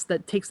cast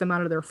that takes them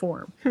out of their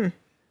form.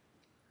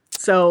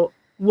 So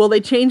will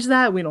they change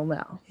that? We don't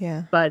know.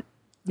 Yeah, but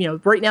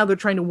right now they're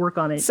trying to work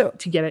on it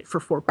to get it for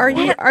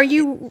 4.1. Are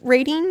you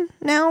rating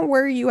now?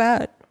 Where are you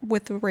at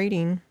with the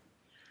rating?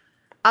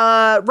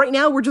 Right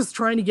now we're just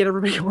trying to get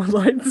everybody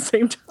online at the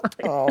same time.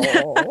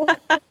 Oh,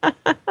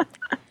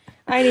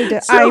 I need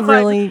to. So I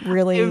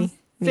really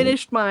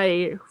finished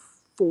my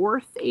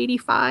 4th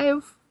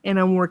 85, and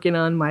I'm working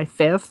on my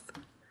 5th,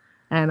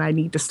 and I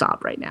need to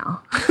stop right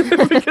now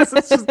because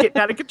it's just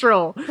getting out of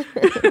control.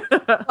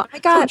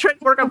 I'm trying to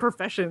work on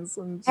professions.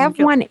 I have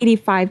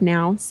 185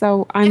 now,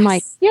 so I'm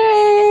like,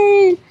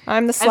 yay!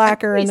 I'm the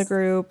slacker in the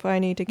group. I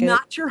need to get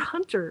not your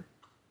hunter.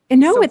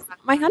 No, it's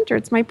not my hunter.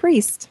 It's my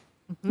priest.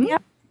 Mm-hmm.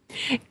 Yep.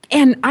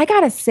 And I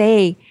gotta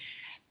say,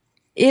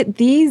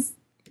 these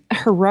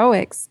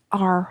heroics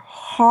are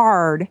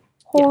hard.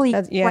 Holy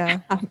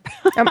crap.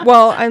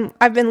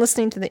 I've been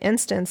listening to the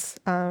instance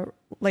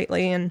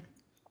lately and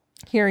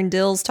hearing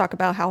Dills talk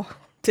about how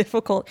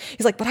difficult.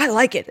 He's like, but I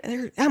like it.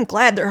 I'm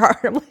glad they're hard.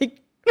 I'm like,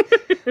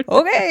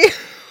 okay.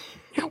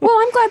 Well,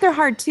 I'm glad they're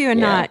hard too,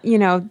 and not, you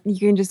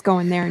can just go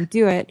in there and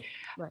do it.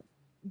 Right.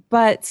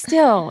 But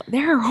still,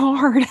 they're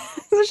hard,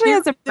 especially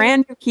as a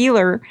brand new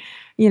healer.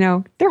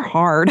 They're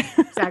hard.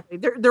 Exactly.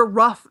 They're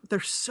rough. They're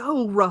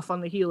so rough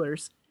on the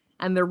healers,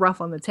 and they're rough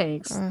on the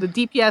tanks. The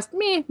DPS,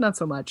 not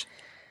so much.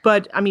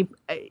 But, I mean,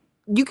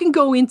 you can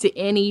go into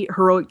any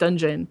heroic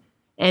dungeon,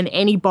 and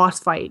any boss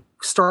fight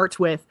starts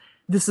with,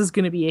 this is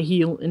going to be a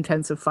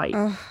heal-intensive fight.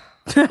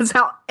 That's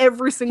how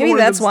every single one of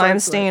them that's why I'm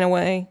staying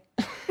away.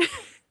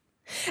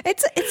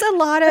 It's a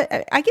lot of...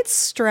 I get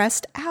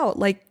stressed out,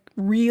 like,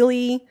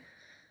 really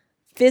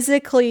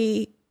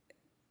physically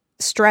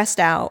stressed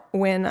out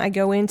when I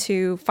go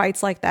into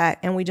fights like that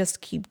and we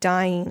just keep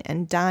dying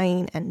and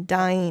dying and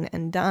dying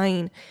and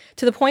dying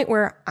to the point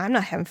where I'm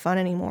not having fun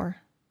anymore.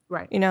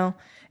 Right.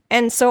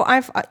 And so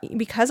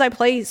because I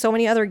play so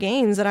many other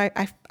games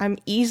that I'm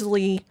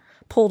easily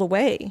pulled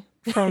away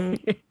from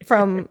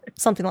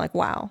something like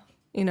WoW,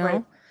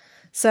 Right.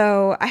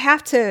 So I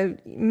have to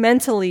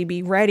mentally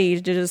be ready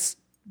to just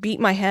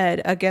beat my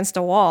head against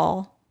a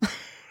wall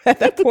at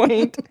that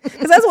point,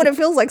 because that's what it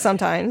feels like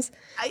sometimes.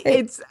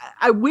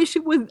 I wish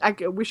it would. I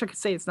wish I could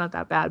say it's not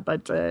that bad,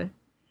 but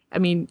I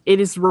mean, it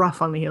is rough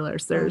on the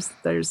healers.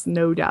 There's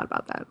no doubt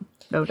about that.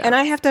 No doubt. And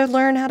I have to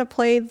learn how to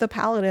play the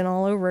paladin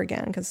all over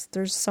again because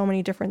there's so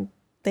many different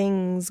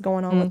things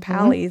going on with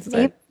pallies.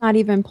 Dave's not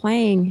even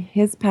playing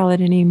his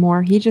paladin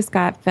anymore. He just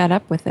got fed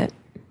up with it.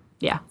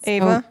 Yeah,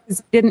 Ava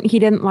he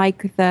didn't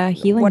like the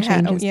healing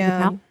changes.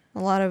 Yeah, a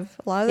lot of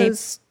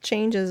those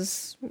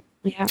changes.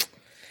 Yeah.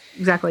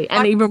 Exactly.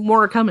 And even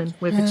more are coming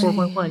with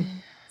 4.1.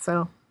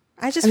 So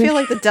I just feel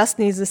like the dust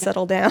needs to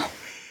settle down.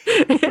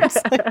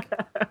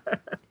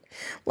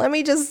 Let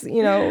me just,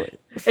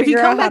 if you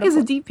come back as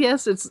a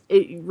DPS,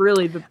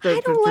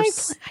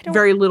 there's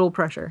very little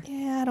pressure.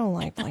 Yeah, I don't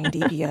like playing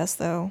DPS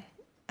though.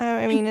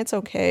 I mean, it's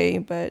okay,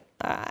 but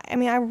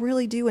I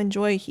really do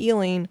enjoy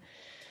healing.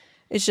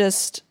 It's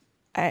just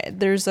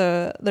there's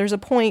a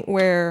point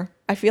where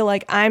I feel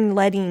like I'm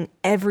letting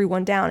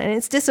everyone down, and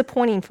it's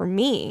disappointing for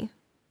me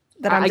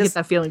that I get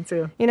that feeling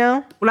too. You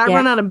know, when I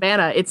run out of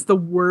mana, it's the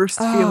worst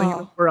feeling in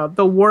the world.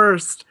 The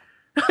worst.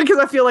 Because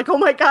I feel like, oh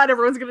my god,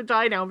 everyone's gonna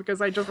die now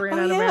because I just ran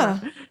out of mana.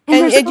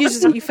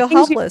 And you feel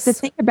helpless. To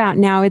think about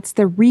now, it's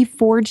the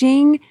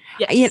reforging.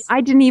 Yes.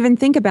 I didn't even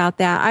think about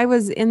that. I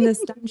was in this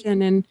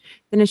dungeon, and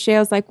then Ashay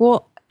was like,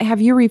 "Well, have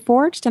you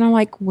reforged?" And I'm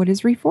like, "What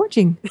is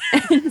reforging?"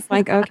 It's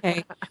like,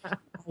 "Okay, I'll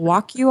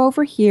walk you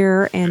over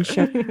here and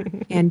show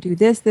and do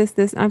this."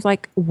 And I was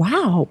like,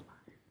 "Wow,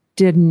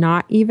 did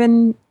not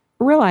even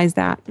realize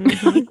that."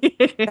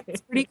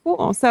 That's pretty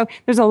cool. So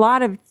there's a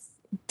lot of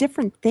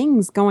different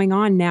things going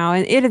on now,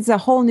 and it is a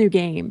whole new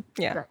game.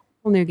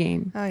 Whole new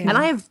game. Oh, yeah. And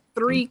I have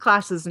 3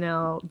 classes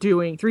now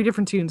doing 3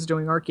 different tunes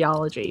doing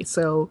archaeology.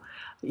 So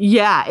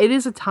yeah, it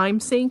is a time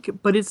sink,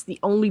 but it's the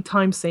only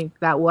time sink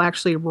that will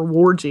actually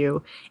reward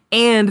you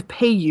and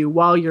pay you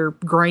while you're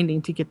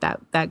grinding to get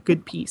that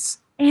good piece.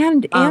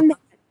 And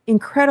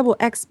incredible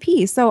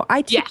XP. So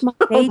I took my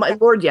oh my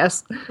lord,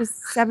 yes. was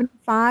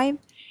 75,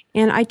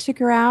 and I took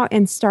her out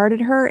and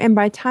started her, and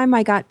by the time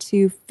I got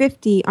to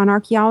 50 on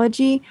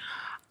archaeology,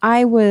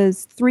 I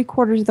was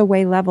 3/4 of the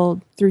way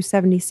leveled through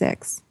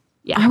 76.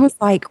 Yeah. I was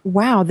like,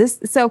 wow,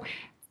 so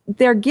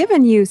they're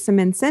giving you some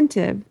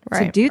incentive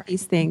to do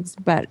these things,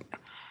 but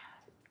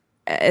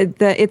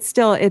it's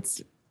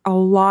a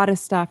lot of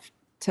stuff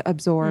to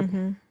absorb.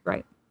 Mm-hmm.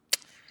 Right.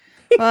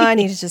 Well, I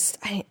need to just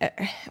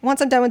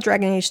once I'm done with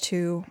Dragon Age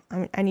 2,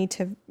 I need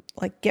to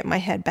get my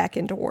head back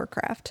into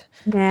Warcraft.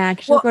 Nah,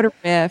 because you'll go to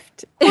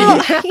Rift.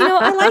 Well,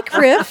 I like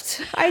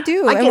Rift. I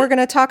do. And we're going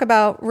to talk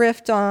about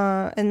Rift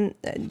and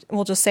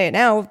we'll just say it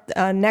now.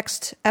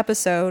 Next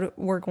episode,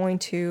 we're going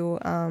to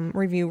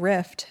review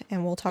Rift,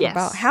 and we'll talk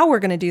about how we're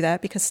going to do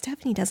that, because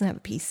Stephanie doesn't have a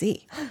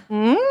PC.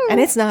 And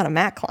it's not a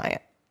Mac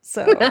client.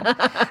 So, but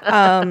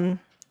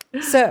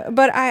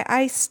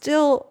I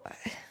still,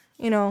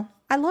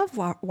 I love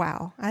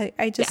WoW. I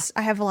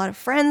have a lot of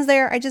friends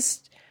there. I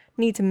just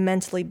need to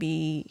mentally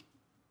be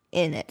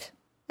in it,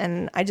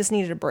 and I just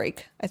needed a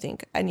break. I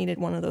think I needed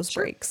one of those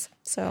breaks.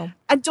 So,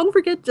 and don't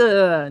forget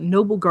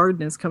Noble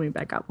Garden is coming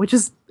back up, which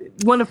is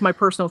one of my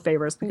personal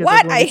favorites. Because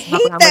I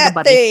hate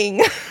that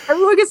thing.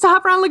 Everyone gets to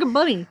hop around like a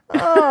bunny.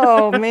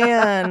 Oh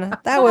man,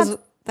 that was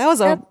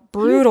a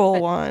brutal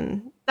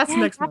one. That's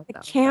next month.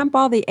 Camp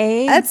all the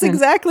eggs. That's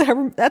exactly.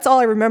 That's all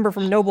I remember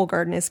from Noble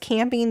Garden is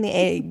camping the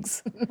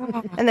eggs.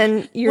 And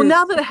then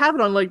now that I have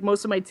it on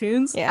most of my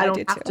tunes, I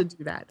don't have to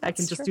do that. I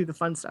can just do the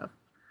fun stuff.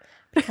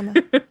 Become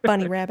a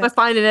bunny rabbit. If I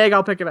find an egg,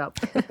 I'll pick it up.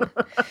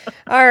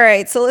 All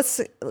right, so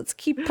let's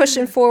keep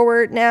pushing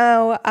forward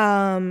now.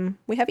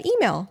 We have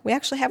email. We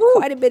actually have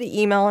quite a bit of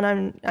email,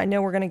 and I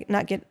know we're going to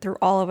not get through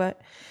all of it.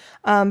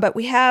 But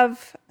we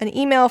have an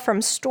email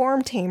from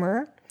Storm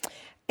Tamer,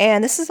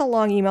 and this is a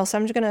long email, so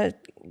I'm just going to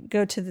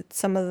go to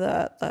some of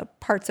the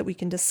parts that we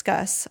can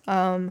discuss.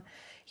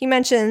 He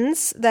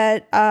mentions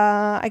that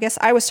I guess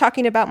I was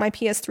talking about my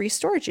PS3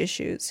 storage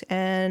issues,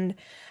 and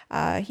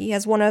he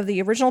has one of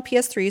the original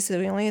PS3s, so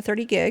we only had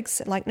 30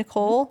 gigs. Like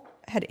Nicole,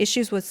 had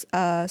issues with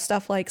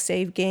stuff like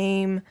save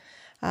game,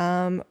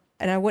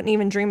 and I wouldn't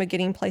even dream of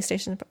getting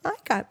PlayStation. But I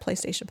got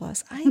PlayStation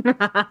Plus. I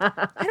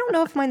don't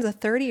know if mine's a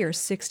 30 or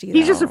 60.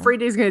 He's just afraid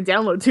he's going to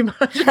download too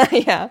much.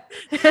 Yeah,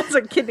 it's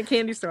like kid in a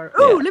candy store.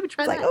 Oh, let me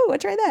try that. Like, I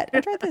tried that.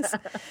 I tried this.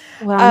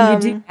 Well, you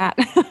do that.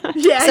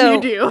 Yeah, you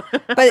do.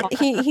 But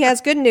he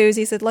has good news.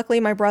 He said, luckily,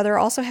 my brother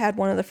also had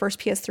one of the first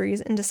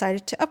PS3s and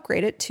decided to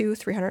upgrade it to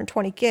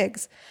 320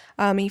 gigs.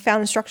 He found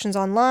instructions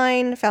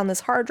online, found this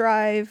hard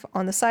drive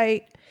on the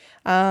site,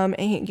 and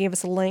he gave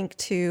us a link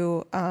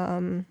to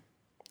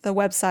the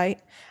website.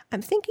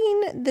 I'm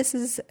thinking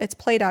it's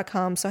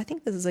play.com, so I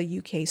think this is a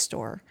UK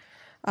store.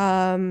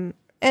 And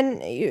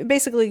it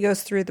basically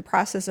goes through the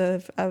process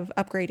of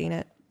upgrading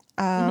it.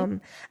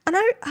 And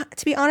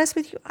to be honest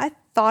with you, I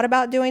thought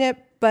about doing it,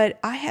 but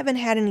I haven't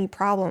had any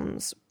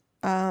problems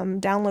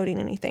downloading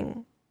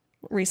anything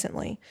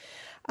recently.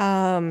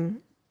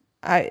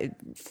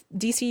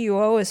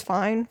 DCUO is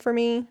fine for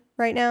me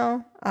right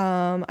now.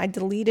 I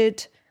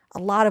deleted a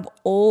lot of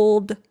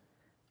old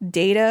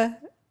data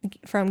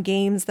from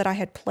games that I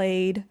had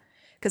played,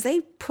 because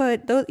they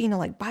put those,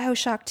 like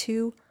BioShock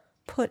 2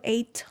 put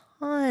a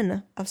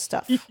ton of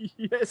stuff.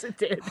 Yes, it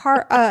did.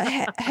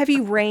 Heavy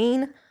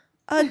Rain,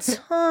 a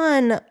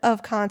ton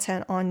of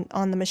content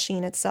on the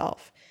machine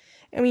itself.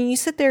 I mean, you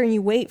sit there and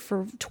you wait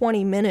for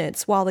 20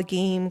 minutes while the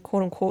game,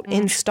 quote unquote,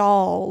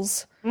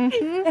 installs.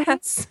 Mm-hmm.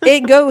 Yes.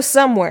 It goes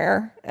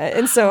somewhere.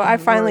 And so I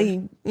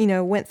finally,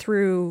 went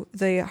through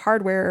the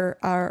hardware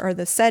or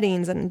the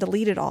settings and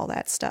deleted all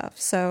that stuff.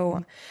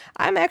 So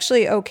I'm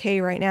actually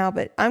okay right now,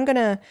 but I'm going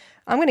to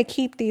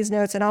keep these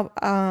notes, and I'll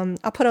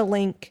put a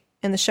link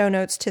in the show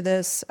notes to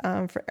this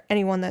for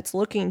anyone that's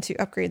looking to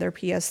upgrade their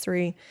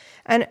PS3.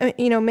 And,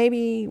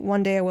 maybe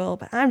one day I will,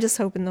 but I'm just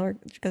hoping they're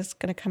just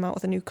going to come out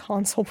with a new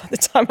console by the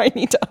time I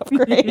need to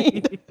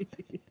upgrade.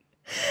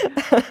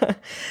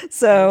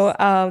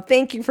 So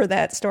thank you for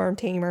that, Storm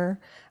Tamer.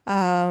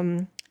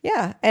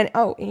 Yeah. And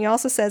he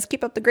also says,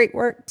 keep up the great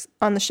work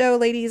on the show,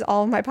 ladies.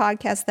 All of my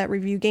podcasts that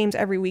review games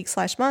every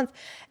week/month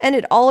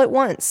ended all at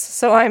once.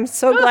 So I'm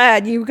so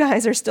glad you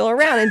guys are still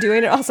around and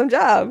doing an awesome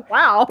job.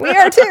 Wow. We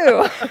are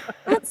too.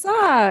 That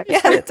sucks.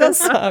 Yeah, it does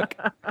suck.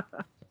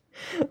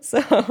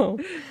 So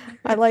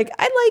I like,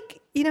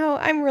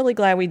 I'm really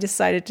glad we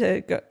decided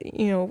to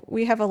go,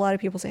 we have a lot of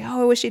people say,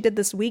 oh, I wish you did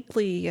this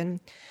weekly and,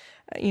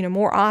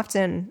 more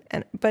often.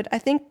 But I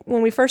think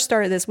when we first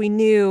started this, we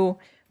knew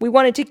we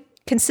wanted to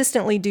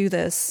consistently do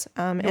this.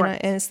 And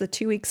it's the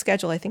 2-week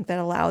schedule, I think, that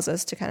allows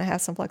us to kind of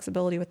have some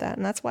flexibility with that.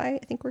 And that's why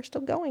I think we're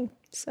still going.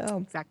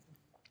 So Exactly.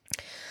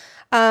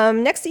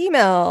 Next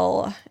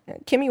email,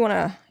 Kim, you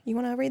wanna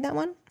read that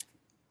one?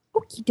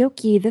 Okie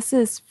dokie. This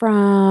is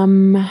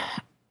from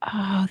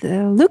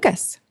the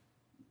Lucas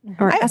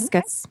or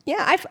Escus. Yeah,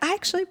 I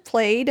actually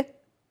played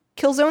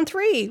Killzone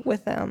 3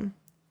 with them.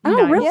 Oh,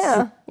 Nice.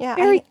 really? Yeah.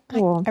 Very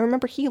cool. I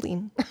remember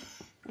healing.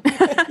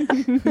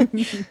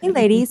 Hey,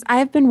 ladies, I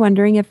have been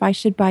wondering if I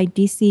should buy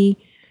DC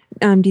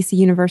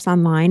Universe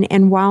Online.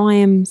 And while I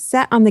am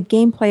set on the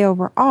gameplay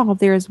overall,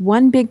 there is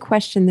one big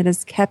question that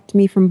has kept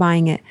me from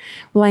buying it.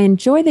 Will I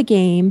enjoy the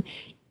game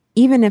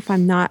even if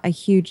I'm not a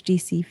huge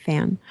DC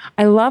fan?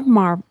 I love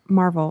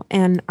Marvel,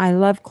 and I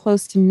love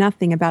close to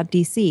nothing about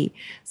DC.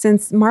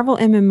 Since Marvel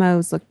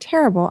MMOs look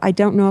terrible, I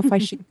don't know if I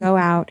should go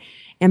out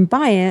and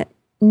buy it,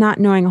 not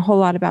knowing a whole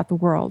lot about the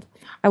world.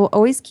 I will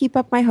always keep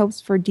up my hopes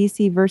for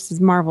DC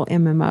versus Marvel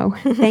MMO.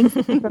 Thanks.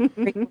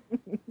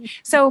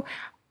 So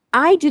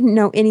I didn't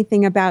know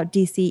anything about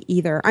DC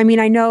either. I mean,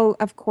 I know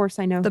The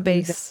who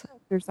base. the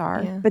characters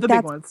are, Yeah. but The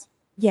big ones.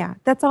 yeah,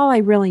 that's all I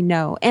really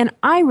know. And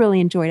I really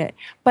enjoyed it.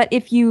 But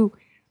if you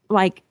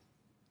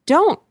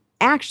don't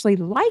actually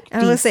like I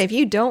was gonna DC, say, if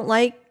you don't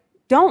like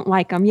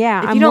them,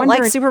 yeah. If you don't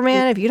like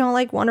Superman, if you don't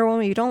like Wonder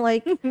Woman, if you don't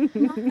like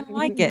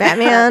like it.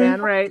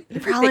 Batman, right.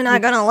 you're probably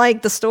not gonna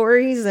like the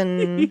stories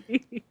and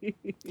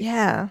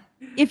yeah.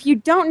 If you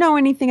don't know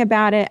anything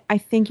about it, I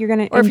think you're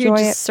going to Or if enjoy you're it.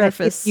 just But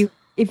surface.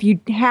 if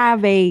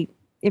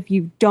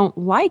you don't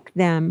like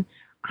them,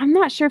 I'm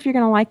not sure if you're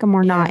going to like them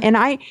or not. And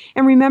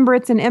remember,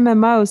 it's an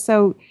MMO,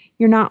 so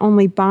you're not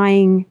only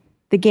buying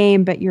the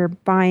game, but you're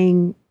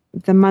buying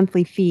the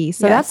monthly fee.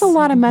 So that's a Yes.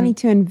 lot of money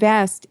to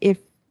invest if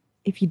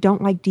you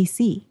don't like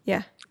DC.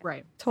 Yeah,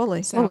 Right.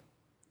 totally. So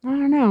I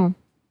don't know.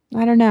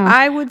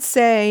 I would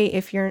say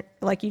if you're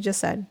like you just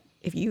said,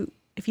 if you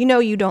know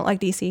you don't like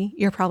DC,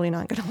 you're probably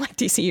not going to like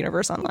DC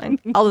Universe Online.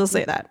 I'll just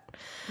say that.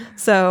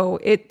 So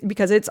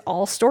because it's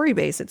all story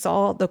based, it's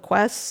all the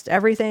quest,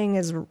 everything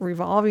is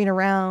revolving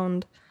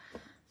around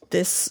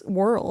this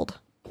world.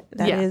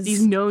 That is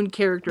these known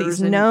characters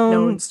these and known-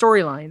 known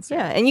storylines.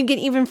 Yeah, and you get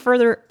even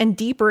further and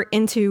deeper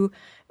into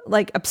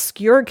like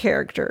obscure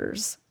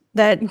characters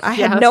that I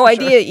Yeah, had no for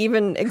sure. idea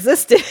even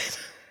existed.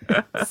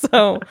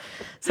 so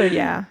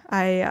yeah,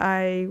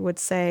 I would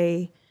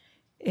say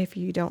if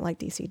you don't like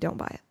DC, don't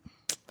buy it.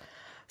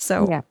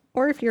 So, Yeah.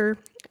 or if you're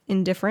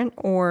indifferent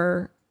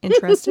or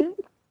interested,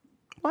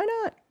 why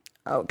not?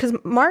 Oh, because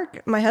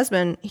Mark, my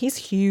husband, he's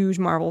a huge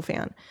Marvel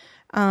fan.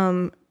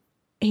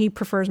 He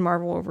prefers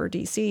Marvel over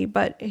DC,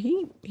 but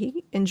he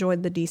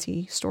enjoyed the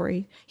DC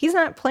story. He's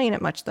not playing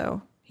it much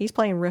though. He's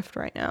playing Rift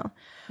right now.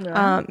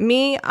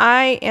 Me,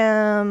 I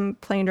am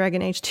playing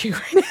Dragon Age 2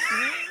 right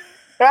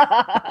now.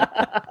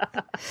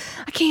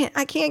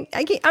 I can't.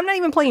 I'm not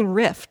even playing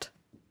Rift,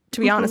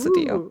 to be honest with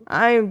you.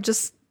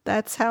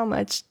 That's how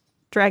much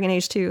Dragon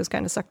Age 2 has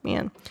kind of sucked me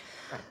in.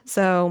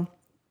 So,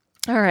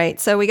 all right.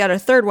 So we got our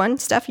third one.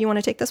 Steph, you want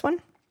to take this one?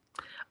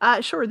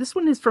 Sure. This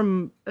one is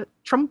from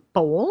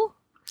Trumpole.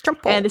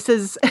 Trump. And it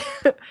says,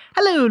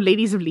 hello,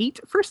 ladies of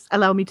Elite. First,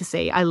 allow me to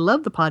say I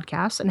love the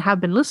podcast and have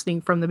been listening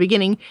from the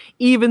beginning,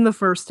 even the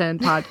first 10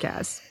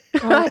 podcasts.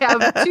 I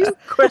have 2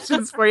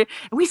 questions for you.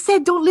 And we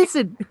said don't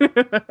listen.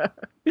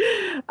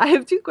 I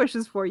have 2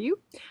 questions for you.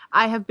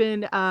 I have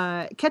been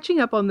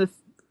catching up on the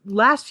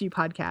last few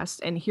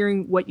podcasts and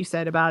hearing what you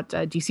said about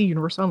DC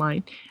Universe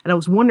Online. And I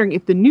was wondering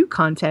if the new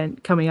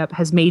content coming up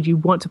has made you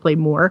want to play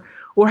more,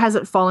 or has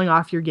it fallen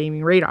off your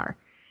gaming radar?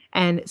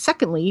 And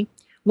secondly,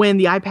 when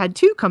the iPad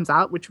 2 comes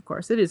out, which of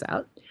course it is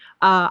out,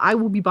 I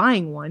will be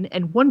buying one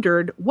and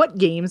wondered what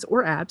games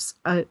or apps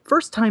a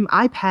first-time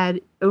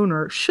iPad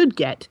owner should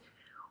get.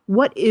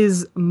 What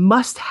is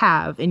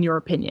must-have in your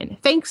opinion?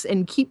 Thanks,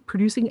 and keep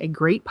producing a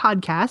great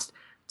podcast.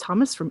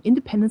 Thomas from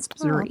Independence,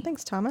 Missouri. Oh,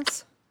 thanks,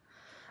 Thomas.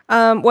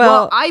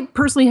 Well, I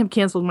personally have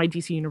canceled my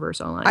DC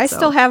Universe Online. I so-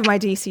 still have my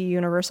DC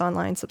Universe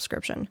Online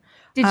subscription.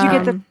 Did you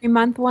get the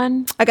 3-month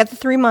one? I got the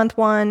 3-month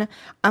one,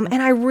 and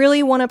I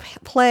really want to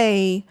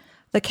play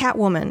the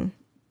Catwoman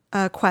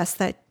quest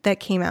that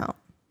came out.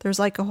 There's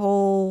like a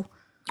whole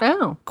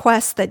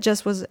quest that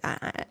just was,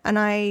 and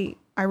I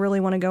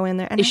really want to go in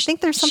there. And I think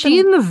there's something. Is she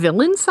in the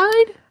villain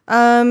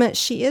side?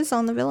 She is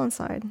on the villain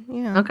side.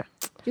 Yeah. Okay.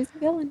 She's a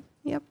villain.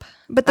 Yep.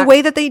 But the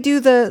way that they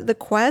do the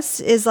quests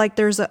is like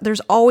there's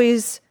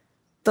always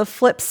the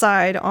flip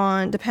side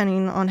on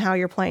depending on how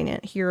you're playing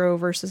it, hero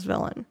versus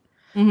villain.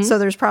 Mm-hmm. So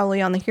there's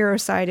probably on the hero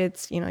side,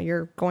 it's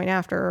you're going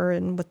after her,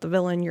 and with the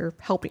villain, you're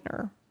helping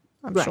her.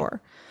 I'm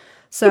sure.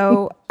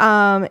 So,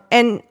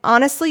 and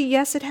honestly,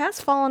 yes, it has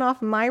fallen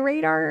off my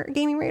radar,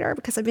 gaming radar,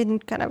 because I've been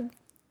kind of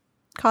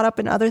caught up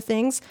in other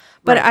things.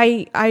 But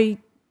I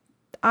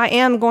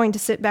am going to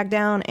sit back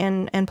down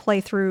and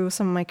play through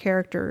some of my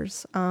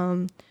characters.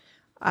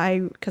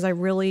 Because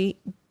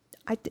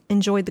I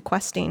enjoyed the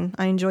questing.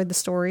 I enjoyed the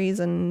stories,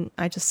 and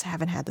I just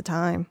haven't had the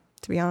time,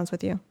 to be honest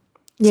with you.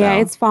 Yeah,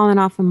 So, it's fallen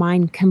off of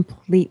mine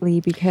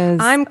completely because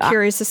I'm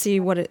curious to see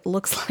what it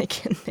looks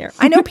like in there.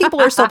 I know people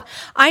are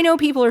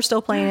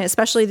still playing it,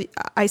 especially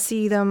I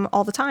see them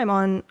all the time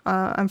on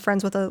I'm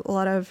friends with a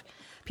lot of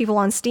people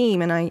on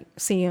Steam, and I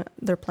see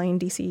they're playing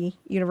DC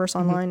Universe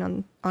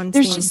Online on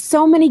there's Steam. just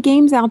so many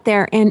games out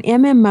there, and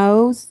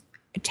MMOs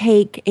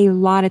take a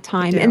lot of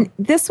time. do. And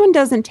this one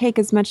doesn't take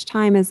as much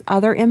time as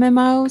other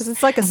MMOs. Because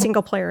it's like a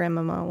single player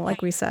MMO,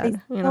 like we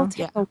said. They You know,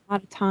 still take a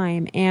lot of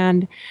time.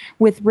 And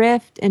with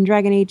Rift and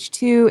Dragon Age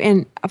 2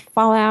 and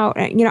Fallout,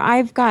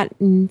 I've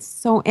gotten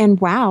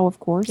and WoW, of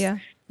course. yeah.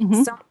 So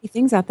many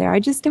things out there. I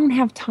just don't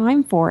have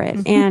time for it.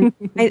 And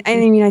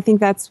I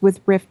think that's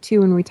with Rift too.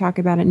 When we talk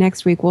about it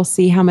next week, we'll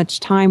see how much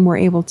time we're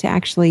able to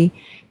actually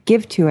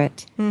give to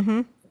it.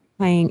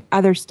 Playing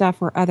other stuff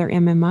or other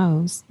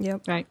MMOs.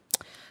 Yep. Right.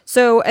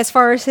 So as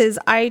far as his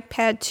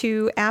iPad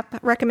 2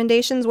 app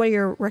recommendations, what are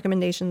your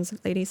recommendations,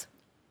 ladies?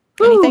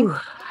 Anything? Ooh,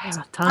 I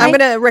have time. I'm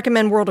going to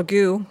recommend World of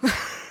Goo.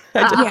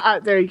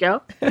 There you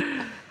go.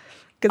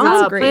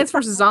 Because it's great. Plants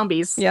vs.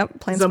 Zombies.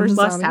 Yep, Plants is a vs.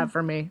 must Zombies. have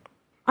for me.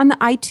 On the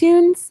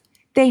iTunes,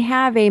 they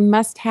have a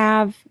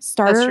must-have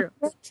starter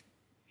true. kit.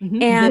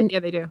 And Yeah,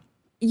 they do.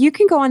 you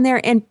can go on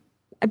there and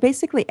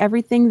basically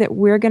everything that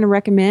we're going to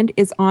recommend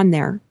is on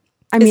there.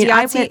 I Is mean,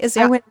 Yahtzee, is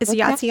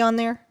Yahtzee on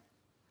there?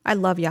 I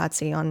love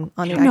Yahtzee on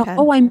the No,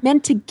 iPad. I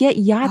meant to get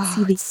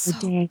Yahtzee the it's other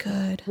so day.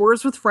 good.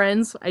 Words with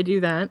Friends, I do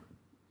that,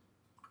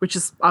 which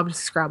is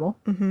obviously Scrabble.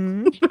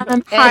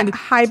 And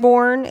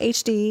Highborn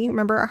HD.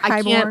 Remember I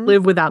Highborn? can't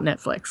live without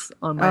Netflix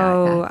on my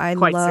Oh, iPad. I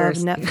Quite love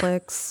seriously.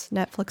 Netflix.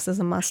 Netflix is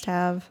a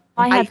must-have.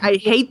 I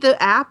hate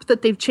the app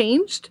that they've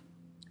changed.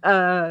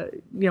 But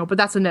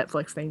that's a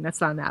Netflix thing. That's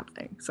not an app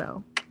thing.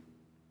 So,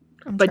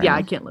 but yeah,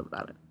 I can't live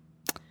without it.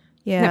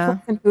 Yeah.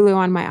 Netflix and Hulu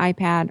on my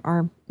iPad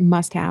are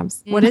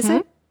must-haves. What is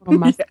it? Little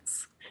must-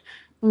 Yes.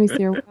 Let me see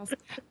here. What else.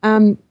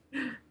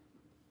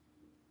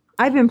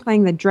 I've been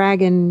playing the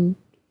Dragon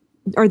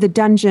or the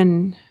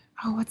Dungeon.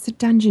 Oh, what's the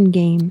Dungeon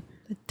game?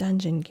 The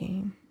dungeon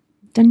game.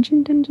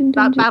 Dungeon.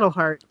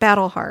 Battleheart.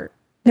 Battleheart.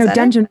 No, that it?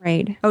 Dungeon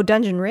Raid. Oh,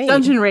 Dungeon Raid.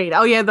 Dungeon Raid.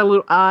 Oh yeah, the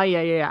little.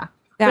 Yeah.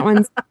 That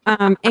one's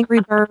Angry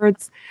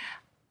Birds.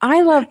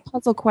 I love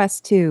Puzzle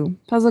Quest 2.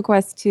 Puzzle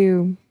Quest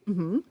 2.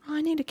 Oh,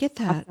 I need to get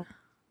that.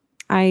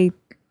 I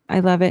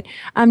love it.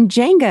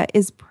 Jenga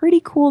is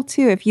pretty cool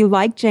too. If you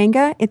like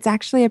Jenga, it's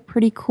actually a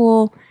pretty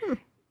cool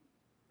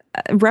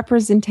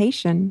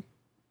representation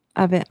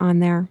of it on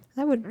there.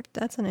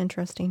 That's an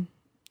interesting.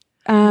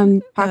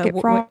 Pocket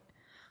Frog.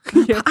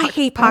 I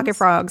hate Pocket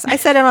Frogs. I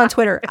said it on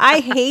Twitter. I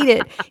hate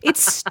it.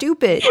 It's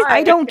stupid.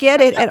 I don't get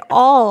it at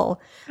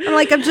all. I'm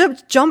like, I'm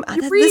just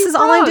this is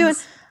all I'm doing.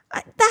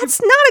 That's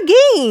not a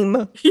game.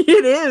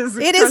 It is.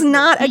 It is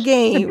not a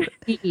game.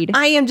 Indeed.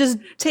 I am just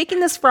taking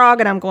this frog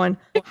and I'm going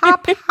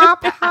hop,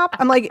 hop, hop.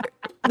 I'm like,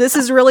 this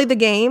is really the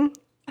game?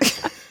 It's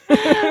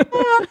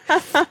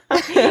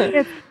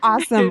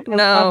awesome. I love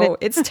No,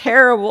 it's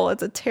terrible.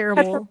 It's a it.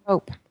 terrible.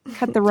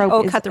 Cut the rope.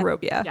 Oh, is cut the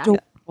rope. Yeah.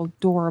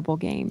 Adorable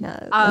game.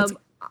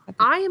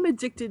 I am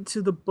addicted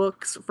to the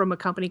books from a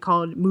company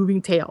called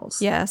Moving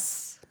Tales.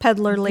 Yes.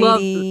 Peddler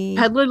Love Lady.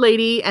 Peddler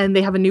Lady, and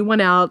they have a new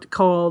one out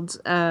called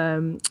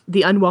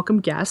The Unwelcome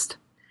Guest.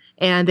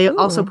 And they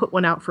also put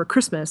one out for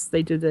Christmas.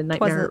 They did the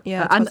Nightmare.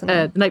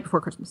 The Night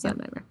Before Christmas. That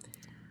Nightmare.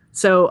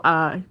 So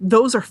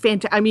those are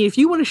fantastic. I mean, if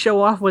you want to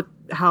show off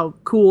how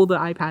cool the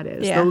iPad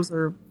is, those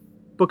are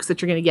books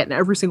that you're going to get. And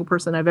every single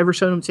person I've ever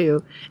shown them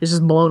to is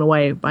just blown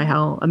away by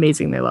how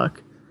amazing they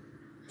look.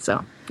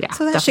 So, yeah.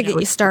 So that should get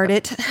you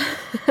started.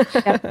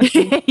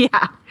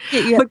 Yeah.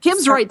 But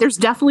Kim's right. There's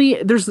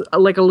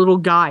like a little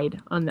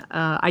guide on the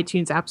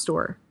iTunes App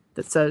Store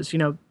that says,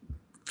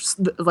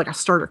 like a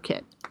starter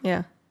kit.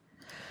 Yeah.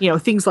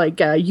 Things like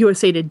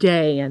USA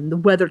Today and the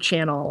Weather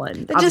Channel,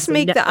 and They just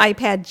make Netflix. the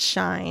iPad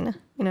shine,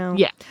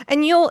 Yeah.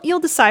 And you'll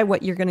decide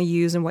what you're going to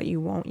use and what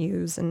you won't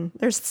use. And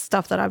there's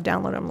stuff that I've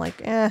downloaded. I'm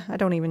like, I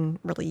don't even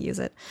really use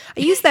it. I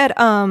use that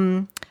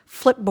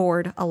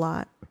Flipboard a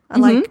lot. I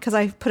like because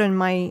I put in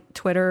my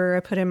Twitter, I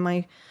put in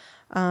my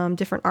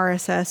different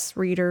RSS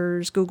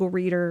readers, Google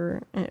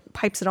Reader, and it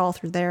pipes it all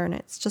through there, and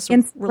it's just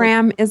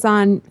Instagram is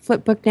on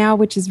Flipbook now,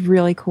 which is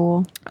really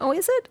cool. Oh,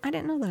 is it? I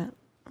didn't know that.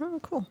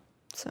 Oh, cool.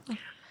 So,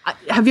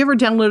 have you ever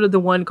downloaded the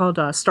one called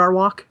Star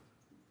Walk?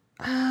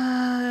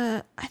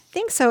 I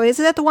think so. Is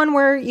that the one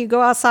where you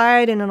go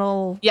outside and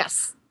it'll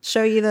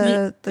show you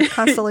the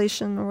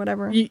constellation or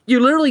whatever? You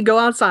literally go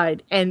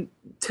outside and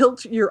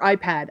tilt your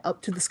iPad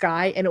up to the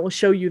sky, and it will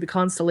show you the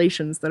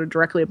constellations that are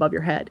directly above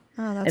your head.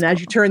 Oh, that's and as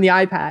you turn the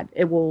iPad,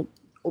 it will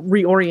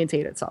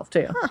reorientate itself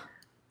too.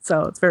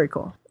 So it's very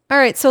cool. All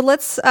right, so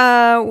let's.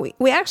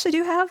 We actually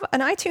do have an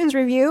iTunes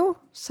review.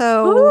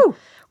 So Woo!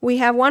 We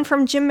have one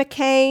from Jim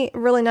McKay,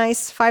 really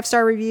nice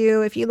 5-star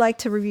review. If you'd like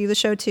to review the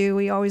show too,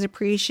 we always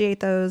appreciate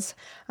those.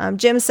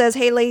 Jim says,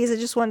 "Hey ladies, I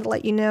just wanted to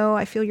let you know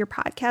I feel your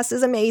podcast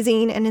is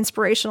amazing and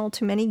inspirational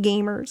to many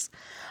gamers.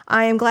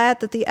 I am glad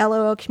that the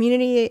LOL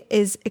community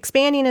is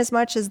expanding as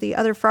much as the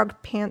other Frog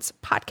Pants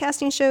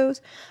podcasting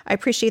shows. I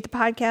appreciate a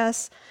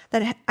podcast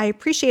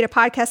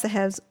that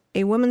has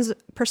a woman's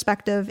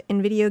perspective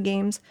in video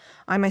games.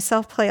 I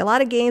myself play a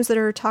lot of games that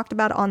are talked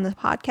about on the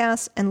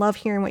podcast and love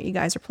hearing what you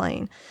guys are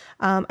playing.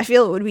 I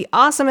feel it would be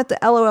awesome if the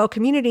LOL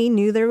community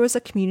knew there was a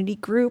community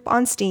group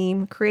on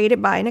Steam created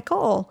by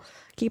Nicole.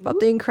 Keep up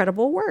the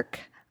incredible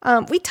work."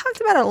 We talked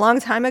about it a long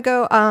time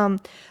ago.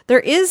 There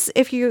is,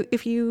 if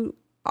you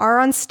are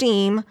on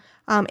Steam,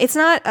 it's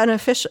not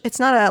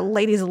a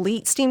Ladies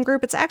Elite Steam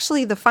group. It's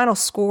actually the Final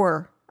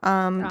Score,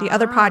 the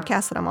other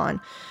podcast that I'm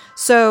on.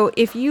 So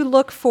if you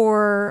look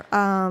for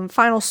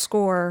Final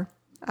Score,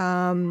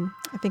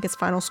 I think it's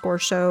Final Score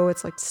Show.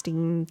 It's like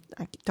Steam.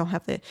 I don't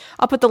have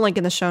I'll put the link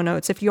in the show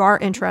notes if you are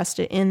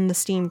interested in the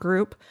Steam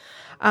group.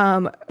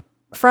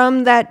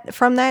 From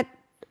that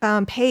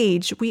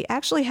page, we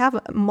actually have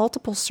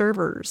multiple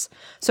servers.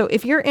 So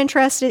if you're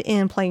interested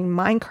in playing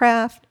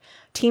Minecraft,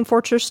 Team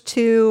Fortress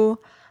 2,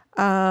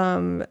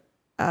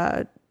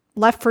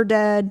 Left 4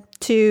 Dead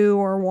 2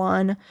 or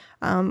 1.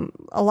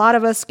 A lot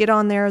of us get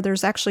on there.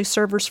 There's actually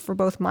servers for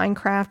both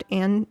Minecraft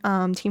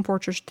and Team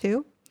Fortress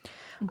 2.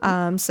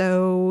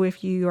 So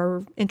if you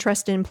are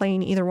interested in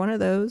playing either one of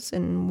those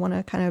and want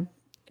to kind of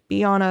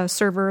be on a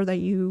server that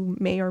you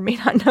may or may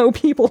not know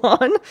people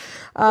on,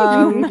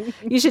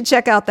 you should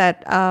check out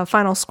that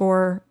Final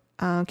Score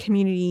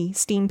community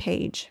Steam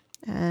page.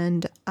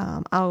 And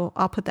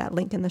I'll put that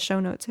link in the show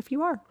notes if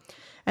you are.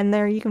 And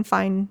there you can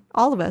find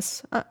all of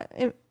us.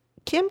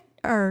 Kim,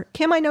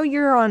 I know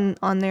you're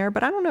on there,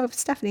 but I don't know if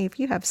Stephanie, if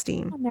you have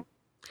Steam.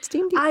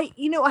 Steam. I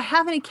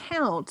have an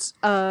account,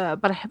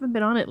 but I haven't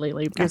been on it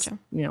lately because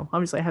Gotcha.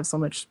 Obviously I have so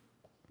much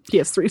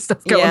PS3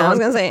 stuff going on. I was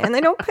gonna say, and they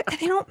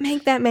don't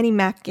make that many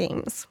Mac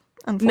games,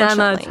 unfortunately.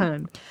 Not a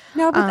ton.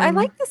 No, but I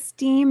like the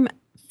Steam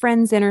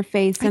friends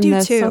interface and do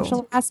the too.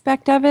 social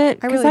aspect of it.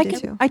 I 'cause really do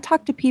too. I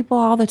talk to people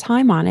all the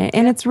time on it,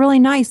 and it's really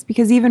nice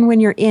because even when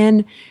you're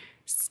in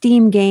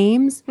Steam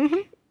games,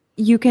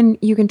 you can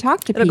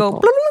talk to It'll people. go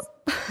bloop, bloop.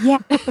 Yeah,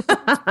 it's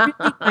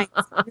really nice.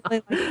 I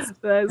really like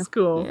it. That's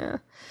cool. Yeah.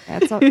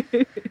 That's all.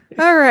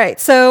 All right.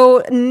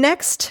 So not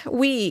next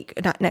week,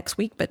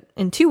 but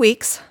in 2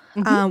 weeks,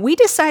 we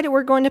decided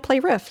we're going to play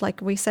Rift,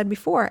 like we said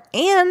before.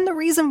 And the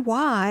reason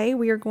why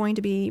we are going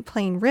to be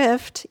playing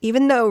Rift,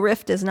 even though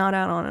Rift is not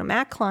out on a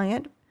Mac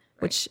client,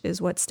 which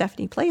is what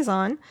Stephanie plays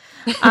on,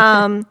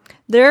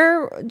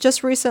 there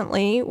just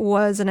recently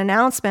was an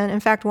announcement. In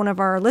fact, one of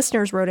our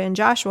listeners wrote in,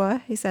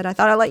 Joshua. He said, "I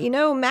thought I'd let you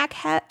know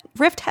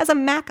Rift has a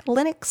Mac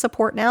Linux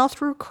support now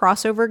through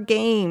Crossover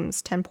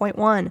Games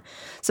 10.1.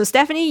 So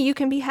Stephanie, you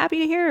can be happy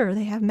to hear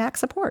they have Mac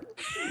support.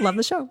 Love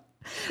the show."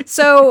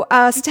 So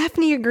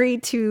Stephanie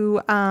agreed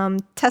to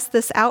test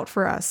this out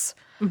for us.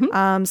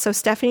 So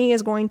Stephanie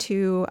is going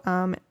to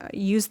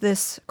use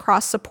this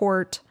cross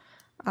support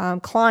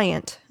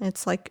client.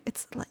 It's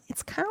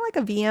kind of like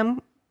a VM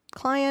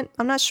client.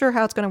 I'm not sure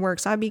how it's going to work.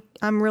 So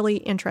I'm really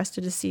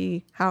interested to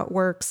see how it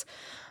works.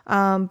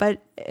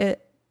 But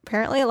it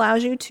apparently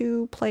allows you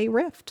to play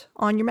Rift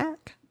on your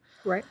Mac.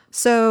 Right.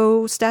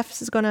 So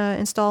Steph is going to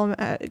install.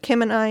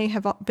 Kim and I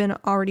have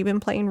already been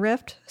playing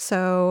Rift.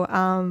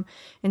 So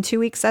in 2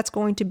 weeks, that's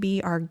going to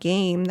be our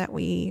game that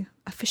we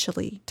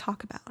officially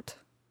talk about,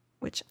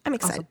 which I'm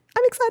excited. Awesome.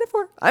 I'm excited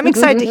for. I'm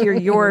excited to hear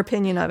your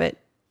opinion of it.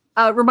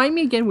 Remind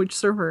me again which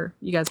server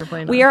you guys are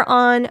playing We on.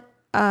 are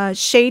on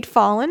Shade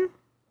Fallen,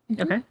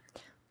 Okay. On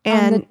the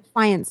and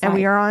Defiant side. and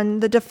we are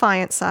on the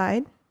Defiant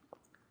side.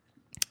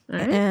 All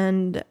right.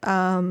 And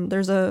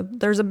there's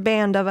a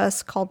band of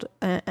us called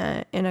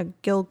in a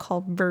guild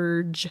called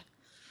Verge.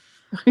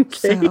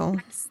 Okay. So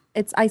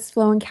It's Ice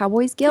Flow and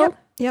Cowboys Guild.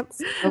 yep.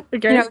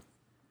 Okay.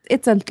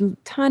 It's a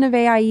ton of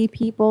AIE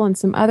people and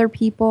some other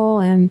people,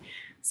 and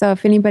so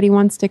if anybody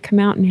wants to come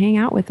out and hang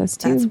out with us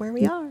too, That's where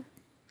we are.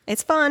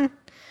 It's fun.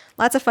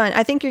 Lots of fun.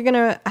 I think you're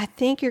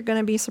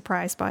gonna be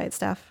surprised by it,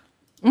 Steph.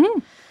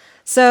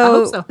 So, I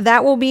hope so.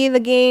 that will be the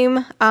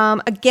game.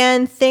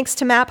 Again, thanks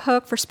to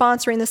MapHook for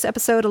sponsoring this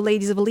episode of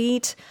Ladies of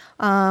Elite.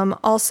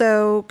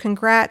 Also,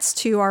 congrats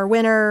to our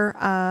winner,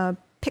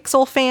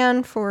 Pixel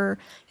Fan, for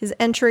his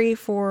entry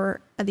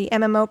for the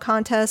MMO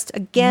contest.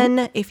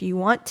 Again, if you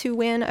want to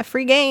win a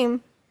free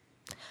game,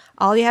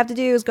 all you have to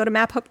do is go to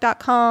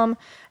maphook.com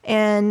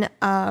and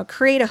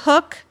create a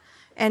hook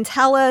and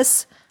tell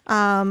us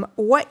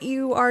what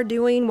you are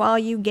doing while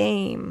you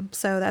game.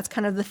 So that's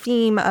kind of the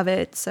theme of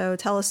it. So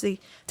tell us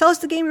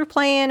the game you're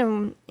playing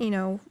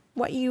and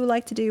what you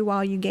like to do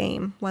while you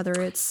game, whether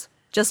it's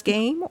just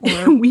game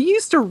or We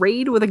used to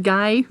raid with a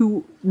guy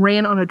who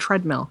ran on a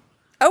treadmill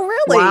oh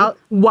really?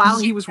 while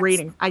he was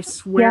raiding. I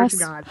swear to Yes,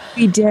 God.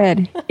 we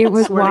did. It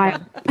was Swear to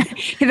wild.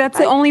 That's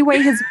the only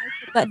way his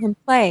wife would let him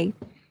play,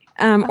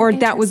 or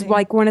that was interesting.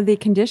 like one of the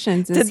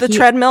conditions. Did the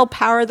treadmill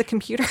power the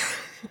computer?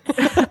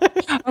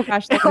 Oh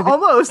gosh, that would have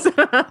Almost.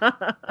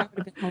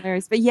 been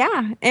hilarious. But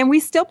yeah, and we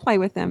still play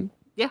with them.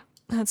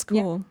 That's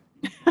cool.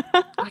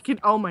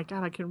 Oh my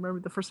God, I can remember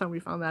the first time we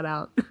found that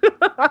out.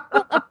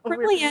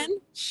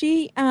 Brilliant.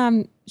 She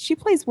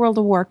plays World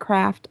of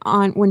Warcraft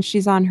when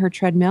she's on her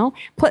treadmill.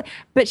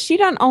 But she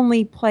don't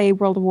only play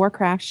World of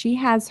Warcraft. She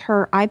has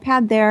her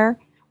iPad there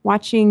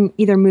watching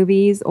either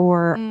movies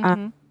or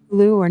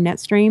Hulu or net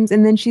streams,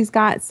 and then she's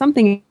got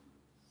something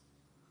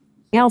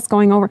else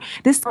going over.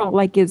 This girl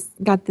is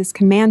got this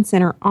command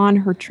center on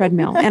her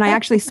treadmill, and I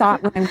actually saw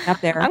it when I went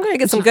up there. I'm going to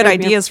get some good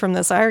ideas from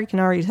this. I can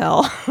already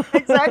tell.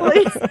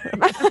 Exactly.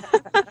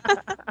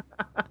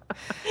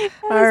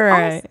 All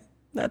right. Awesome.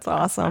 That's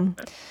awesome.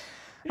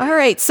 All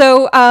right.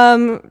 So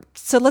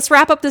let's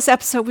wrap up this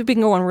episode. We've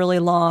been going really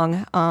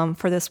long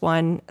for this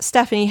one.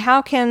 Stephanie,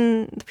 how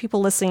can the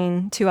people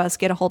listening to us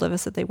get a hold of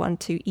us if they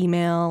want to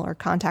email or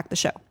contact the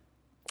show?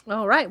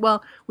 All right.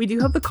 Well, we do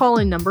have the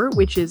call-in number,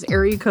 which is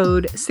area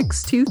code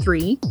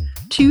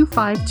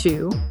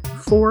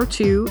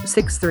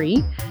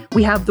 623-252-4263.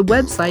 We have the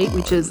website,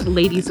 which is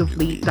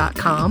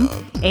ladiesofleet.com,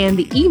 and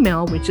the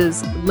email, which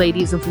is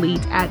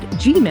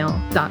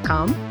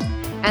ladiesofleet@gmail.com.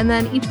 And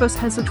then each of us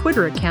has a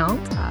Twitter account.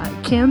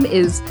 Kim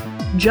is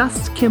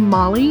Just Kim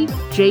Molly,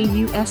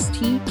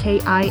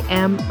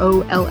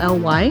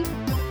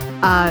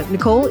 JustKimolly.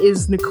 Nicole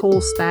is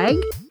Nicole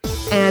Spag.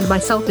 And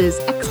myself is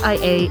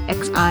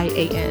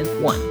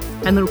XIAXIAN1.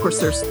 And then, of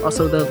course, there's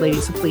also the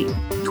Ladies of Fleet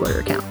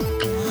Twitter account.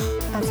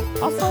 That's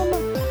awesome.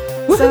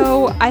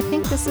 So I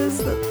think this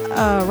is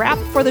a wrap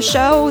for the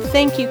show.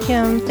 Thank you,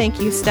 Kim. Thank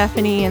you,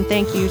 Stephanie. And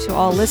thank you to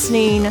all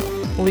listening.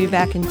 We'll be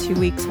back in 2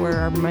 weeks where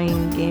our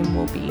main game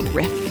will be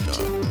Rift.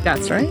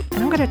 That's right.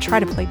 And I'm going to try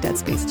to play Dead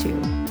Space 2.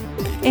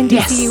 And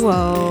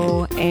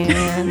DCUO.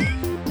 And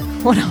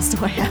what else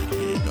do I have?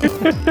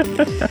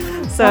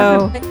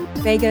 So...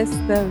 Vegas,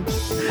 the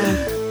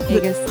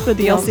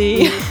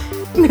DLC.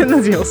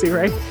 The DLC,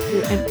 right?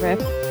 And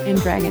Rift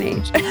and Dragon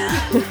Age.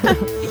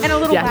 And a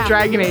little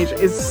Dragon Age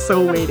is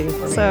so waiting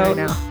for me right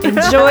now.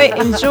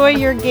 enjoy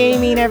your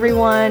gaming,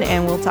 everyone,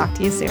 and we'll talk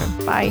to you soon.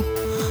 Bye.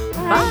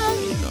 Bye.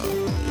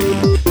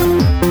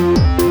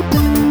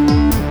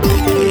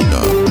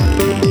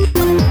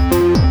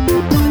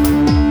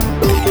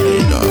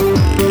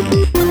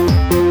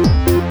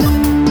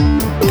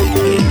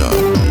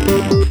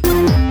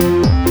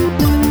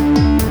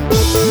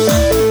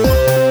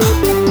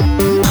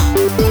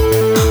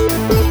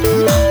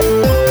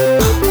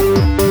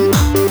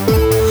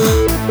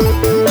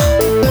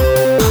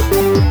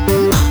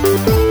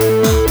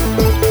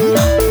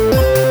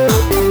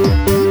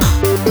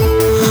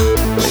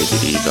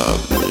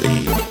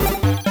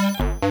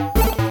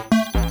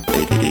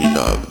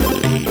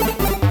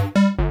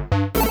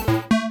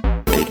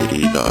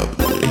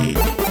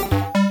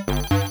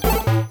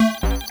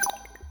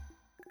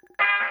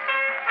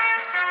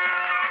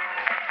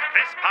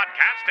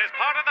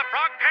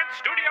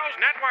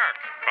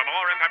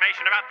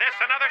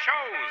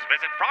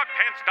 Visit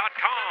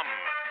frogpants.com.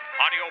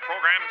 Audio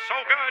program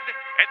so good,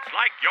 it's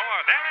like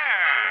you're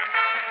there.